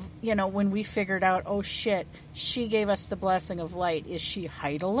blessing of, when we figured out, oh shit, she gave us the blessing of light. Is she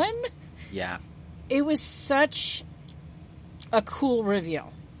Hydaelyn? Yeah. It was such a cool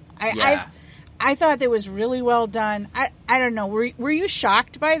reveal. I thought that was really well done. I don't know. Were you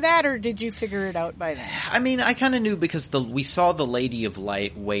shocked by that, or did you figure it out by then? I mean, I kind of knew because we saw the Lady of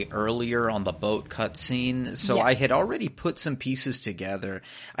Light way earlier on the boat cutscene, so I had already put some pieces together.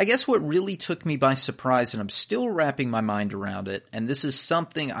 I guess what really took me by surprise, and I'm still wrapping my mind around it, and this is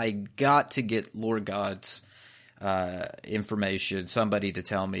something I got to get Lord God's information, somebody to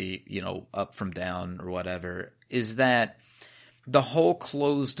tell me, up from down or whatever, is that the whole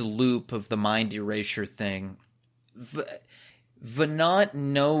closed loop of the mind erasure thing, Venat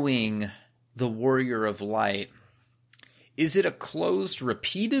knowing the Warrior of Light, is it a closed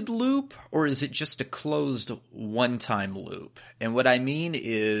repeated loop, or is it just a closed one-time loop? And what I mean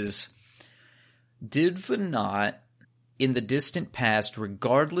is, did Venat, in the distant past,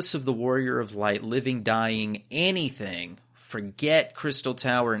 regardless of the Warrior of Light, living, dying, anything, forget Crystal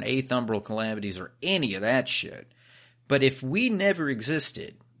Tower and Eighth Umbral Calamities or any of that shit, but if we never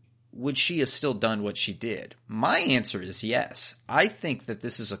existed, would she have still done what she did? My answer is yes. I think that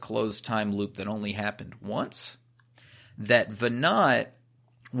this is a closed time loop that only happened once. That Venat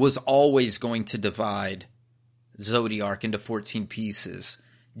was always going to divide Zodiark into 14 pieces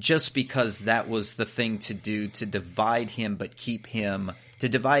just because that was the thing to do, to divide him but keep him, to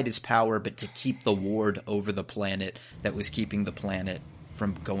divide his power but to keep the ward over the planet that was keeping the planet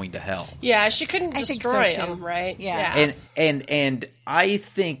from going to hell. Yeah, she couldn't destroy him, right? Yeah. And I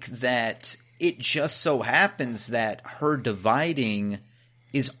think that it just so happens that her dividing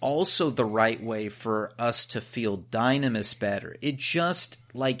is also the right way for us to feel Dynamis better. It just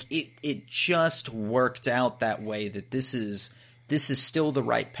it just worked out that way, that this is still the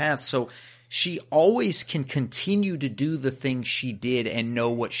right path. So she always can continue to do the things she did and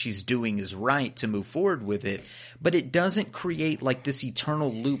know what she's doing is right to move forward with it. But it doesn't create like this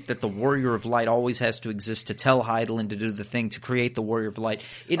eternal loop that the Warrior of Light always has to exist to tell Hydaelyn to do the thing to create the Warrior of Light.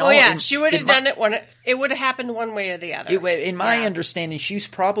 She would have done it it would have happened one way or the other. In my understanding, she's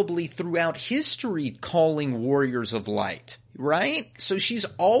probably throughout history calling Warriors of Light, right? So she's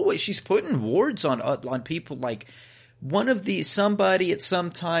putting wards on people like, somebody at some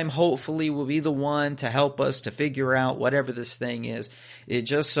time hopefully will be the one to help us to figure out whatever this thing is. It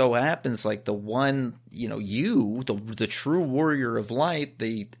just so happens like the one, the true Warrior of Light,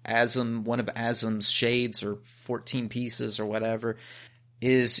 one of Azum's shades or 14 pieces or whatever,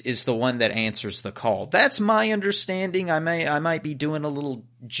 is the one that answers the call. That's my understanding. I might be doing a little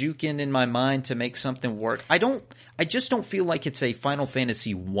juking in my mind to make something work. I just don't feel like it's a Final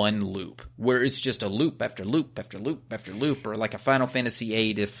Fantasy 1 loop where it's just a loop after loop after loop after loop, or like a Final Fantasy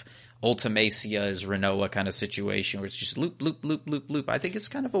 8 if Ultimacia is Rinoa kind of situation where it's just loop, loop, loop, loop, loop. I think it's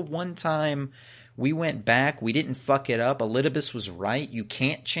kind of a one-time. We went back. We didn't fuck it up. Elidibus was right. You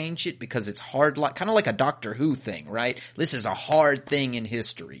can't change it because it's hard, kind of like a Doctor Who thing, right? This is a hard thing in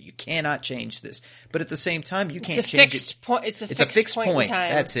history. You cannot change this. But at the same time, you can't change it. It's a fixed point in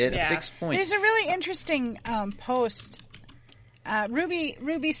time. That's it. Yeah. A fixed point. There's a really interesting post.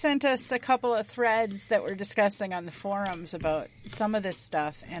 Ruby sent us a couple of threads that we're discussing on the forums about some of this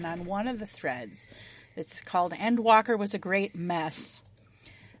stuff. And on one of the threads, it's called Endwalker was a great mess.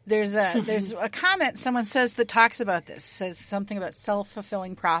 There's a comment someone says that talks about this, says something about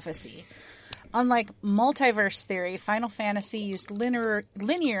self-fulfilling prophecy. Unlike multiverse theory, Final Fantasy used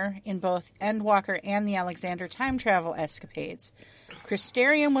linear in both Endwalker and the Alexander time travel escapades.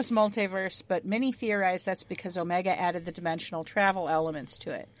 Crystarium was multiverse, but many theorize that's because Omega added the dimensional travel elements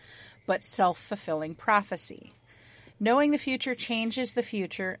to it. But self-fulfilling prophecy. Knowing the future changes the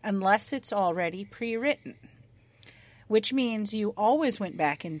future unless it's already pre-written. Which means you always went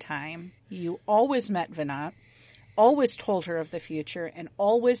back in time, you always met Venat, always told her of the future, and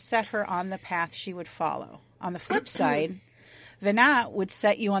always set her on the path she would follow. On the flip side, Venat would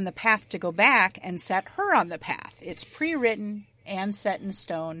set you on the path to go back and set her on the path. It's pre-written and set in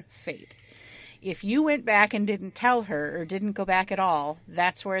stone fate. If you went back and didn't tell her, or didn't go back at all,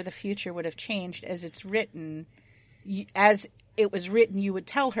 that's where the future would have changed as it's written. As it was written, you would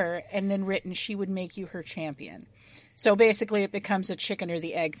tell her, and then written, she would make you her champion. So basically it becomes a chicken or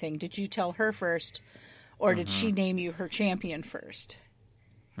the egg thing. Did you tell her first, or did she name you her champion first?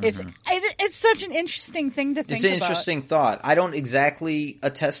 It's such an interesting thing to think about. It's an interesting thought. I don't exactly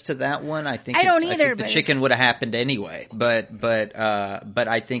attest to that one. I think I think the chicken would have happened anyway. But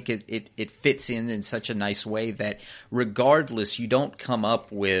I think it fits in such a nice way that regardless, you don't come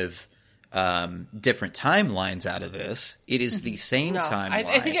up with different timelines out of this. It is the same timeline.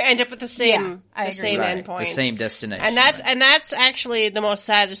 I think you end up with the same endpoint, the same destination, and that's actually the most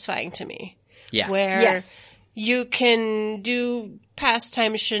satisfying to me. Yeah, where you can do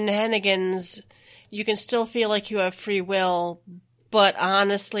pastime shenanigans, you can still feel like you have free will, but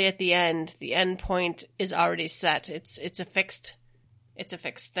honestly, at the end point is already set. It's a fixed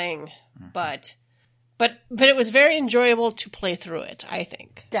thing, but it was very enjoyable to play through it. I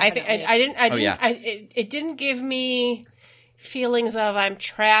think. Definitely. It didn't give me feelings of I'm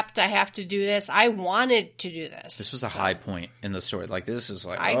trapped. I have to do this. I wanted to do this. This was a high point in the story. Like this is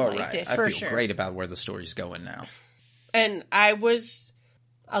like, I all liked right, it, I for feel sure. great about where the story's going now. And I was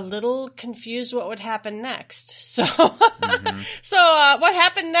a little confused what would happen next. So, what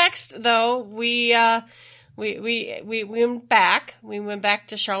happened next? Though we went back. We went back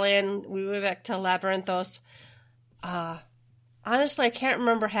to Sharlayan. We went back to Labyrinthos. Honestly, I can't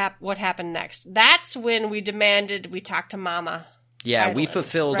remember what happened next. That's when we talk to Mama. Yeah, Hydaelyn, we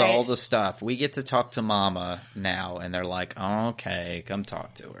fulfilled right? all the stuff. We get to talk to Mama now, and they're like, oh, okay, come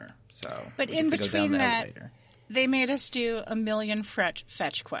talk to her. So, but in between that, they made us do a million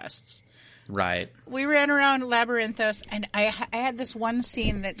fetch quests. Right. We ran around Labyrinthos, and I had this one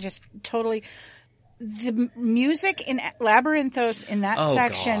scene that just totally... The music in Labyrinthos in that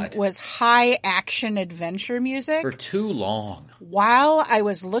section was high action adventure music. For too long. While I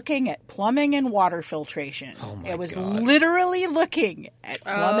was looking at plumbing and water filtration. Oh my I was God. literally looking at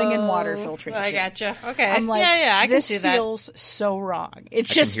plumbing and water filtration. I gotcha. Okay. I'm like, I this can see that. feels so wrong. It I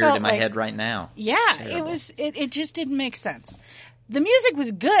just can hear felt it in my like, head right now. Yeah, it just didn't make sense. The music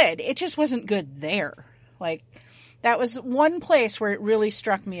was good. It just wasn't good there. Like, that was one place where it really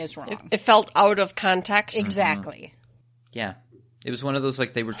struck me as wrong. It felt out of context. Exactly. Yeah. It was one of those,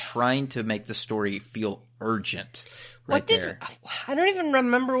 like, they were trying to make the story feel urgent. I don't even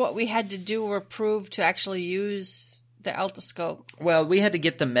remember what we had to do or prove to actually use the Altascope. Well, we had to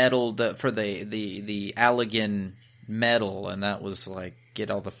get the medal for the Allegan medal, and that was like get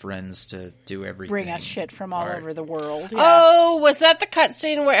all the friends to do everything. Bring us shit from all over the world. Yeah. Oh, was that the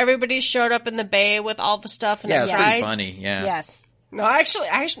cutscene where everybody showed up in the bay with all the stuff? And yeah, it's pretty funny. Yeah. Yes. No, actually,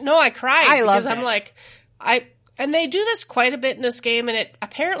 I cried. I love because I'm like, and they do this quite a bit in this game, and it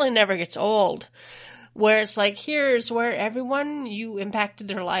apparently never gets old. Where it's like, here's where everyone you impacted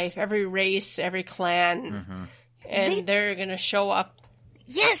their life, every race, every clan, and they're gonna show up.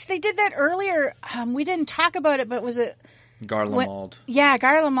 Yes, they did that earlier. We didn't talk about it, but was it Garlemald? Yeah,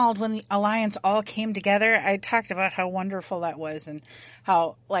 Garlemald. When the Alliance all came together, I talked about how wonderful that was, and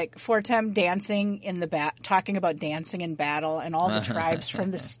how like Fortem dancing in the talking about dancing in battle, and all the tribes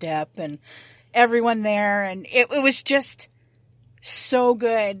from the steppe, and everyone there, and it was just so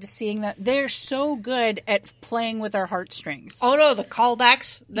good seeing that. They're so good at playing with our heartstrings. Oh no, the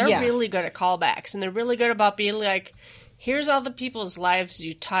callbacks, they're really good at callbacks, and they're really good about being like, here's all the people's lives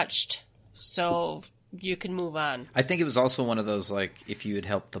you touched, so you can move on. I think it was also one of those, like, if you had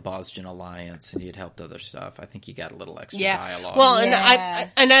helped the Bosgen Alliance and you had helped other stuff, I think you got a little extra dialogue. Well,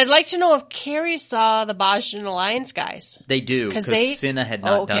 and I'd like to know if Carrie saw the Bosgen Alliance guys. They do, because Cinna had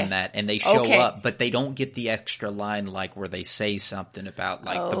not done that, and they show up, but they don't get the extra line, like, where they say something about,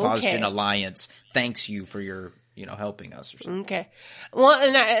 like, the Bosgen Alliance thanks you for your, helping us or something. Okay. Well,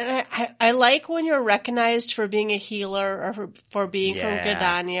 and I like when you're recognized for being a healer, or for being from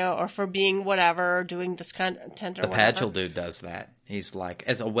Gridania, or for being whatever, or doing this content or whatever. The Pagel dude does that. He's like,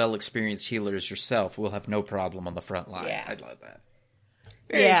 as a well-experienced healer as yourself, we'll have no problem on the front line. Yeah. I love that.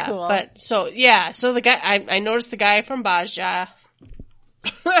 Very cool. But, so the guy, I noticed the guy from Bajja.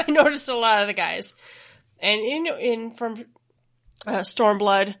 I noticed a lot of the guys. And, from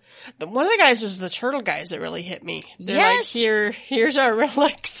Stormblood, one of the guys is the turtle guys that really hit me. They're like, here's our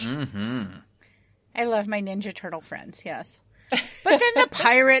relics. Mm-hmm. I love my Ninja Turtle friends, yes. But then the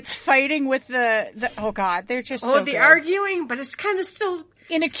pirates fighting with the oh god, they're just so the good. Arguing, but it's kind of still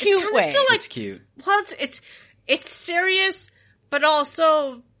in a cute way. Still, like, it's cute. Well, it's serious, but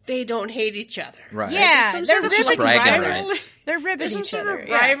also they don't hate each other. Right. Yeah, they're ribbing rivalry. They're ribbing There's some each sort other. of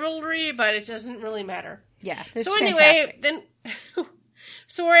rivalry, but it doesn't really matter. Yeah. So anyway, then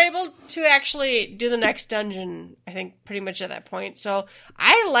so we're able to actually do the next dungeon, I think, pretty much at that point. So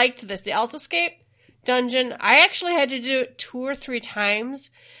I liked this. The Altascape dungeon, I actually had to do it 2 or 3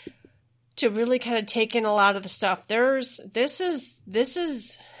 times to really kind of take in a lot of the stuff. This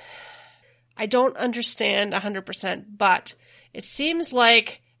is I don't understand 100%, but it seems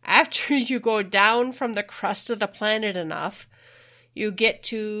like after you go down from the crust of the planet enough, you get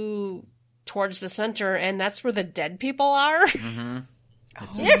towards the center, and that's where the dead people are. Mm-hmm.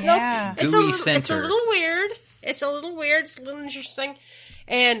 It's gooey center. It's a little weird. It's a little interesting.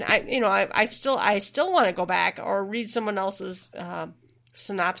 And I still want to go back or read someone else's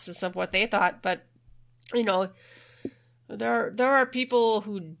synopsis of what they thought. But there are people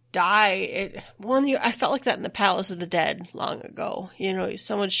who die. I felt like that in the Palace of the Dead long ago.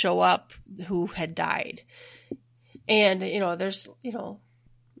 Someone show up who had died, and there's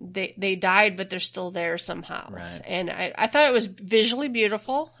They died, but they're still there somehow. Right. And I thought it was visually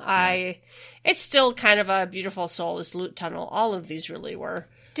beautiful. Yeah. It's still kind of a beautiful soulless loot tunnel. All of these really were.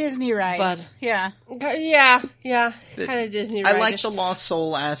 Disney rides. Yeah. Yeah. Kind of Disney rides. I like the Lost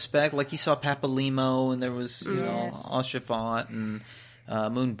Soul aspect. Like you saw Papalimo, and there was, Oshafat and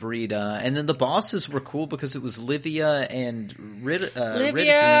Moonbrita. And then the bosses were cool because it was Livia and Ridatan,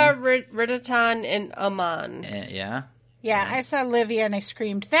 and Aman. Yeah. Yeah, I saw Livia and I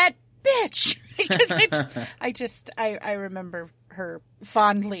screamed, "That bitch!" Because I remember her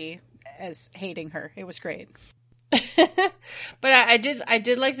fondly as hating her. It was great. But I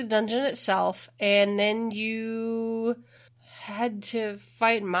did like the dungeon itself, and then you had to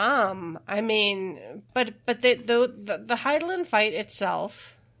fight Mom. I mean, but the Hydaelyn fight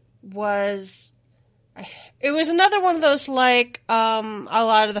itself was. It was another one of those, like, a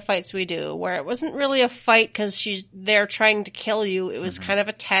lot of the fights we do, where it wasn't really a fight because she's there trying to kill you. It was kind of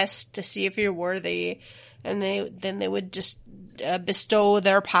a test to see if you're worthy, and then they would just bestow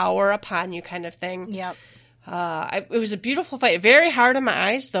their power upon you, kind of thing. Yep. It was a beautiful fight. Very hard on my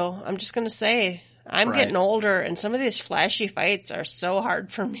eyes, though. I'm just going to say, I'm getting older, and some of these flashy fights are so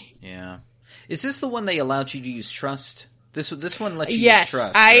hard for me. Yeah. Is this the one they allowed you to use trust? This one lets you use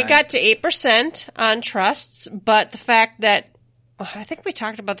trust, I right? got to 8% on trusts, but the fact that I think we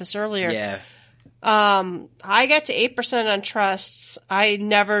talked about this earlier. Yeah. I got to 8% on trusts. I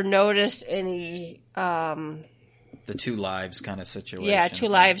never noticed any the 2 lives kind of situation. Yeah, 2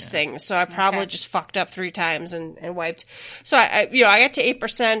 lives thing. So I probably just fucked up 3 times and wiped. So I got to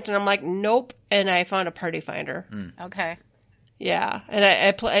 8% and I'm like, nope. And I found a party finder. Okay. Yeah. And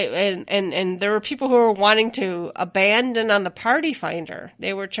I play, and there were people who were wanting to abandon on the party finder.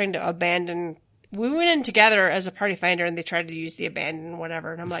 They were trying to abandon. We went in together as a party finder and they tried to use the abandon,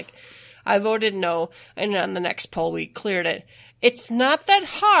 whatever. And I'm like, I voted no. And on the next poll, we cleared it. It's not that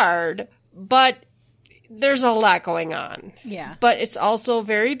hard, but there's a lot going on. Yeah. But it's also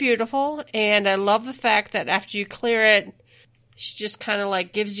very beautiful, and I love the fact that after you clear it, she just kind of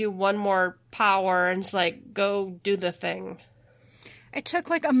like gives you one more power and it's like, go do the thing. I took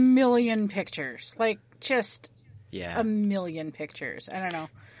like a million pictures. Like, just Yeah. a million pictures. I don't know.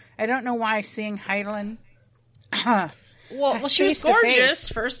 I don't know why seeing Hydaelyn Well, she was face to face, gorgeous,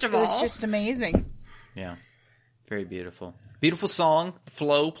 first of it all. was just amazing. Yeah. Very beautiful. Beautiful song.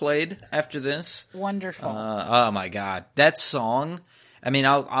 Flo played after this. Wonderful. Oh my God. That song. I mean,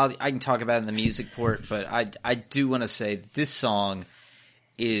 I can talk about it in the music port, but I do want to say this song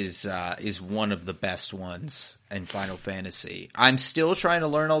is one of the best ones in Final Fantasy. I'm still trying to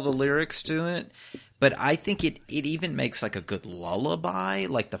learn all the lyrics to it, but I think it even makes like a good lullaby,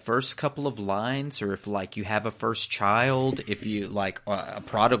 like the first couple of lines, or if like you have a first child, if you like a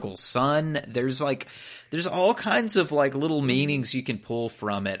prodigal son, there's all kinds of like little meanings you can pull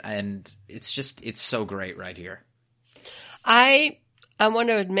from it, and it's so great right here. I want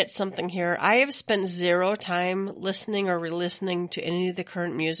to admit something here. I have spent 0 time listening or re-listening to any of the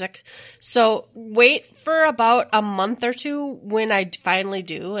current music. So wait for about a month or 2 when I finally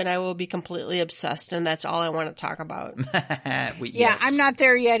do, and I will be completely obsessed, and that's all I want to talk about. Yeah, Yes. I'm not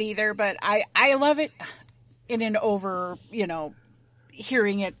there yet either, but I love it in an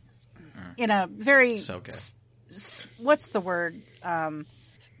hearing it in a very, So good. what's the word?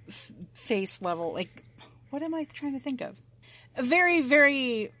 Face level. Like, what am I trying to think of? A very,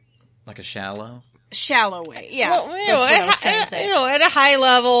 very Like a shallow. shallow way. Yeah, Well, that's what I was trying to say. at a high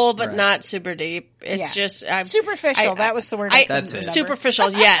level, but Right. not super deep. It's just superficial. That was the word. That's it.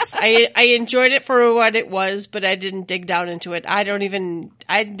 Superficial, yes. I enjoyed it for what it was, but I didn't dig down into it. I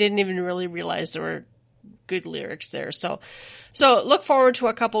didn't even really realize there were good lyrics there. So look forward to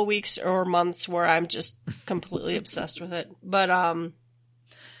a couple weeks or months where I'm just completely obsessed with it. But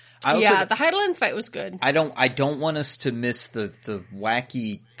the Hydaelyn fight was good. I don't want us to miss the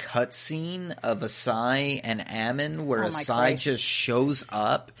wacky cutscene of Asai and Ammon where Oh my Asai Christ. just shows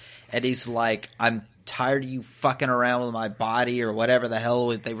up and he's like, I'm tired of you fucking around with my body or whatever the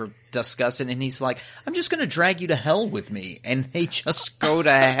hell they were discussing, and he's like, I'm just gonna drag you to hell with me, and they just go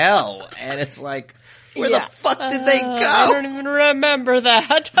to hell, and it's like, where Yeah. the fuck did they go? I don't even remember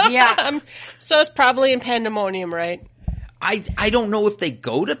that. Yeah. So it's probably in Pandemonium, right? I don't know if they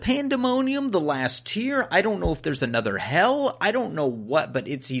go to Pandemonium, the last tier. I don't know if there's another hell. I don't know what, but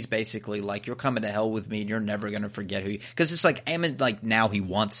he's basically like, you're coming to hell with me and you're never going to forget who you, cause it's like, Ammon, like now he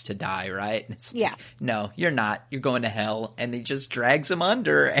wants to die, right? And it's Yeah. like, no, you're not. You're going to hell. And he just drags him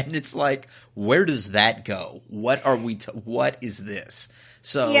under, and it's like, where does that go? What are we, what is this?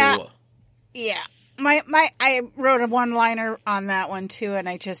 So, Yeah. Yeah. I wrote a one-liner on that one too, and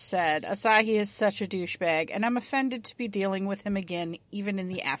I just said, Asahi is such a douchebag, and I'm offended to be dealing with him again, even in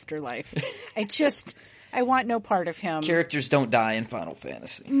the afterlife. I want no part of him. characters don't die in Final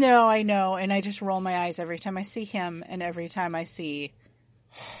Fantasy. No, I know, and I just roll my eyes every time I see him, and every time I see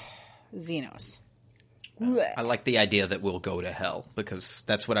Xenos. I like the idea that we'll go to hell, because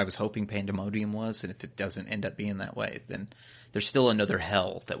that's what I was hoping Pandemonium was, and if it doesn't end up being that way, then there's still another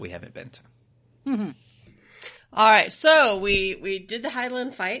hell that we haven't been to. All right, so we did the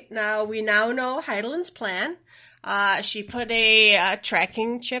Hydaelyn fight. Now we know Hydaelyn's plan. She put a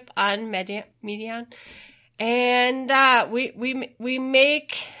tracking chip on Medion, and we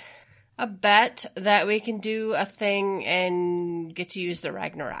make a bet that we can do a thing and get to use the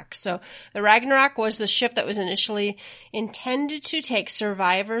Ragnarok. So the Ragnarok was the ship that was initially intended to take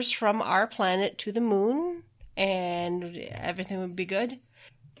survivors from our planet to the moon, and everything would be good.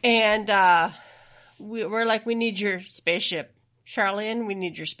 And we're like, we need your spaceship. Charlian, we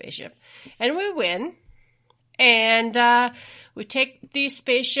need your spaceship. And we win. And we take the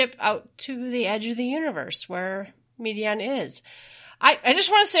spaceship out to the edge of the universe where Medion is. I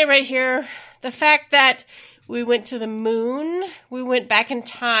just want to say right here, the fact that we went to the moon, we went back in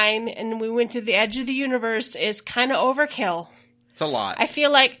time, and we went to the edge of the universe is kind of overkill. It's a lot. I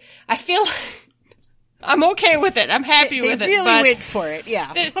feel like I'm okay with it. I'm happy with it. They really but went for it,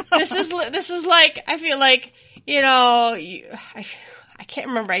 yeah. this is like, I feel like, I can't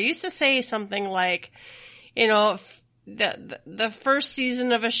remember. I used to say something like, the first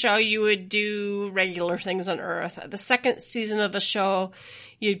season of a show, you would do regular things on Earth. The second season of the show,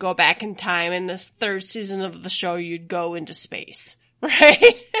 you'd go back in time. And this third season of the show, you'd go into space.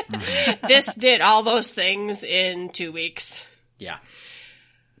 Right? This did all those things in 2 weeks. Yeah.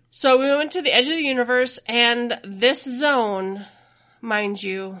 So we went to the edge of the universe, and this zone, mind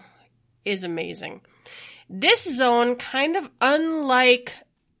you, is amazing. This zone, kind of unlike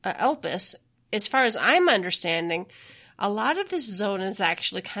Elpis, as far as I'm understanding, a lot of this zone is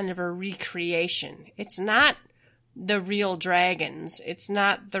actually kind of a recreation. It's not the real dragons. It's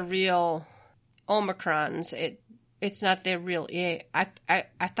not the real Omicrons. It's not the real EA. I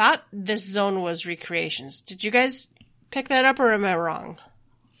thought this zone was recreations. Did you guys pick that up, or am I wrong?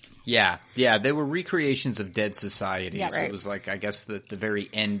 Yeah, they were recreations of dead societies. Yeah, right. It was like, I guess, the very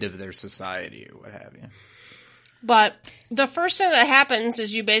end of their society or what have you. But the first thing that happens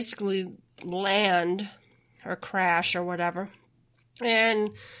is you basically land or crash or whatever,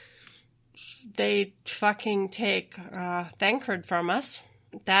 and they fucking take Thancred from us.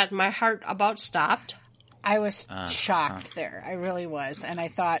 That my heart about stopped. I was shocked there. I really was. And I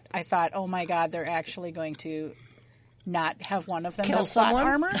thought, oh my God, they're actually going to not have one of them Kill have plot someone?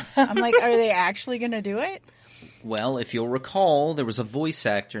 armor? I'm like, are they actually going to do it? Well, if you'll recall, there was a voice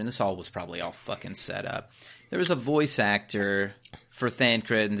actor, and this all was probably all fucking set up. There was a voice actor for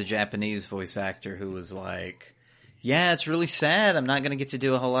Thancred and the Japanese voice actor who was like, yeah, it's really sad. I'm not going to get to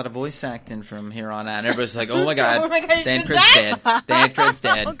do a whole lot of voice acting from here on out. And everybody's like, oh my God, Thancred's dead. Thancred's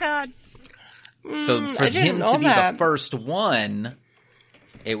dead. Oh God. So for him to be the first one,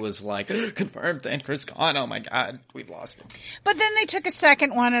 it was like, confirmed, Thancred's gone. Oh my God, we've lost him. But then they took a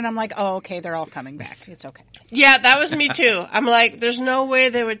second one, and I'm like, oh, okay, they're all coming back. It's okay. Yeah, that was me too. I'm like, there's no way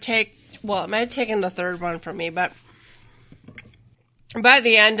they would take, well, it might have taken the third one from me, but by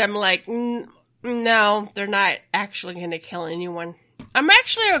the end, I'm like, no, they're not actually going to kill anyone. I'm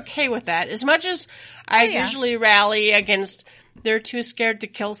actually okay with that. As much as I usually rally against they're too scared to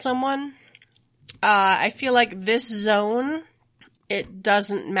kill someone, I feel like this zone, it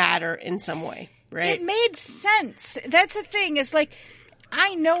doesn't matter in some way, right? It made sense. That's the thing. It's like,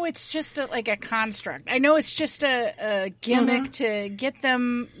 I know it's just like a construct. I know it's just a gimmick to get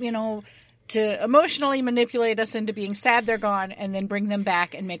them, to emotionally manipulate us into being sad they're gone and then bring them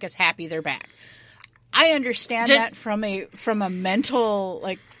back and make us happy they're back. I understand that from a mental,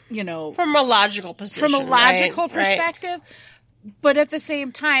 from a logical position, from a logical perspective. Right. But at the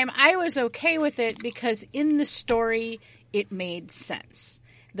same time, I was okay with it because in the story, it made sense.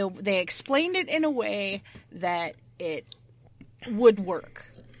 They explained it in a way that it would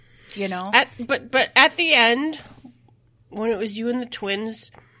work, But at the end, when it was you and the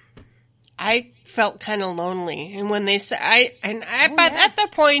twins, I felt kind of lonely. And when they said, at the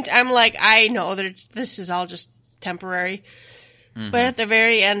point, I'm like, I know that this is all just temporary. Mm-hmm. But at the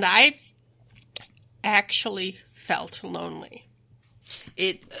very end, I actually felt lonely.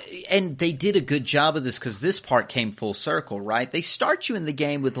 And they did a good job of this because this part came full circle, right? They start you in the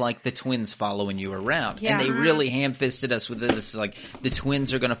game with like the twins following you around. Yeah. And they really ham-fisted us with this, like the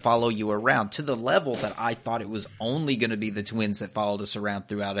twins are going to follow you around to the level that I thought it was only going to be the twins that followed us around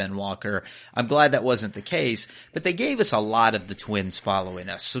throughout Endwalker. I'm glad that wasn't the case, but they gave us a lot of the twins following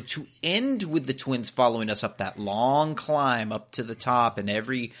us. So to end with the twins following us up that long climb up to the top, and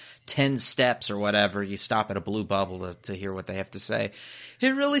every 10 steps or whatever, you stop at a blue bubble to hear what they have to say.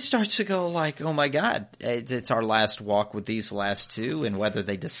 It really starts to go like, oh my God, it's our last walk with these last two, and whether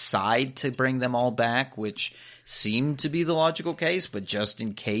they decide to bring them all back, which seemed to be the logical case, but just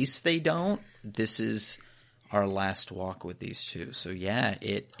in case they don't, this is our last walk with these two. So yeah,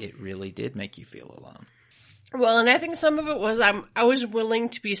 it really did make you feel alone. Well, and I think some of it was I was willing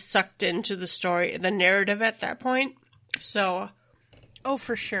to be sucked into the story, the narrative at that point. So, oh,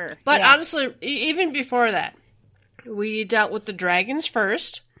 for sure. But honestly, even before that, we dealt with the dragons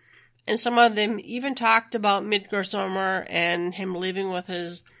first, and some of them even talked about Midgårdsmr and him leaving with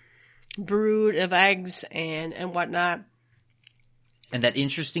his brood of eggs and whatnot. And that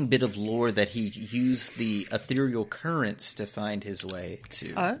interesting bit of lore that he used the ethereal currents to find his way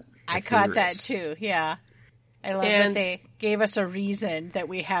to. I caught that too, yeah. I love that they gave us a reason that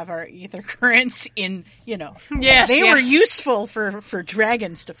we have our ether currents in, Yes, they were useful for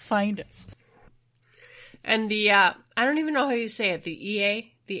dragons to find us. And the, I don't even know how you say it,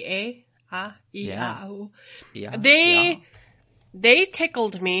 they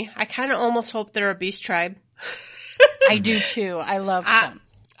tickled me. I kind of almost hope they're a beast tribe. I do too. I love them.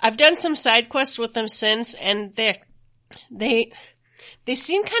 I've done some side quests with them since, and they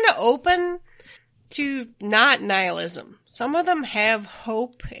seem kind of open to not nihilism. Some of them have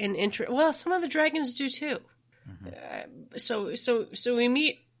hope and interest. Well, some of the dragons do too. So we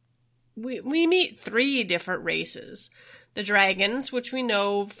meet three different races. The dragons, which we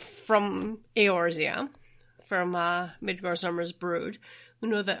know from Eorzea, from Midgard's Number's Brood. We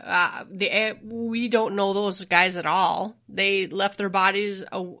know that we don't know those guys at all. They left their bodies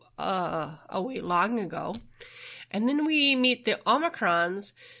away long ago. And then we meet the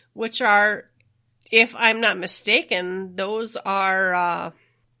Omicrons, which are, if I'm not mistaken, those are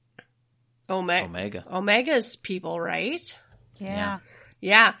Omega's people, right? Yeah.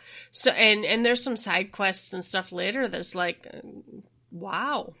 Yeah. So, and there's some side quests and stuff later that's like,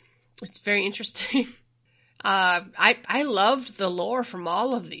 wow. It's very interesting. I loved the lore from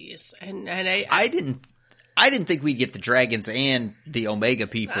all of these. And I didn't think we'd get the dragons and the Omega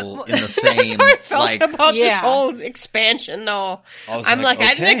people in the same. That's how I felt about this whole expansion, though. I'm like,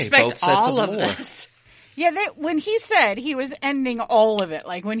 I didn't expect all of this. Yeah, when he said he was ending all of it,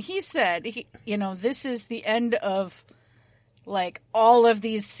 like when he said, this is the end of, like, all of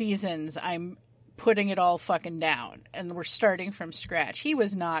these seasons, I'm putting it all fucking down, and we're starting from scratch. He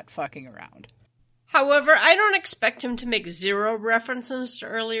was not fucking around. However, I don't expect him to make zero references to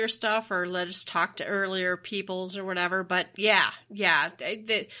earlier stuff or let us talk to earlier peoples or whatever, but yeah.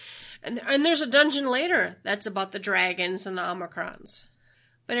 And there's a dungeon later that's about the dragons and the Omicrons.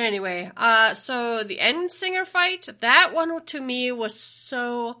 But anyway, so the Endsinger fight, that one to me was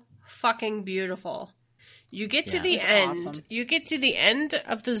so fucking beautiful. You get to the end. Awesome. You get to the end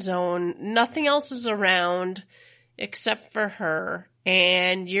of the zone. Nothing else is around except for her.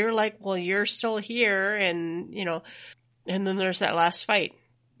 And you're like, well, you're still here. And, and then there's that last fight.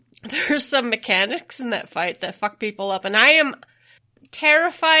 There's some mechanics in that fight that fuck people up. And I am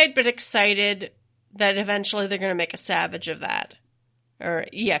terrified but excited that eventually they're going to make a Savage of that. Or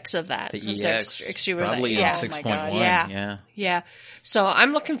EX of that. The EX. Probably in 6.1. Yeah. So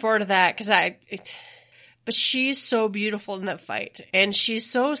I'm looking forward to that because but she's so beautiful in that fight. And she's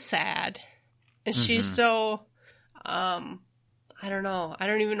so sad. And she's so, I don't know. I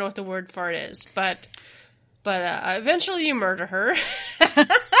don't even know what the word for it is. But eventually you murder her.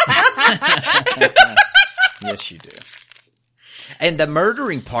 Yes, you do. And the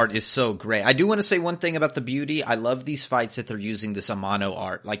murdering part is so great. I do want to say one thing about the beauty. I love these fights that they're using this Amano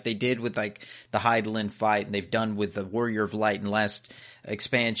art, like they did with like the Hydaelyn fight, and they've done with the Warrior of Light in last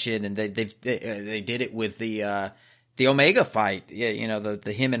expansion, and they did it with the Omega fight. Yeah,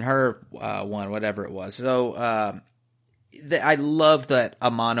 the him and her one, whatever it was. So I love that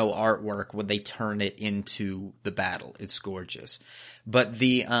Amano artwork when they turn it into the battle. It's gorgeous. But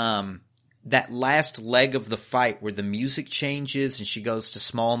that last leg of the fight where the music changes and she goes to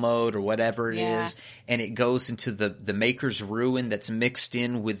small mode or whatever it is, and it goes into the Maker's Ruin that's mixed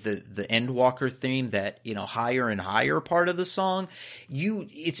in with the Endwalker theme, that, higher and higher part of the song.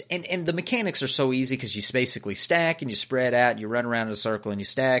 And the mechanics are so easy because you basically stack and you spread out and you run around in a circle and you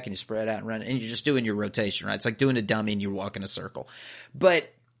stack and you spread out and run, and you're just doing your rotation, right? It's like doing a dummy and you walk in a circle. But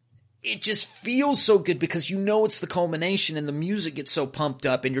it just feels so good because it's the culmination and the music gets so pumped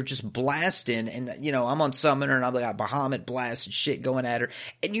up and you're just blasting, and I'm on Summoner and I've got Bahamut blast and shit going at her,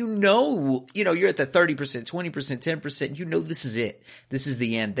 and you're at the 30%, 20%, 10%, this is it. This is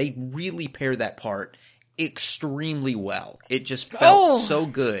the end. They really pair that part extremely well. It just felt so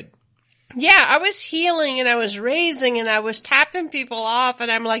good. Yeah, I was healing and I was raising and I was tapping people off,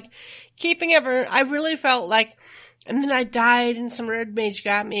 and I'm like I really felt like. And then I died and some red mage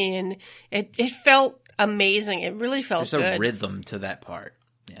got me, and it felt amazing. It really felt good. There's a rhythm to that part.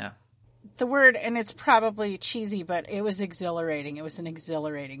 Yeah. The word, and it's probably cheesy, but it was exhilarating. It was an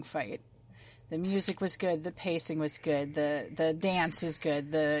exhilarating fight. The music was good. The pacing was good. The dance is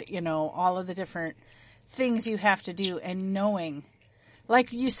good. All of the different things you have to do, and knowing,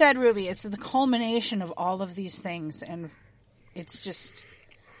 like you said, Ruby, it's the culmination of all of these things, and it's just,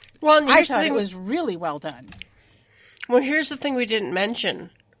 I thought it was really well done. Well, here's the thing we didn't mention.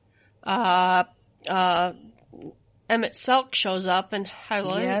 Emmett Selk shows up and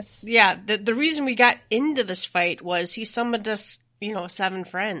Hydaelyn. Yes. Yeah, the reason we got into this fight was he summoned us, 7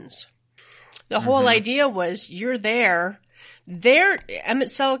 friends. The whole idea was you're there. Emmett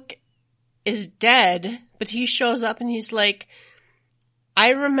Selk is dead, but he shows up and he's like, I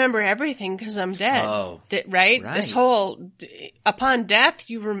remember everything because I'm dead. Oh. Right? This whole, upon death,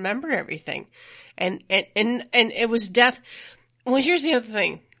 you remember everything. And it was death. Well, here's the other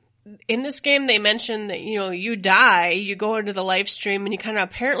thing. In this game, they mentioned that, you die, you go into the live stream, and you kind of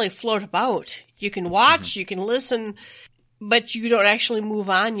apparently float about. You can watch, you can listen, but you don't actually move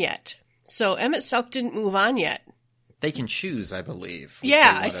on yet. So Emmett Selk didn't move on yet. They can choose, I believe.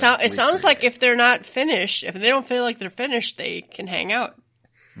 Yeah, it sounds like if they're not finished, if they don't feel like they're finished, they can hang out.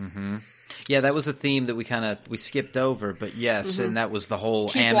 Mm-hmm. Yeah, that was a theme that we skipped over, but yes, and that was the whole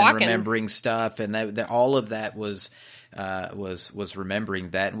Keep Ammon walking. remembering stuff, and that all of that was remembering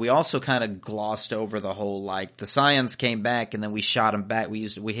that. And we also kind of glossed over the whole, like, the Scions came back and then we shot them back. We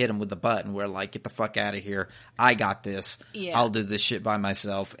hit them with the button. We're like, get the fuck out of here. I got this. Yeah. I'll do this shit by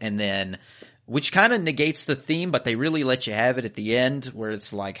myself. And then, which kind of negates the theme, but they really let you have it at the end where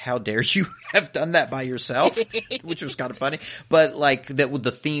it's like, how dare you have done that by yourself? Which was kind of funny. But like that with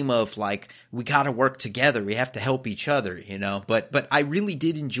the theme of like, we got to work together. We have to help each other, you know? But I really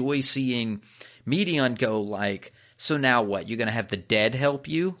did enjoy seeing Medion go like, so now what? You're going to have the dead help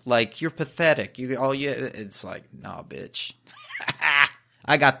you? Like, you're pathetic. It's like, nah, bitch.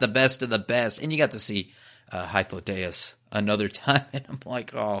 I got the best of the best. And you got to see Hythlodaeus another time. And I'm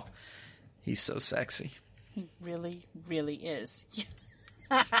like, oh, he's so sexy. He really, really is.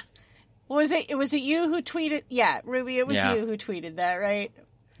 Was it you who tweeted? Yeah, Ruby, it was you who tweeted that, right?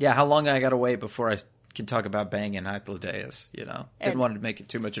 Yeah, how long I got to wait before I can talk about banging Hythlodaeus, you know? Didn't want to make it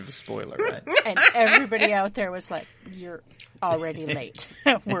too much of a spoiler, right? And everybody out there was like, you're already late.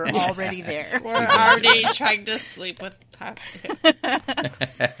 We're already there. We're already trying to sleep with Pop.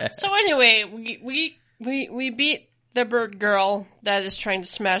 So anyway, we beat the bird girl that is trying to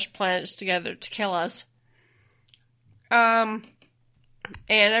smash planets together to kill us. And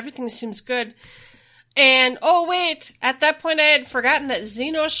everything seems good. And, oh wait, at that point I had forgotten that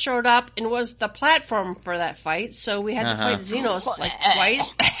Xenos showed up and was the platform for that fight, so we had to fight Xenos like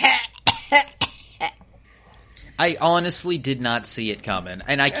twice. I honestly did not see it coming,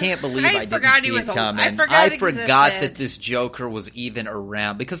 and I can't believe I didn't see it coming. I forgot that this Joker was even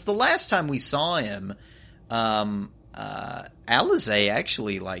around, because the last time we saw him, Alizé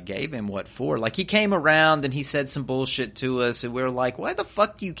actually like gave him what for. Like, he came around and he said some bullshit to us, and we were like, why the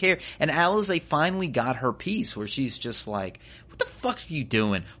fuck do you care? And Alizé finally got her piece where she's just like, what the fuck are you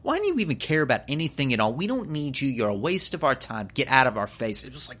doing? Why do you even care about anything at all? We don't need you. You're a waste of our time. Get out of our face.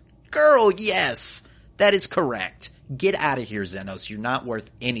 It was like, girl, yes, that is correct. Get out of here, Xenos. You're not worth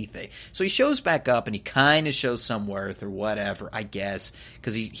anything. So he shows back up, and he kind of shows some worth or whatever, I guess,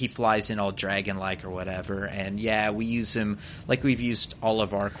 because he flies in all dragon-like or whatever. And yeah, we use him like we've used all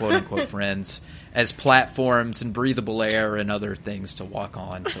of our quote-unquote friends as platforms and breathable air and other things to walk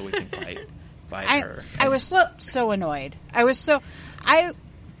on so we can fight her. I was so annoyed.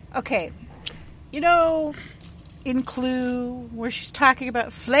 Okay, you know, in Clue, where she's talking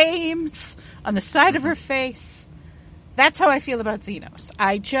about flames on the side of her face, that's how I feel about Xenos.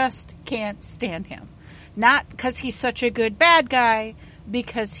 I just can't stand him. Not because he's such a good bad guy,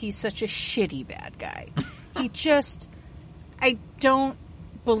 because he's such a shitty bad guy. I don't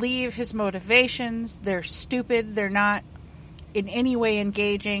believe his motivations. They're stupid. They're not in any way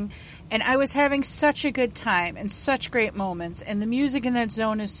engaging. And I was having such a good time and such great moments. And the music in that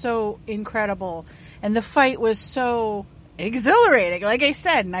zone is so incredible. And the fight was so exhilarating, like I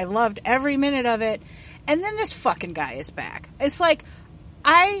said. And I loved every minute of it. And then this fucking guy is back. It's like,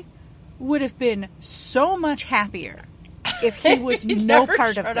 I would have been so much happier if he was no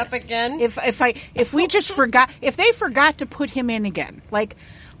part of this. Up again? If they forgot to put him in again. Like,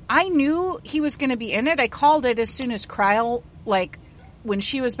 I knew he was going to be in it. I called it as soon as Kryl, like, when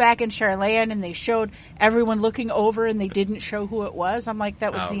she was back in Charlayan and they showed everyone looking over and they didn't show who it was. I'm like,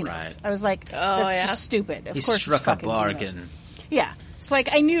 that was Xenos. Right. I was like, that's just stupid. Of course, struck it's fucking a bargain. Xenos. Yeah. It's like,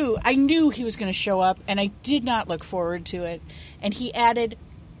 I knew he was going to show up, and I did not look forward to it. And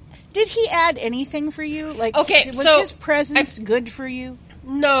did he add anything for you? Like, okay, was his presence good for you?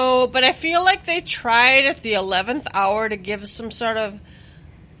 No, but I feel like they tried at the 11th hour to give some sort of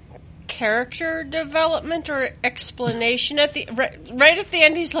character development or explanation at the right at the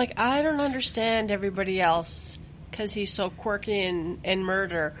end. He's like, I don't understand everybody else because he's so quirky and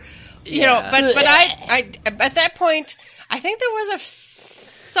murder, you know. But I at that point, I think there was a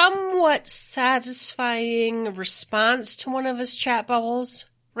somewhat satisfying response to one of his chat bubbles.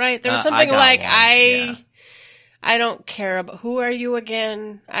 Right? There was something like, I don't care about, who are you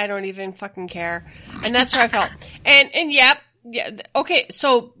again? I don't even fucking care. And that's how I felt. And yeah, okay,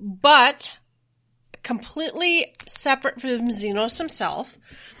 so, but, completely separate from Xenos himself,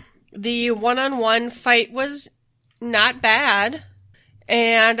 the one-on-one fight was not bad,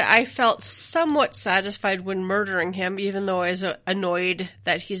 and I felt somewhat satisfied when murdering him, even though I was annoyed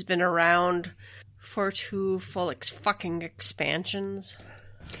that he's been around for 2 full fucking expansions.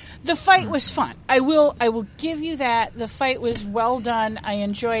 The fight was fun. I will give you that. The fight was well done. I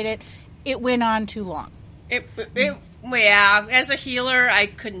enjoyed it. It went on too long. Yeah, as a healer, I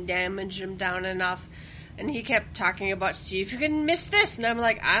couldn't damage him down enough. And he kept talking about, Steve, you can miss this. And I'm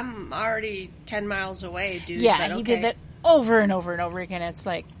like, I'm already 10 miles away, dude. Yeah, he did that over and over and over again. It's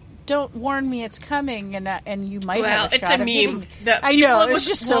like, don't warn me it's coming, and you might Well, have a it's shot a of meme. hitting me. The I know, people it was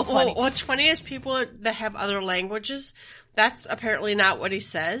just so funny. What's funny is people that have other languages, that's apparently not what he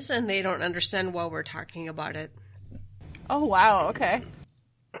says, and they don't understand why we're talking about it. Oh, wow, okay.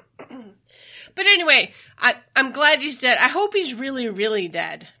 But anyway, I'm glad he's dead. I hope he's really, really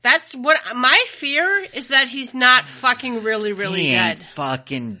dead. That's what my fear is, that he's not fucking really, really He dead. ain't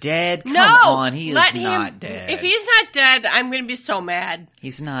fucking dead. Come No, on, he is let him, not dead. If he's not dead, I'm going to be so mad.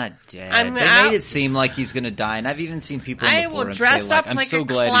 He's not dead. I'm They out. made it seem like he's going to die, and I've even seen people in the I will forums dress say, up I'm like so a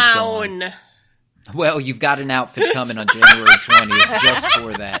glad he's gone. clown. Well, you've got an outfit coming on January 20th just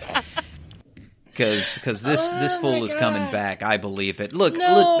for that. Because this fool is coming back. I believe it. Look,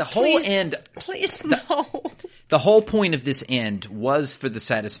 the whole end. Please, no. The whole point of this end was for the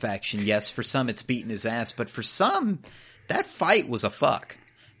satisfaction. Yes, for some it's beating his ass, but for some, that fight was a fuck.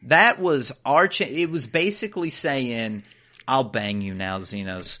 That was it was basically saying, I'll bang you now,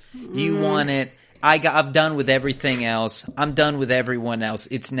 Xenos. You want it. I've done with everything else. I'm done with everyone else.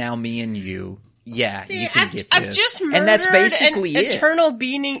 It's now me and you. Yeah, See, you can get this. I've just murdered and that's basically an it. eternal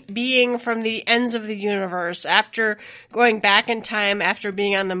being from the ends of the universe after going back in time, after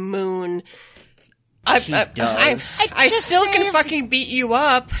being on the moon. I still can fucking beat you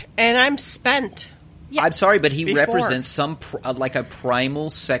up, and I'm spent. Yeah. I'm sorry, but he Before. represents some like a primal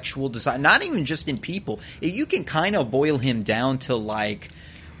sexual desire. Not even just in people. You can kind of boil him down to like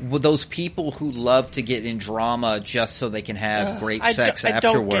those people who love to get in drama just so they can have great sex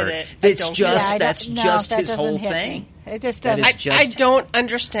afterward. Don't get it. It's just that's just that his whole doesn't hit thing. me. It just doesn't. I don't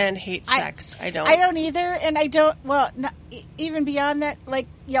understand hate sex. I don't. I don't either, and I don't. Well, even beyond that, like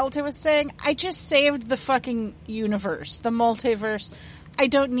Yelta was saying, I just saved the fucking universe, the multiverse. I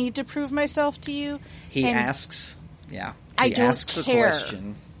don't need to prove myself to you. He and asks, yeah. I He don't asks care. a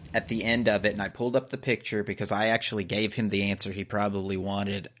question at the end of it, and I pulled up the picture because I actually gave him the answer he probably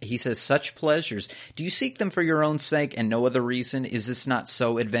wanted. He says, such pleasures. Do you seek them for your own sake and no other reason? Is this not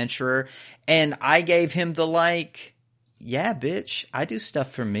so, adventurer? And I gave him the like, yeah, bitch, I do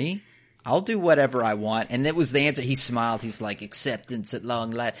stuff for me. I'll do whatever I want. And that was the answer. He smiled. He's like, acceptance at long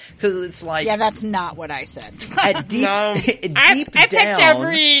last. Because it's like... Yeah, that's not what I said. At deep, No. deep I picked down...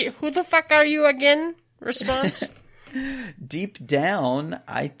 every "who the fuck are you again" response. Deep down,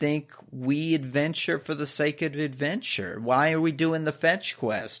 I think we adventure for the sake of adventure. Why are we doing the fetch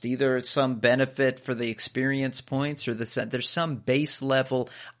quest? Either it's some benefit for the experience points or there's some base level.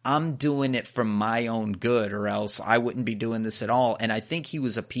 I'm doing it for my own good, or else I wouldn't be doing this at all. And I think he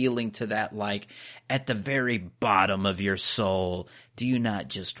was appealing to that, like, at the very bottom of your soul, do you not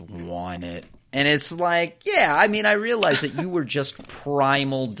just want it? And it's like, yeah, I mean, I realize that you were just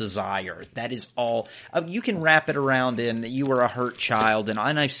primal desire. That is all. You can wrap it around in that you were a hurt child, and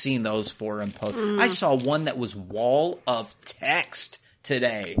I've seen those forum posts. I saw one that was wall of text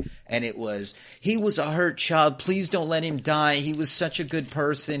today, and it was, he was a hurt child. Please don't let him die. He was such a good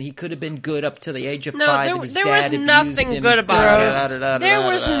person. He could have been good up to the age of 5. And his there dad was abused nothing him. good about it. Da-da-da-da-da-da-da.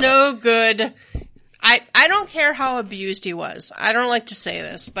 There was no good. I don't care how abused he was. I don't like to say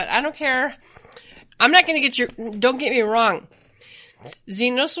this, but I don't care. I'm not going to get don't get me wrong.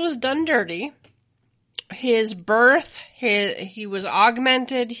 Xenos was done dirty. His birth, he was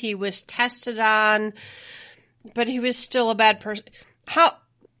augmented, he was tested on, but he was still a bad person. How,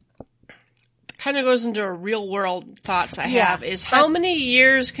 kind of goes into a real world thoughts I have is how many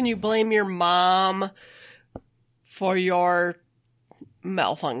years can you blame your mom for your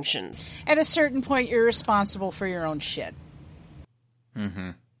malfunctions? At a certain point, you're responsible for your own shit.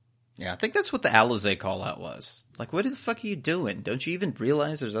 Mm-hmm. Yeah, I think that's what the Alizé call out was. Like, what the fuck are you doing? Don't you even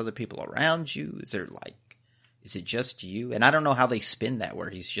realize there's other people around you? Is it just you? And I don't know how they spin that where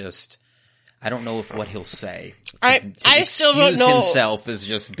he's just, I don't know if what he'll say. I still don't know. Himself as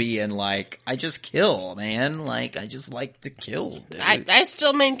just being like, I just kill, man. Like, I just like to kill, dude. I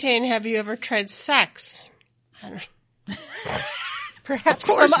still maintain, have you ever tried sex? I don't know. Perhaps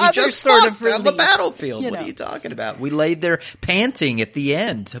Of course, some we other just sort of fucked on the release, battlefield. you What know. are you talking about? We laid there panting at the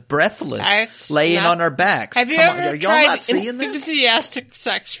end, breathless, That's laying not- on our backs. Have you Come on, ever are y'all tried not seeing this? enthusiastic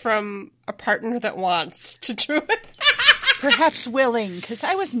sex from a partner that wants to do it? Perhaps willing, because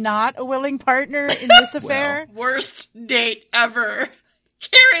I was not a willing partner in this affair. Worst date ever.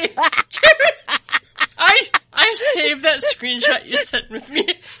 Carrie, I saved that screenshot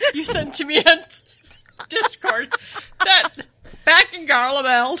you sent to me on Discord. That back in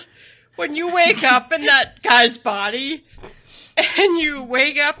Garlemald, when you wake up in that guy's body, and you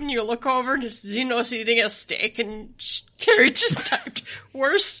wake up and you look over and it's Xenos eating a steak, and Carrie just typed,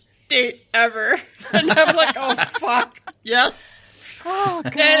 worst date ever. And I'm like, oh fuck, yes. Oh,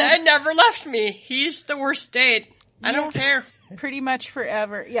 God. And it never left me. He's the worst date. I don't care. pretty much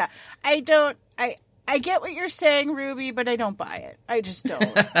forever. Yeah. I get what you're saying, Ruby, but I don't buy it. I just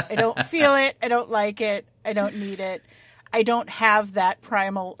don't. I don't feel it. I don't like it. I don't need it. I don't have that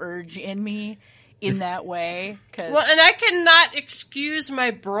primal urge in me in that way. Well, and I cannot excuse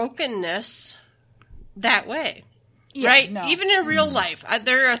my brokenness that way. Yeah, right? no. Even in real life,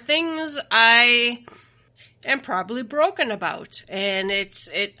 there are things I am probably broken about. And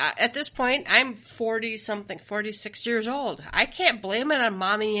at this point, I'm 46 years old. I can't blame it on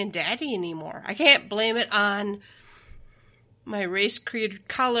mommy and daddy anymore. I can't blame it on my race, creed,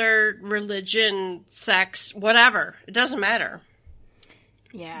 color, religion, sex, whatever. It doesn't matter.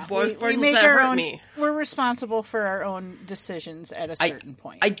 Yeah, Boyfriends we make that our hurt own. me. We're responsible for our own decisions at a certain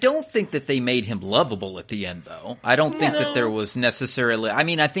point. I don't think that they made him lovable at the end, though. I don't think that there was necessarily. I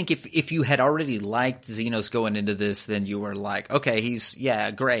mean, I think if you had already liked Xenos going into this, then you were like, okay, he's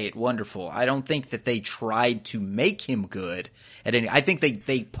great, wonderful. I don't think that they tried to make him good at any. I think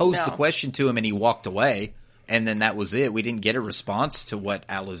they posed the question to him and he walked away. And then that was it. We didn't get a response to what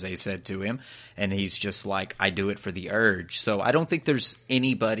Alize said to him. And he's just like, I do it for the urge. So I don't think there's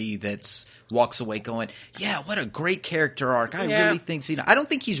anybody that's walks away going, yeah, what a great character arc. I really think I don't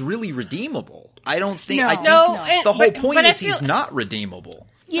think he's really redeemable. I don't think, the whole point is he's not redeemable.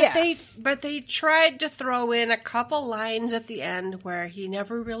 Yeah. But they tried to throw in a couple lines at the end where he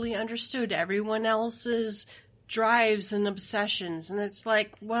never really understood everyone else's drives and obsessions. And it's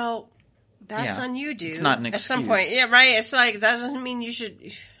like, well, that's on you, dude. It's not an excuse. At some point. Yeah, right. It's like, that doesn't mean you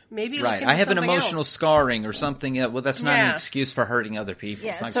should maybe look into I have an something emotional else. scarring or something. Well, that's not an excuse for hurting other people.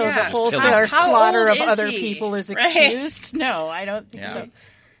 Yeah, It's not so just the just wholesale killing them. slaughter of How old other is he? people is Right. excused? No, I don't think so.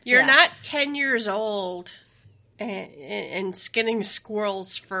 You're not 10 years old and skinning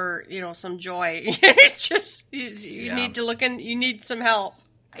squirrels for, some joy. It's just, you need to look in, you need some help.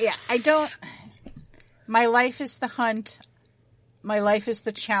 Yeah, I don't. My life is the hunt. My life is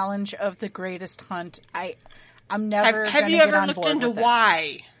the challenge of the greatest hunt. I'm never Have going you to get ever on looked board into with this.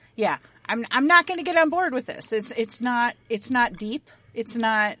 why? Yeah, I'm not going to get on board with this. It's not deep. It's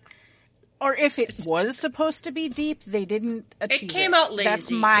not. Or if it was supposed to be deep, they didn't achieve it. It came out lazy. That's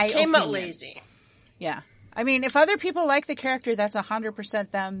my It came out opinion. lazy. Yeah. I mean, if other people like the character, that's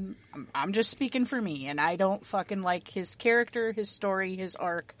 100% them. I'm just speaking for me, and I don't fucking like his character, his story, his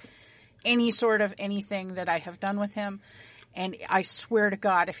arc, any sort of anything that I have done with him. And I swear to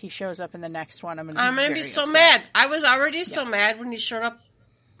God, if he shows up in the next one, I'm going to be so upset. mad. I was already so mad when he showed up.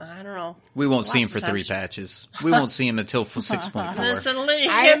 I don't know. We won't see him Lots for of 3 times. patches. We won't see him until 6.4. And then suddenly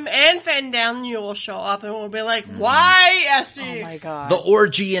him and Fandanio will show up and we'll be like, why, Essie? Oh my God. The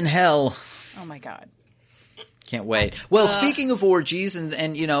orgy in hell. Oh my God. Can't wait. Well, speaking of orgies, and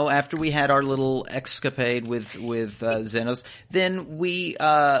after we had our little escapade with Xenos, then we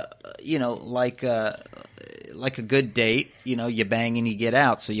like a good date, you bang and you get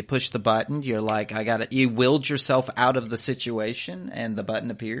out. So you push the button. You're like, you willed yourself out of the situation, and the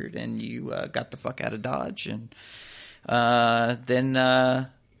button appeared, and you got the fuck out of Dodge, and then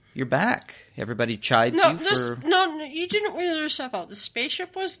you're back. Everybody chides you for. No, you didn't wheel yourself out. The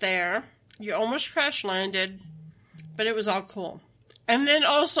spaceship was there. You almost crash landed. But it was all cool. And then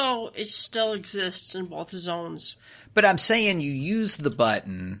also, it still exists in both zones. But I'm saying you used the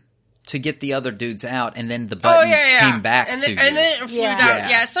button to get the other dudes out, and then the button came back and to then, you. And then it flew down. Yeah.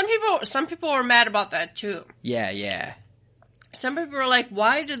 Yeah, some people were mad about that too. Yeah. Some people were like,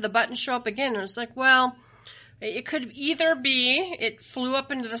 why did the button show up again? And it's like, well, it could either be it flew up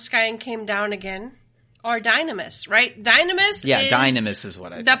into the sky and came down again, or Dynamis, right? Dynamis is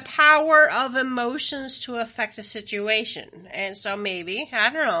what I the think. power of emotions to affect a situation. And so maybe,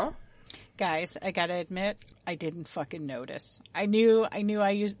 I don't know. Guys, I gotta admit, I didn't fucking notice. We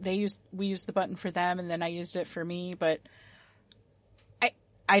used the button for them, and then I used it for me, but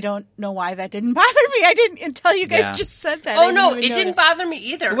I don't know why that didn't bother me. I didn't until you guys just said that. Oh no, it didn't bother me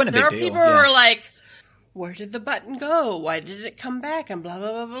either. It wasn't a there are big deal, people who are like, where did the button go? Why did it come back? And blah,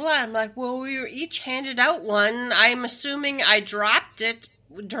 blah, blah, blah, blah. I'm like, well, we were each handed out one. I'm assuming I dropped it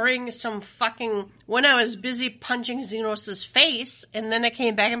during some when I was busy punching Xenos' face, and then I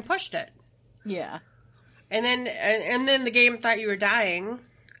came back and pushed it. Yeah. And then the game thought you were dying,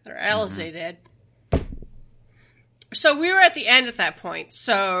 or Alize did. So we were at the end at that point.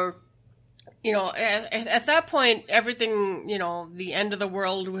 So, at that point, everything, the end of the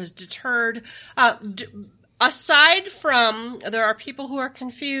world was deterred. Aside from, there are people who are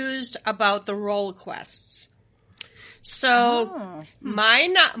confused about the role quests. So,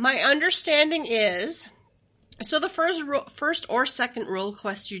 my understanding is, so the first or second role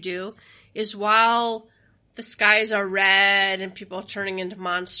quest you do is while the skies are red and people are turning into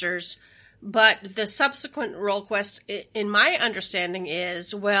monsters, But the subsequent role quest, in my understanding,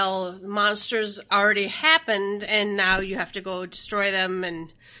 is, well, monsters already happened, and now you have to go destroy them,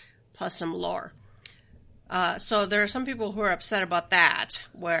 and plus some lore. So there are some people who are upset about that.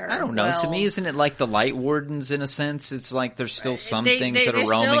 Where I don't know. well, to me, isn't it like the Light Wardens in a sense? It's like there's still some things that are they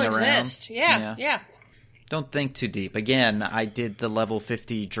roaming still around. exist. Yeah. Don't think too deep. Again, I did the level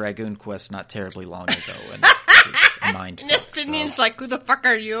 50 Dragoon quest not terribly long ago, and it's a mind fuck, Nestinian's like, who the fuck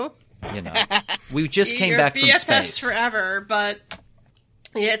are you? You know, we just came Your back from BFFs space. forever, but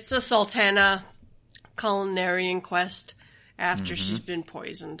it's the Sultana culinarian quest after she's been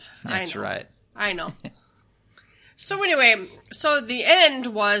poisoned. That's right. I know. So anyway, so the end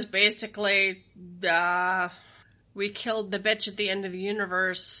was basically we killed the bitch at the end of the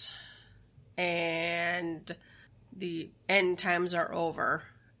universe, and the end times are over,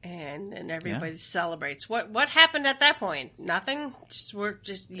 and then everybody celebrates. What happened at that point? Nothing. We're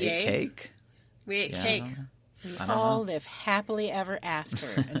just yay. Ate cake. We ate Yeah, cake. We all live happily ever after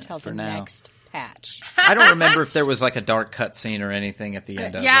until the now. next patch. I don't remember if there was like a dark cutscene or anything at the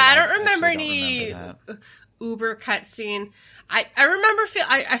end of it. I don't remember actually any don't remember that. Uber cutscene. I remember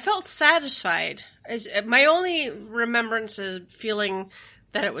I felt satisfied. My only remembrance is feeling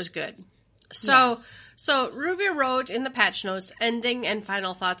that it was good. So Ruby wrote in the patch notes, ending and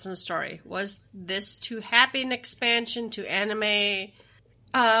final thoughts on the story. Was this too happy an expansion to anime?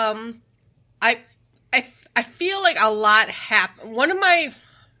 I feel like a lot happened.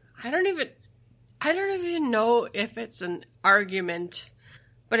 I don't even know if it's an argument,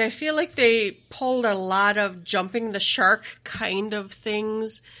 but I feel like they pulled a lot of jumping the shark kind of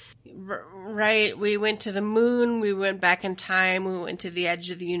things. Right? We went to the moon, we went back in time, we went to the edge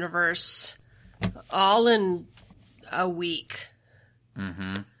of the universe, all in a week.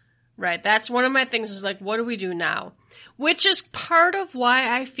 Mm-hmm. Right. That's one of my things is like, what do we do now? Which is part of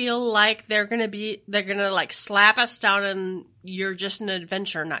why I feel like they're gonna like slap us down and you're just an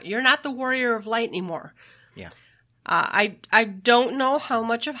adventurer. You're not the warrior of light anymore. Yeah. I don't know how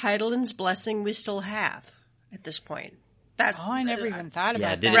much of Heidelin's blessing we still have at this point. I never even thought Yeah,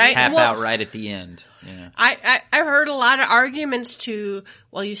 about did that. it tap out right at the end? Yeah. I heard a lot of arguments to,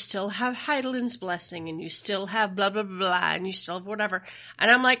 well, you still have Heidelin's blessing and you still have blah, blah, blah, blah, and you still have whatever. And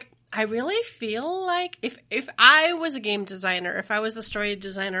I'm like, I really feel like if I was a game designer, if I was the story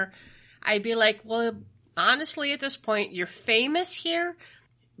designer, I'd be like, well, honestly, at this point, you're famous here,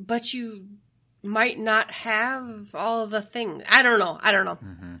 but you might not have all the things. I don't know.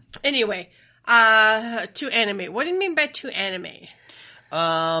 Mm-hmm. Anyway, to anime. What do you mean by to anime?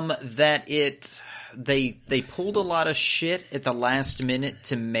 That they pulled a lot of shit at the last minute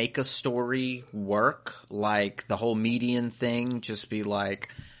to make a story work. Like the whole median thing, just be like,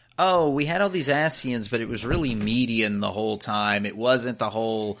 oh, we had all these Asians, but it was really median the whole time. It wasn't the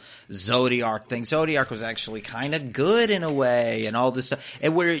whole Zodiac thing. Zodiac was actually kind of good in a way and all this stuff.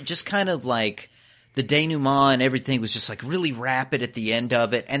 And where it just kind of like the denouement and everything was just like really rapid at the end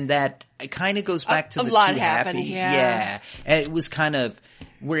of it. And that it kind of goes back to the lot too happened, happy. yeah. And it was kind of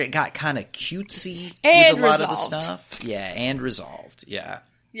where it got kind of cutesy And with a lot resolved. of the stuff. Yeah, and resolved. Yeah.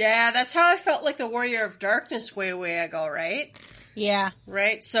 Yeah, that's how I felt like the Warrior of Darkness way ago, right? Yeah.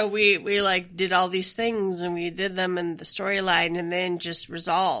 Right? So we like did all these things and we did them in the storyline and then just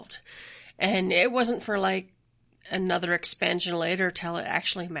resolved. And it wasn't for like another expansion later till it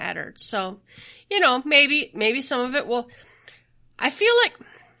actually mattered. So, you know, maybe some of it will, I feel like,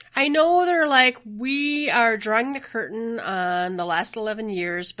 I know they're like, we are drawing the curtain on the last 11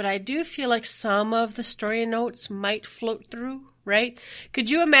 years, but I do feel like some of the story notes might float through, right? Could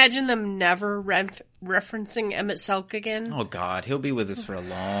you imagine them never referencing Emmett Selk again? Oh God, he'll be with us for a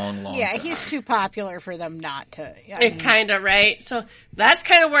long Yeah, time. he's too popular for them not to. It kind of, right? So that's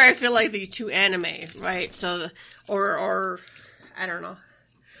kind of where I feel like the two anime, right? So, or I don't know.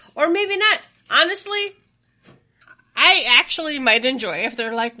 Or maybe not. Honestly, I actually might enjoy if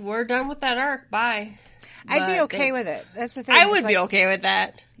they're like, we're done with that arc, bye. I'd be But okay with it. That's the thing. I It's would be like- okay with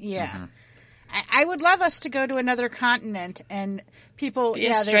that. Yeah. Mm-hmm. I would love us to go to another continent and people, Be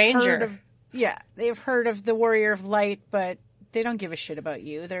a they've stranger. they've heard of the Warrior of Light, but they don't give a shit about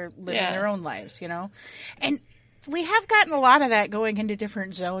you. They're living Yeah. their own lives, you know? And we have gotten a lot of that going into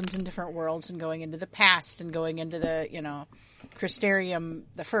different zones and different worlds and going into the past and going into the, you know, Crystarium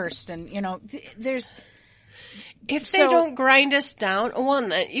the First. And, you know, there's... If they So- don't grind us down, well,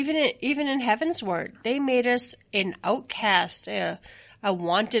 even in Heaven's Word, they made us an outcast, a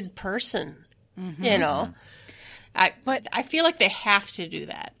wanted person. Mm-hmm. You know, But I feel like they have to do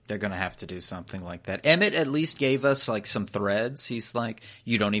that. They're going to have to do something like that. Emmett at least gave us like some threads. He's like,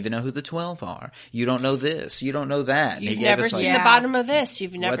 you don't even know who the 12 are. You don't know this. You don't know that. And You've he never gave us, seen like, the bottom of this.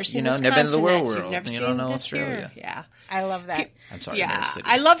 You've never what's, seen you know, this never been to the continent. world. You've never You seen don't know this Australia. here. Yeah. I love that. I'm sorry. Yeah, City.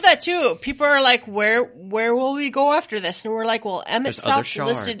 I love that too. People are like, where will we go after this? And we're like, well, Emmett There's other Self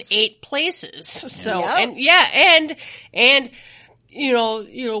listed shards. 8 places. So, Yep. and you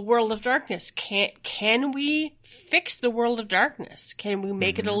know, World of Darkness. Can we fix the World of Darkness? Can we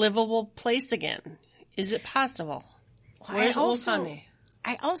make it a livable place again? Is it possible? Where's Old Honey?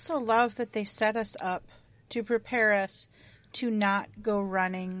 I also love that they set us up to prepare us to not go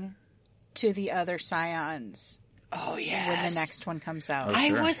running to the other Scions Oh, yes. when the next one comes out. Oh,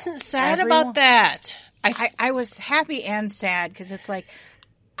 sure. I wasn't sad Everyone- about that. I was happy and sad because it's like,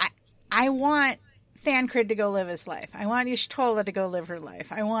 I want Thancred to go live his life. I want Y'shtola to go live her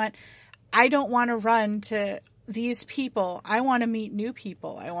life. I don't want to run to these people. I want to meet new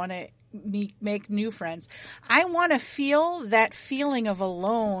people. I want to make new friends. I want to feel that feeling of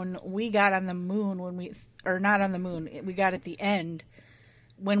alone we got on the moon or not on the moon, we got at the end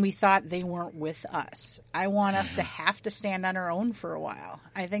when we thought they weren't with us. I want us to have to stand on our own for a while.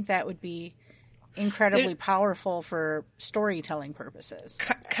 I think that would be incredibly powerful for storytelling purposes.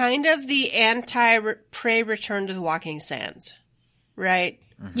 Kind of the anti-Prey Return to the Walking Sands, right?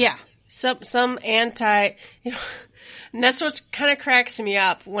 Yeah. Some anti, and that's what kind of cracks me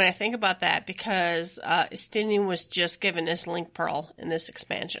up when I think about that, because Estinian was just given his Link Pearl in this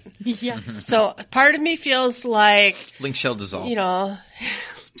expansion. Yes. So part of me feels like, Link shell dissolve.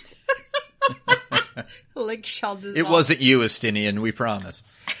 Link shall dissolve. It wasn't you, Estinian, we promise.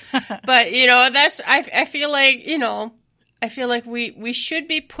 But, that's, I feel like we should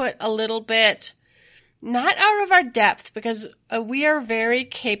be put a little bit, not out of our depth, because we are very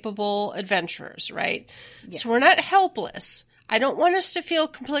capable adventurers, right? Yeah. So we're not helpless. I don't want us to feel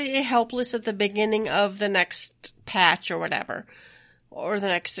completely helpless at the beginning of the next patch or whatever, or the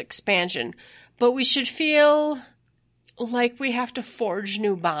next expansion. But we should feel like we have to forge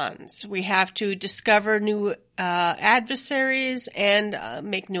new bonds. We have to discover new adversaries and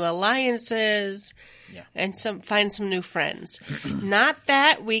make new alliances, and find some new friends. Not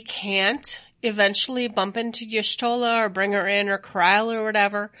that we can't eventually bump into Y'shtola or bring her in, or Krile or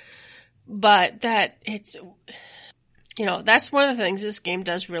whatever, but that it's, that's one of the things this game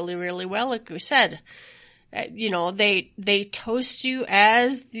does really, really well. Like we said, they toast you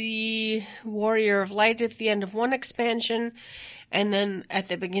as the Warrior of Light at the end of one expansion, and then at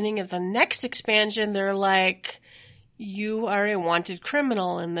the beginning of the next expansion, they're like, you are a wanted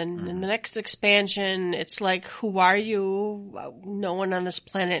criminal. And then in the next expansion, it's like, who are you? No one on this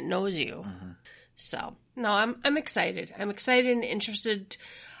planet knows you. So, no, I'm excited. I'm excited and interested.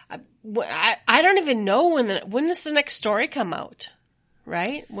 I don't even know when does the next story come out?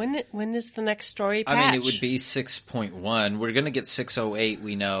 Right? When is the next story patch? I mean, it would be 6.1. We're going to get 6.08,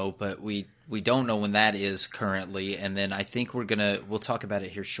 we know, but we don't know when that is currently. And then I think we'll talk about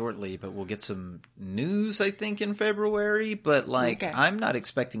it here shortly, but we'll get some news, I think, in February. But, I'm not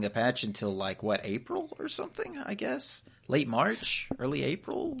expecting a patch until, April or something, I guess? Late March? Early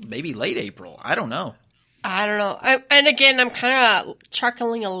April? Maybe late April. I don't know. I don't know. And again, I'm kind of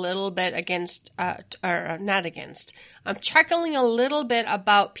chuckling a little bit I'm chuckling a little bit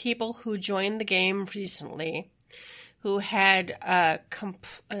about people who joined the game recently, who had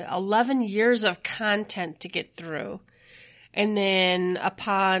 11 years of content to get through. And then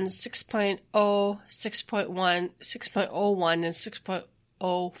upon 6.0, 6.1, 6.01, and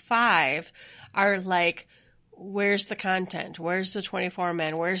 6.05 are like, where's the content? Where's the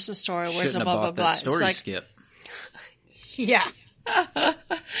 24-man? Where's the story? Where's the blah, blah, blah? That story skip. Yeah. But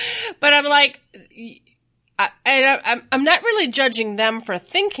I'm like, I'm not really judging them for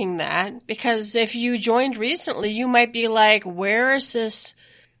thinking that, because if you joined recently, you might be like, where is this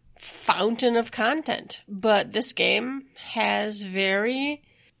fountain of content? But this game has very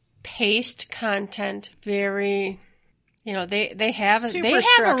paced content, very, they have a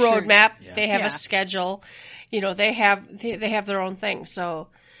roadmap, they have a schedule, they have their own thing. So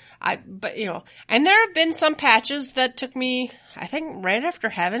and there have been some patches that took me, I think, right after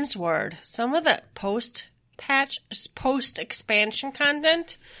Heaven's Word. Some of the post-expansion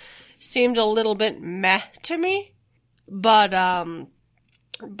content seemed a little bit meh to me. But I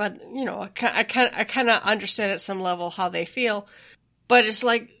kind of understand at some level how they feel. But it's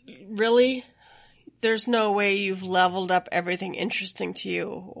like, really? There's no way you've leveled up everything interesting to you,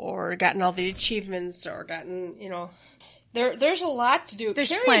 or gotten all the achievements, or gotten, There's a lot to do.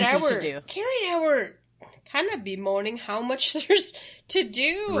 There's plenty to do. Carrie and I were kind of bemoaning how much there's to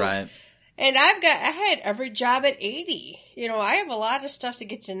do. Right. And I had every job at 80. You know, I have a lot of stuff to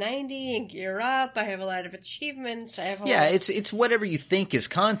get to 90 and gear up. I have a lot of achievements. I have it's whatever you think is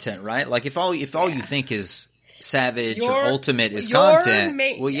content, right? Like if all you think is Savage or Ultimate is content,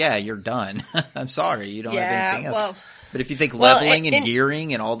 you're done. I'm sorry, you don't have anything else. Well, but if you think leveling and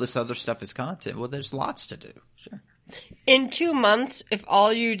gearing and all this other stuff is content, well, there's lots to do. Sure. In 2 months, if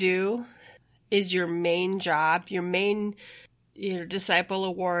all you do is your main job, your main Disciple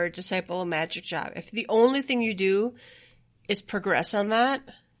Award, Disciple of Magic job, if the only thing you do is progress on that,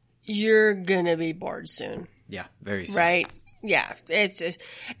 you're gonna be bored soon. Yeah, very soon. Right? Yeah,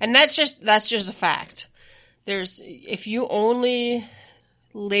 and that's just a fact. If you only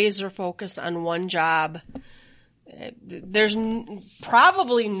laser focus on one job, there's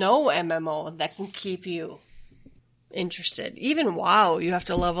probably no MMO that can keep you interested. Even WoW, you have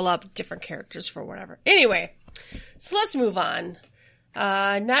to level up different characters for whatever. Anyway, so let's move on.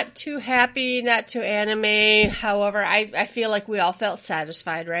 Not too happy, not too anime. However, I feel like we all felt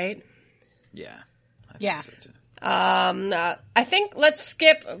satisfied, right? Yeah. I think so too. I think let's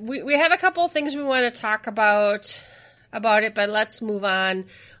skip. We have a couple of things we want to talk about it, but let's move on.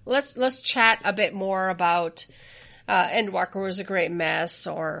 Let's chat a bit more about Endwalker was a great mess,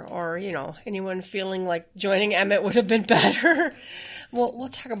 or anyone feeling like joining Emmett would have been better. We'll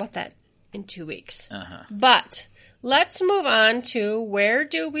talk about that in 2 weeks. But let's move on to where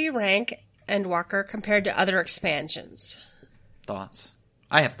do we rank Endwalker compared to other expansions? Thoughts?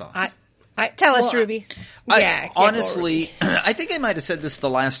 I have thoughts. Tell us, Ruby. Honestly, I think I might have said this the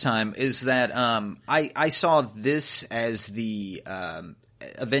last time, is that I saw this as the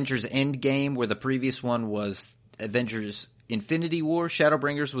Avengers Endgame, where the previous one was Avengers Infinity War.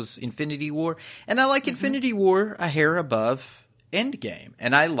 Shadowbringers was Infinity War. And I like Infinity War a hair above Endgame.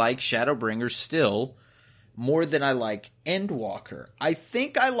 And I like Shadowbringers still more than I like Endwalker. I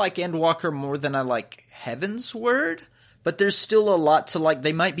think I like Endwalker more than I like Heavensward. But there's still a lot to like.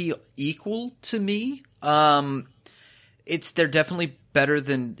 They might be equal to me. It's definitely better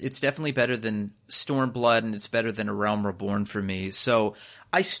than Stormblood, and it's better than A Realm Reborn for me. So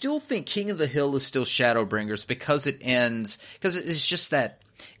I still think King of the Hill is still Shadowbringers because it's just that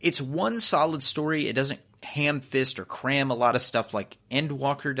it's one solid story. It doesn't ham-fist or cram a lot of stuff like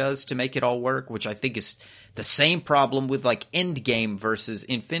Endwalker does to make it all work, which I think is the same problem with like Endgame versus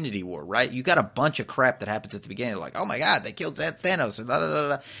Infinity War, right? You got a bunch of crap that happens at the beginning, like, oh my god, they killed Thanos, and blah, blah, blah,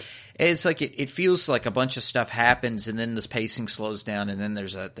 blah. It's like it feels like a bunch of stuff happens, and then this pacing slows down, and then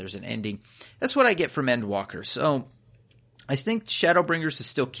there's an ending. That's what I get from Endwalker. So I think Shadowbringers is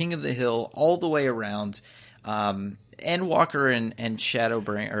still King of the Hill all the way around. Endwalker and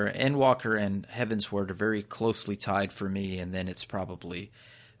Shadowbringer, or Endwalker and Heavensward are very closely tied for me, and then it's probably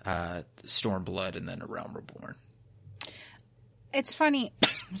Stormblood and then A Realm Reborn. It's funny,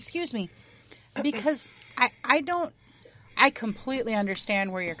 excuse me, because I completely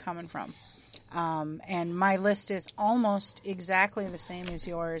understand where you're coming from. And my list is almost exactly the same as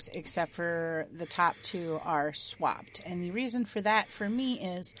yours, except for the top two are swapped. And the reason for that for me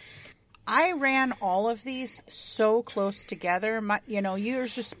is I ran all of these so close together.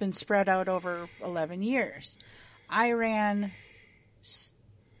 Yours just been spread out over 11 years. I ran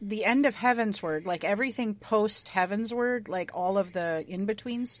the end of Heavensward, like everything post Heavensward, like all of the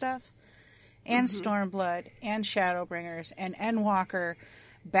in-between stuff, and Stormblood, and Shadowbringers, and Endwalker,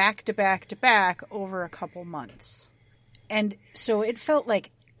 back to back to back over a couple months. And so it felt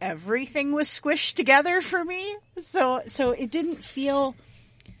like everything was squished together for me. So it didn't feel...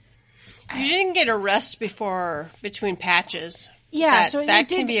 You didn't get a rest between patches. Yeah, that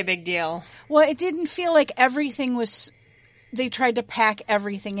can be a big deal. Well, it didn't feel like everything was... They tried to pack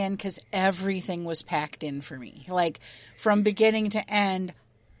everything in because everything was packed in for me. Like, from beginning to end,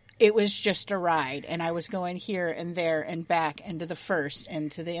 it was just a ride. And I was going here and there and back and to the first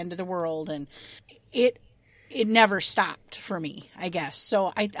and to the end of the world. And it never stopped for me, I guess.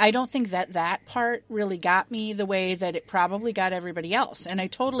 So I don't think that part really got me the way that it probably got everybody else. And I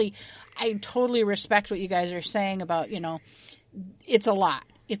totally respect what you guys are saying about, it's a lot.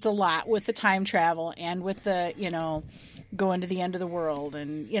 It's a lot with the time travel and with the, going to the end of the world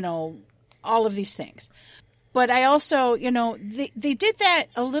and, all of these things. But I also, they did that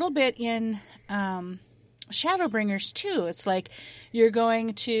a little bit in Shadowbringers too. It's like you're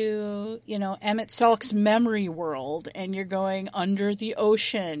going to, Emmett Sulk's memory world, and you're going under the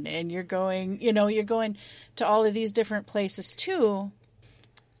ocean, and you're going to all of these different places too.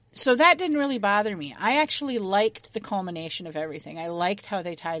 So that didn't really bother me. I actually liked the culmination of everything. I liked how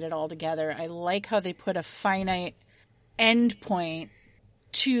they tied it all together. I like how they put a finite end point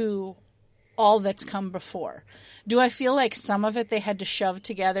to all that's come before. Do I feel like some of it they had to shove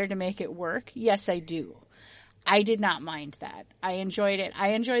together to make it work? Yes, I do. I did not mind that. I enjoyed it. I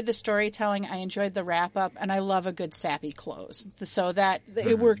enjoyed the storytelling. I enjoyed the wrap up, and I love a good sappy close. So that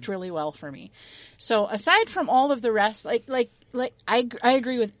it worked really well for me. So aside from all of the rest, I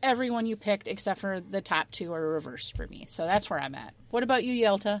agree with everyone you picked except for the top two are reverse for me. So that's where I'm at. What about you,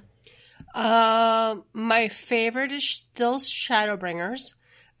 Yelta? My favorite is still Shadowbringers.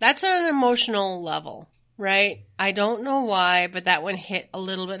 That's on an emotional level, right? I don't know why, but that one hit a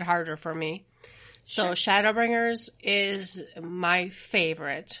little bit harder for me. So Shadowbringers is my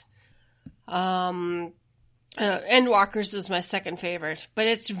favorite. Endwalkers is my second favorite, but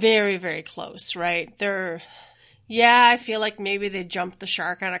it's very, very close, right? I feel like maybe they jumped the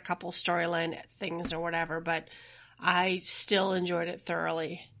shark on a couple storyline things or whatever, but I still enjoyed it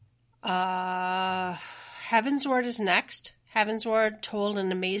thoroughly. Heavensward is next. Heavensward told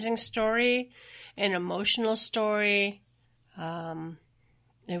an amazing story, an emotional story.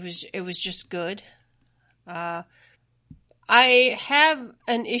 It was just good. I have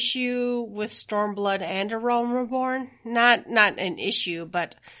an issue with Stormblood and A Realm Reborn. Not an issue,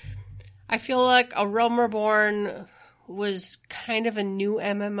 but I feel like A Realm Reborn was kind of a new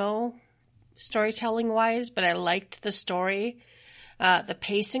MMO storytelling wise, but I liked the story. The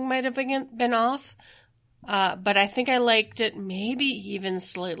pacing might have been off, but I think I liked it maybe even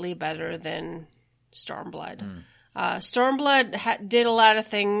slightly better than Stormblood. Stormblood did a lot of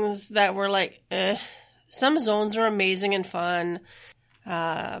things that were like, Some zones were amazing and fun,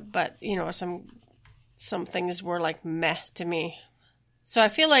 but, some things were like meh to me. So I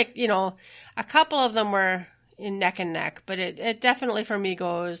feel like, a couple of them were in neck and neck, but it definitely for me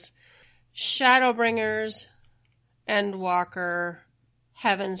goes Shadowbringers, Endwalker,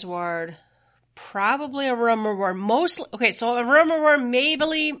 Heavensward, probably A Realm Reborn. Mostly, okay, so A Realm Reborn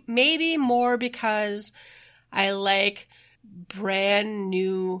maybe more because I like brand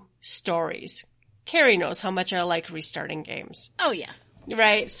new stories. Carrie knows how much I like restarting games. Oh, yeah.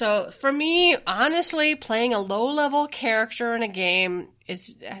 Right. So for me, honestly, playing a low-level character in a game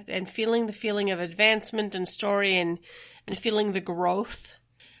and feeling the feeling of advancement and story and feeling the growth.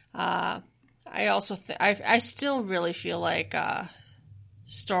 I also I still really feel like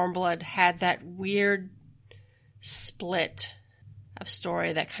Stormblood had that weird split of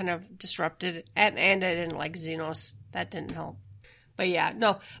story that kind of disrupted, and I didn't like Xenos. That didn't help. But yeah,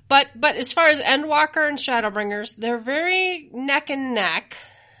 no. But as far as Endwalker and Shadowbringers, they're very neck and neck.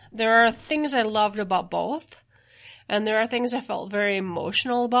 There are things I loved about both, and there are things I felt very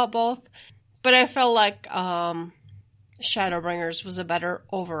emotional about both. But I felt like Shadowbringers was a better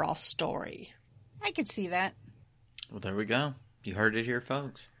overall story. I could see that. Well, there we go. You heard it here,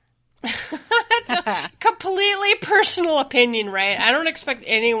 folks. It's a completely personal opinion, right? I don't expect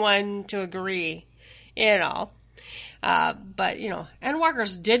anyone to agree, But,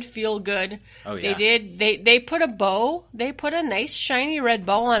 Endwalkers did feel good. Oh, yeah. They put a nice shiny red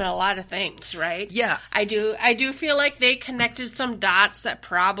bow on a lot of things, right? Yeah. I do feel like they connected some dots that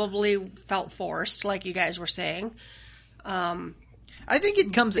probably felt forced, like you guys were saying. I think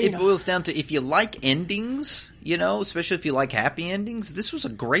it boils down to if you like endings, especially if you like happy endings, this was a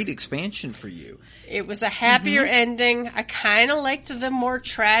great expansion for you. It was a happier ending. I kind of liked the more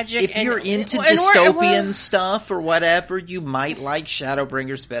tragic. If you're into dystopian stuff or whatever, you might like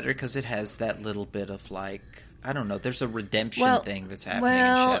Shadowbringers better because it has that little bit of I don't know, there's a redemption thing that's happening in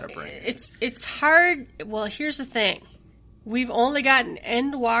Shadowbringers. It's hard. Well, here's the thing. We've only gotten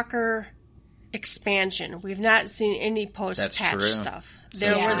Endwalker expansion. We've not seen any post-patch stuff.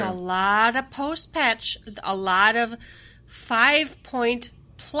 There was a lot of post-patch, a lot of 5-point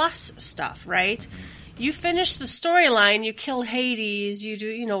plus stuff, right? You finish the storyline, you kill Hades, you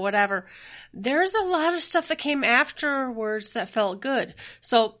do, whatever. There's a lot of stuff that came afterwards that felt good.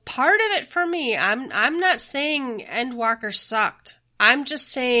 So part of it for me, I'm not saying Endwalker sucked. I'm just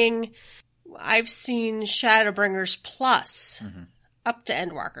saying I've seen Shadowbringers plus up to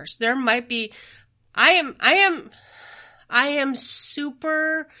Endwalkers. There might be. I am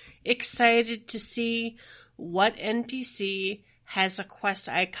super excited to see what NPC has a quest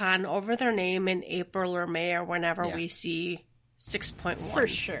icon over their name in April or May or whenever we see 6.1. For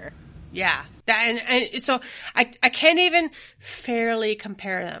sure. Yeah. And so I can't even fairly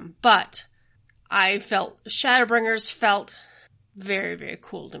compare them, but I felt Shadowbringers felt very, very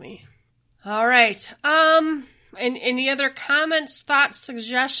cool to me. All right. And any other comments, thoughts,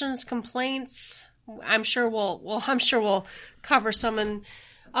 suggestions, complaints? I'm sure we'll cover some in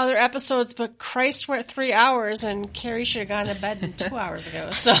other episodes, but Christ, we're at 3 hours, and Carrie should have gone to bed 2 hours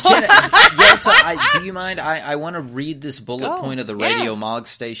ago. So, Yelta, do you mind? I want to read this bullet point of the Radio Mog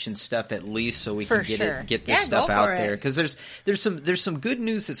Station stuff at least, so we can get this stuff out there. Because there's some good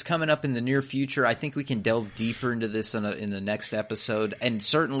news that's coming up in the near future. I think we can delve deeper into this in the next episode, and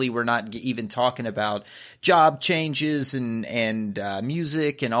certainly we're not even talking about job changes and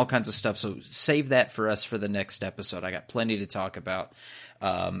music and all kinds of stuff. So save that for us for the next episode. I got plenty to talk about.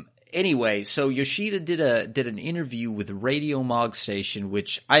 Anyway, so Yoshida did an interview with Radio Mog Station,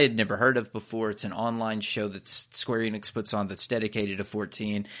 which I had never heard of before. It's an online show that Square Enix puts on that's dedicated to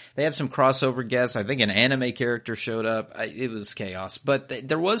 14. They have some crossover guests. I think an anime character showed up. It was chaos, but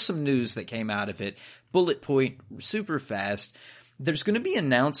there was some news that came out of it. Bullet point, super fast. There's going to be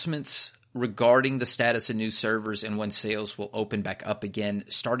announcements regarding the status of new servers and when sales will open back up again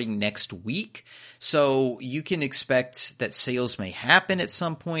starting next week. So you can expect that sales may happen at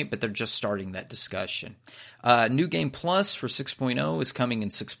some point, but they're just starting that discussion. New Game Plus for 6.0 is coming in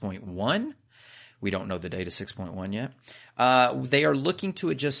 6.1. We don't know the date of 6.1 yet. They are looking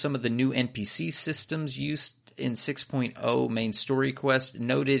to adjust some of the new NPC systems used in 6.0 main story quest.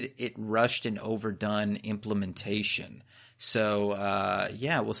 Noted it rushed and overdone implementation. So,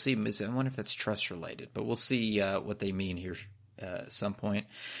 we'll see. I wonder if that's trust related, but we'll see what they mean here at some point.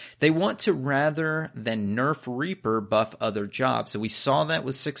 They want to, rather than nerf Reaper, buff other jobs. So we saw that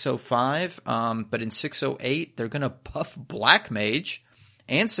with 605, but in 608, they're going to buff Black Mage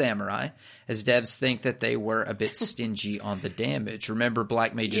and Samurai, as devs think that they were a bit stingy on the damage. Remember,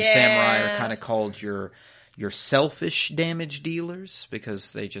 Black Mage and Samurai are kind of called your selfish damage dealers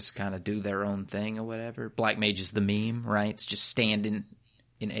because they just kind of do their own thing or whatever. Black Mage is the meme, right? It's just standing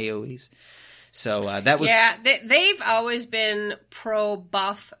in AoEs. So that was... Yeah, they've always been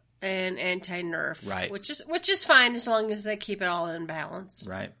pro-buff and anti-nerf. Right. Which is fine as long as they keep it all in balance.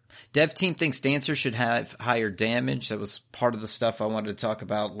 Right. Dev team thinks Dancer should have higher damage. That was part of the stuff I wanted to talk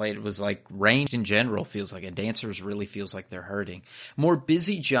about later. It was like range in general feels like, and Dancers really feels like they're hurting. More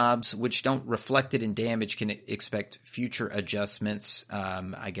busy jobs, which don't reflect it in damage, can expect future adjustments.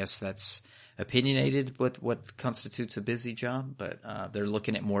 I guess that's opinionated what constitutes a busy job, but they're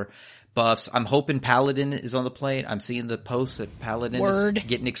looking at more buffs. I'm hoping Paladin is on the plate. I'm seeing the posts that Paladin is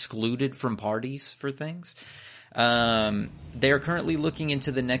getting excluded from parties for things. They are currently looking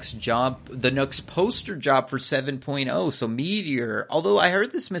into the next poster job for 7.0. So Meteor, although I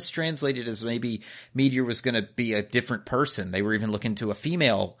heard this mistranslated as maybe Meteor was going to be a different person. They were even looking to a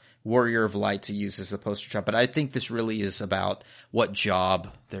female Warrior of Light to use as the poster job. But I think this really is about what job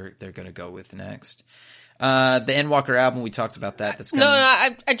they're going to go with next. The Endwalker album, we talked about that. That's gonna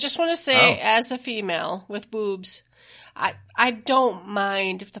I just want to say, as a female with boobs, I don't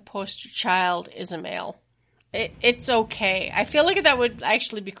mind if the poster child is a male. It's okay. I feel like that would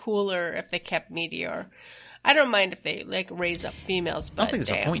actually be cooler if they kept Meteor. I don't mind if they raise up females, but I don't think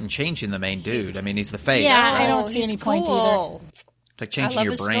there's a point in changing the main dude. I mean, he's the face. Yeah, right? I don't see any point either. It's like changing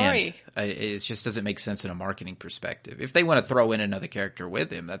your brand. It just doesn't make sense in a marketing perspective. If they want to throw in another character with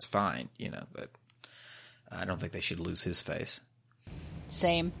him, that's fine, but I don't think they should lose his face.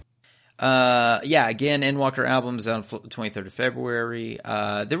 Same. Again, Endwalker album's on 23rd of February.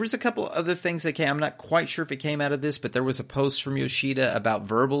 There was a couple other things that came. I'm not quite sure if it came out of this, but there was a post from Yoshida about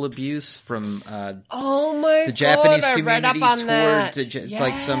verbal abuse from the Japanese I community read up on that.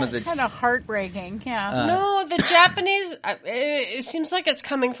 like some of the kind of heartbreaking. Yeah. No, the Japanese. It seems like it's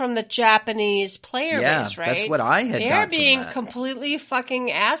coming from the Japanese player base, right? That's what I had. They're being completely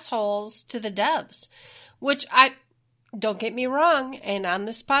fucking assholes to the devs, which don't get me wrong, and on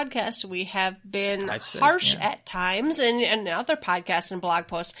this podcast, we have been harsh at times, and other podcasts and blog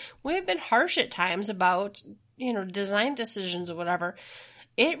posts, we have been harsh at times about, design decisions or whatever.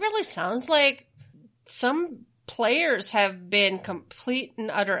 It really sounds like some players have been complete and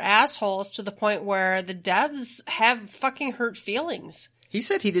utter assholes to the point where the devs have fucking hurt feelings. He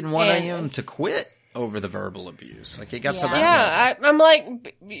said he didn't want him to quit over the verbal abuse. Like, it got to that point. I'm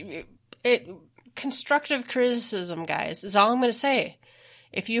like... Constructive criticism, guys, is all I'm going to say.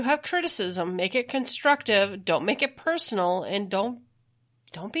 If you have criticism, make it constructive. Don't make it personal, and don't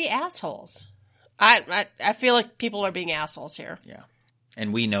be assholes. I feel like people are being assholes here. Yeah,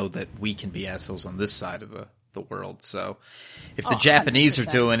 and we know that we can be assholes on this side of the world. So if the Japanese 100%.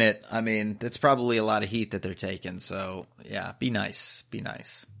 Are doing it, I mean, that's probably a lot of heat that they're taking. So yeah, be nice. Be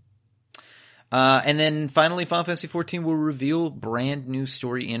nice. And then finally, Final Fantasy XIV will reveal brand new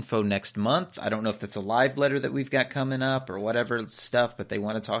story info next month. I don't know if that's a live letter that we've got coming up or whatever stuff, but they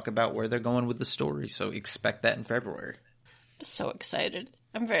want to talk about where they're going with the story. So expect that in February. I'm so excited.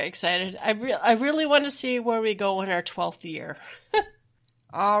 I'm very excited. I really want to see where we go in our 12th year.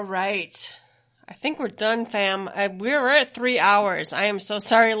 All right. I think we're done, fam. We're at 3 hours. I am so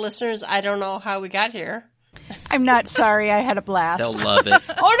sorry, listeners. I don't know how we got here. I'm not sorry. I had a blast. They'll love it.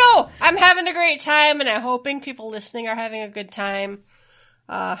 Oh, no. I'm having a great time, and I'm hoping people listening are having a good time.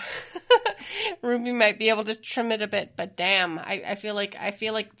 Ruby might be able to trim it a bit, but damn, I feel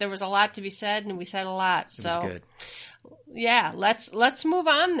like there was a lot to be said, and we said a lot. It So, was good. Yeah, let's move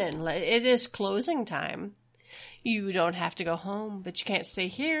on then. It is closing time. You don't have to go home, but you can't stay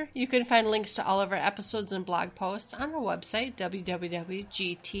here. You can find links to all of our episodes and blog posts on our website,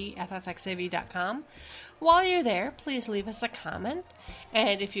 www.gtffxav.com. While you're there, please leave us a comment.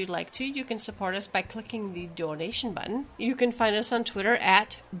 And if you'd like to, you can support us by clicking the donation button. You can find us on Twitter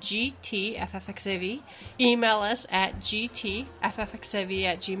at GTFFXAV. Email us at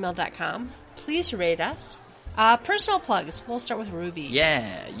gtffxav@gmail.com. Please rate us. Personal plugs. We'll start with Ruby.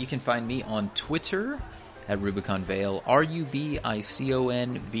 Yeah, you can find me on Twitter at Rubicon Vale,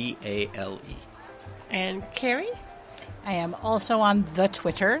 RUBICONVALE. And Carrie? I am also on the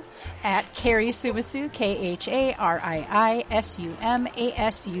Twitter at Carrie Sumasu,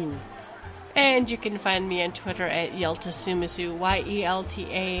 KHARIISUMASU. And you can find me on Twitter at Yelta Sumasu,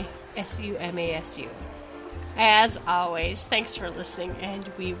 YELTASUMASU. As always, thanks for listening, and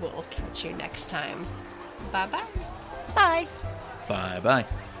we will catch you next time. Bye-bye. Bye. Bye-bye.